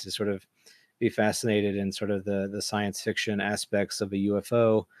thing to sort of be fascinated in sort of the science fiction aspects of a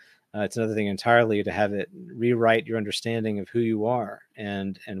UFO, It's another thing entirely to have it rewrite your understanding of who you are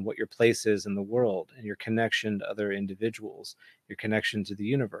and what your place is in the world and your connection to other individuals, your connection to the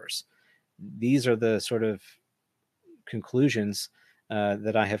universe. These are the sort of conclusions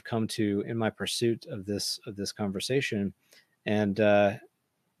that I have come to in my pursuit of this conversation. And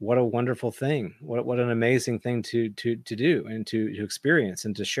what a wonderful thing! What an amazing thing to do and to experience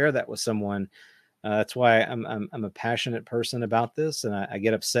and to share that with someone. That's why I'm a passionate person about this, and I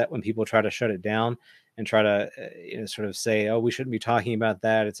get upset when people try to shut it down and try to sort of say, "Oh, we shouldn't be talking about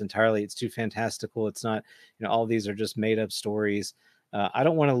that. It's too fantastical. It's not. All these are just made up stories." I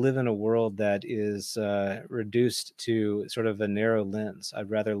don't want to live in a world that is reduced to sort of a narrow lens.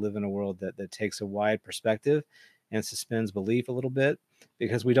 I'd rather live in a world that takes a wide perspective and suspends belief a little bit,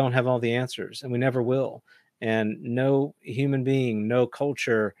 because we don't have all the answers and we never will. And no human being, no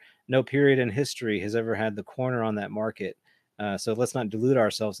culture, no period in history has ever had the corner on that market. So let's not delude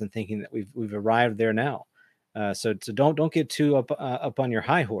ourselves in thinking that we've arrived there now. So don't get too up on your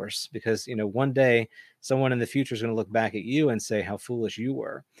high horse, because one day someone in the future is going to look back at you and say how foolish you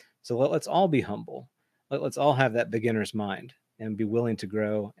were. So let's all be humble. Let's all have that beginner's mind and be willing to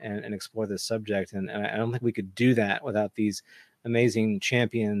grow and explore this subject. And I don't think we could do that without these amazing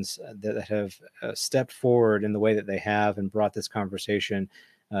champions that have stepped forward in the way that they have and brought this conversation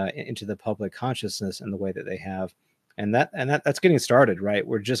into the public consciousness in the way that they have. And that's getting started, right?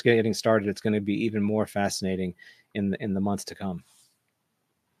 We're just getting started. It's going to be even more fascinating in the months to come.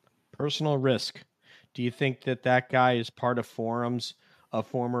 Personal risk. Do you think that guy is part of forums of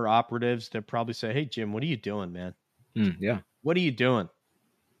former operatives that probably say, "Hey, Jim, what are you doing, man? Yeah. What are you doing?"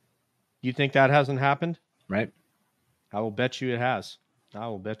 You think that hasn't happened? Right. I will bet you it has. I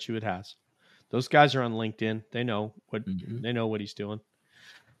will bet you it has. Those guys are on LinkedIn. They know what they know what he's doing.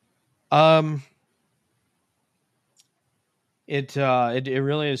 It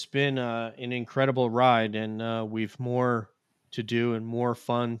really has been an incredible ride, and we've more to do and more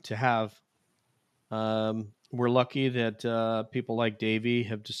fun to have. We're lucky that people like Davey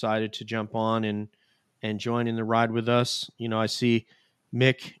have decided to jump on and join in the ride with us. I see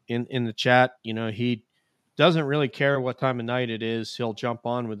Mick in the chat. He doesn't really care what time of night it is. He'll jump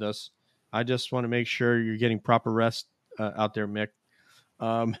on with us. I just want to make sure you're getting proper rest out there, Mick.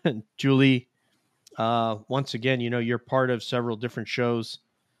 And Julie, once again, you're part of several different shows.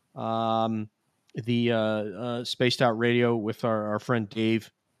 The Spaced Out Radio with our friend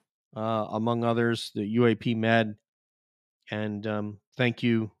Dave, among others, the UAP Med. And thank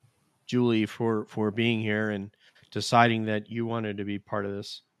you, Julie, for being here and deciding that you wanted to be part of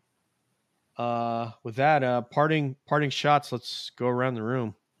this. With that, parting shots. Let's go around the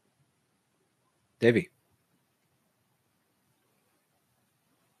room. Davey.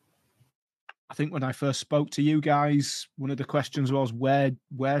 I think when I first spoke to you guys, one of the questions was,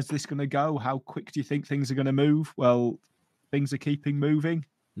 where's this going to go? How quick do you think things are going to move? Well, things are keeping moving.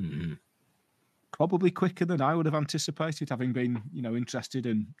 Mm-hmm. Probably quicker than I would have anticipated, having been, interested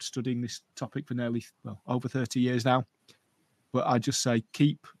in studying this topic for nearly over 30 years now. But I just say,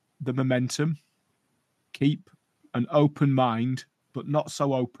 keep the momentum, keep an open mind, but not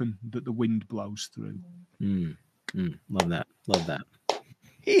so open that the wind blows through. Love that.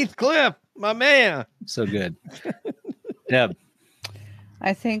 Heathcliff, my man. So good. Deb.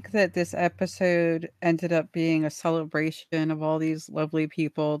 I think that this episode ended up being a celebration of all these lovely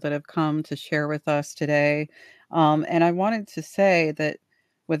people that have come to share with us today. And I wanted to say that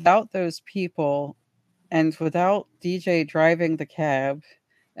without those people and without DJ driving the cab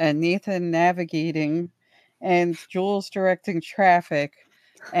and Nathan navigating and Jules directing traffic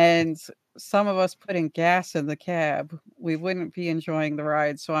and some of us putting gas in the cab, we wouldn't be enjoying the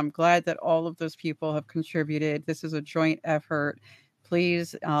ride. So I'm glad that all of those people have contributed. This is a joint effort.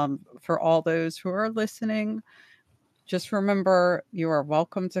 Please, for all those who are listening, just remember you are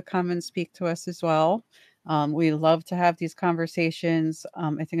welcome to come and speak to us as well. We love to have these conversations.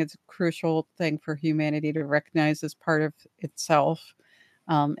 I think it's a crucial thing for humanity to recognize as part of itself.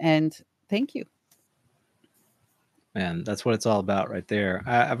 And thank you. Man, that's what it's all about right there.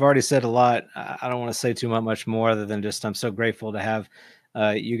 I've already said a lot. I don't want to say too much more other than just I'm so grateful to have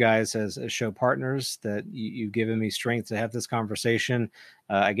you guys as show partners, that you've given me strength to have this conversation.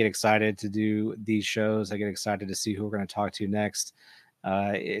 I get excited to do these shows. I get excited to see who we're going to talk to next.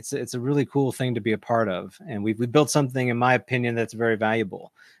 It's a really cool thing to be a part of. And we've built something, in my opinion, that's very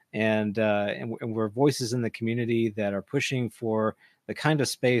valuable. And we're voices in the community that are pushing for the kind of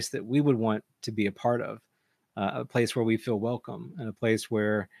space that we would want to be a part of. A place where we feel welcome and a place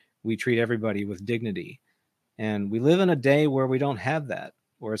where we treat everybody with dignity. And we live in a day where we don't have that,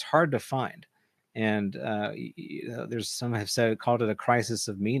 where it's hard to find. And there's some have said called it a crisis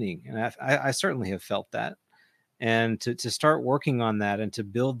of meaning, and I certainly have felt that. And to start working on that and to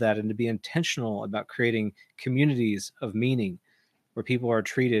build that and to be intentional about creating communities of meaning where people are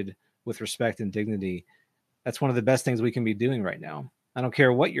treated with respect and dignity, that's one of the best things we can be doing right now. I don't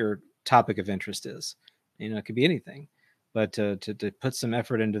care what your topic of interest is. It could be anything, but to put some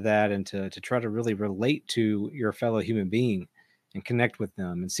effort into that and to try to really relate to your fellow human being and connect with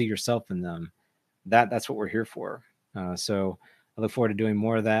them and see yourself in them, that's what we're here for. So I look forward to doing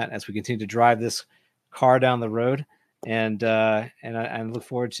more of that as we continue to drive this car down the road, and I look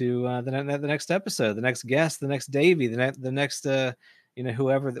forward to the next episode, the next guest, the next Davey, the next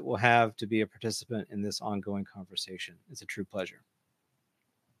whoever that we'll have to be a participant in this ongoing conversation. It's a true pleasure.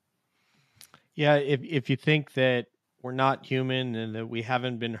 Yeah, if you think that we're not human and that we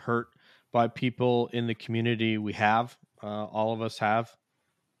haven't been hurt by people in the community, we have. All of us have.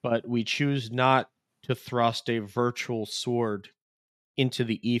 But we choose not to thrust a virtual sword into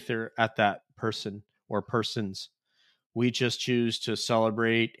the ether at that person or persons. We just choose to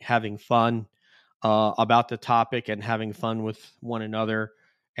celebrate having fun about the topic and having fun with one another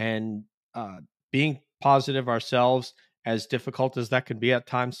and being positive ourselves, as difficult as that can be at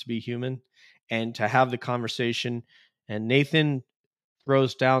times to be human, and to have the conversation. And Nathan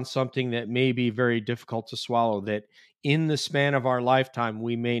throws down something that may be very difficult to swallow, that in the span of our lifetime,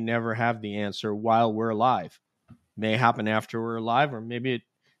 we may never have the answer while we're alive. It may happen after we're alive, or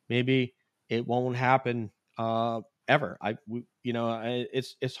maybe it won't happen ever.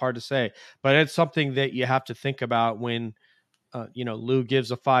 It's hard to say, but it's something that you have to think about when Lou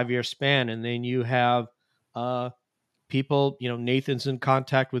gives a 5-year span, and then you have people. Nathan's in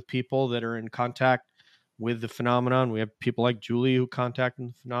contact with people that are in contact with the phenomenon. We have people like Julie who contact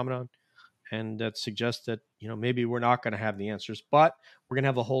the phenomenon, and that suggests that maybe we're not going to have the answers, but we're going to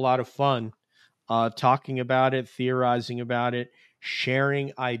have a whole lot of fun talking about it, theorizing about it,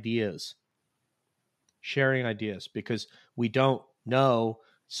 sharing ideas, because we don't know,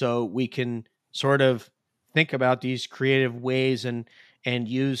 so we can sort of think about these creative ways and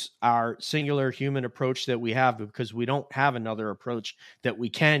use our singular human approach that we have, because we don't have another approach that we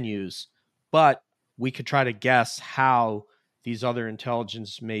can use, but we could try to guess how these other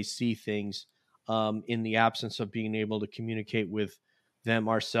intelligences may see things in the absence of being able to communicate with them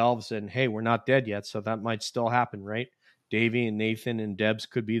ourselves. And hey, we're not dead yet, so that might still happen, right? Davey and Nathan and Debs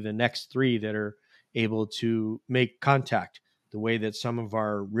could be the next 3 that are able to make contact the way that some of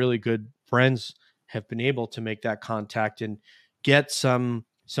our really good friends have been able to make that contact and get some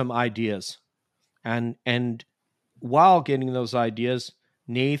ideas. And while getting those ideas,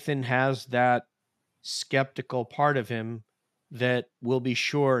 Nathan has that skeptical part of him that will be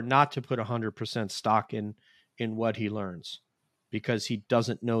sure not to put 100% stock in what he learns, because he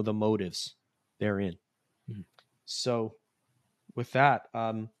doesn't know the motives therein. Mm-hmm. So with that,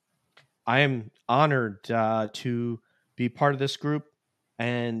 I am honored to be part of this group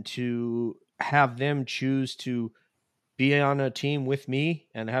and to have them choose to be on a team with me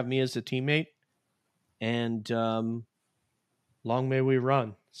and have me as a teammate. And long may we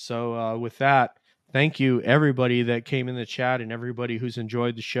run. So with that, thank you, everybody that came in the chat and everybody who's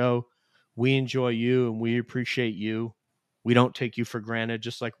enjoyed the show. We enjoy you and we appreciate you. We don't take you for granted,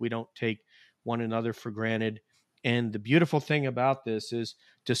 just like we don't take one another for granted. And the beautiful thing about this is,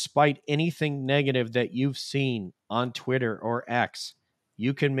 despite anything negative that you've seen on Twitter or X,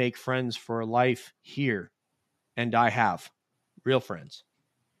 you can make friends for life here. And I have real friends.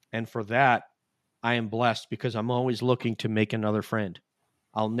 And for that, I am blessed, because I'm always looking to make another friend.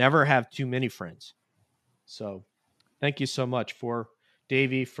 I'll never have too many friends. So thank you so much for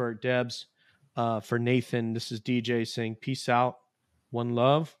Davey, for Debs, for Nathan. This is DJ saying peace out. One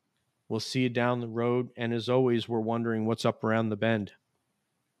love. We'll see you down the road. And as always, we're wondering what's up around the bend.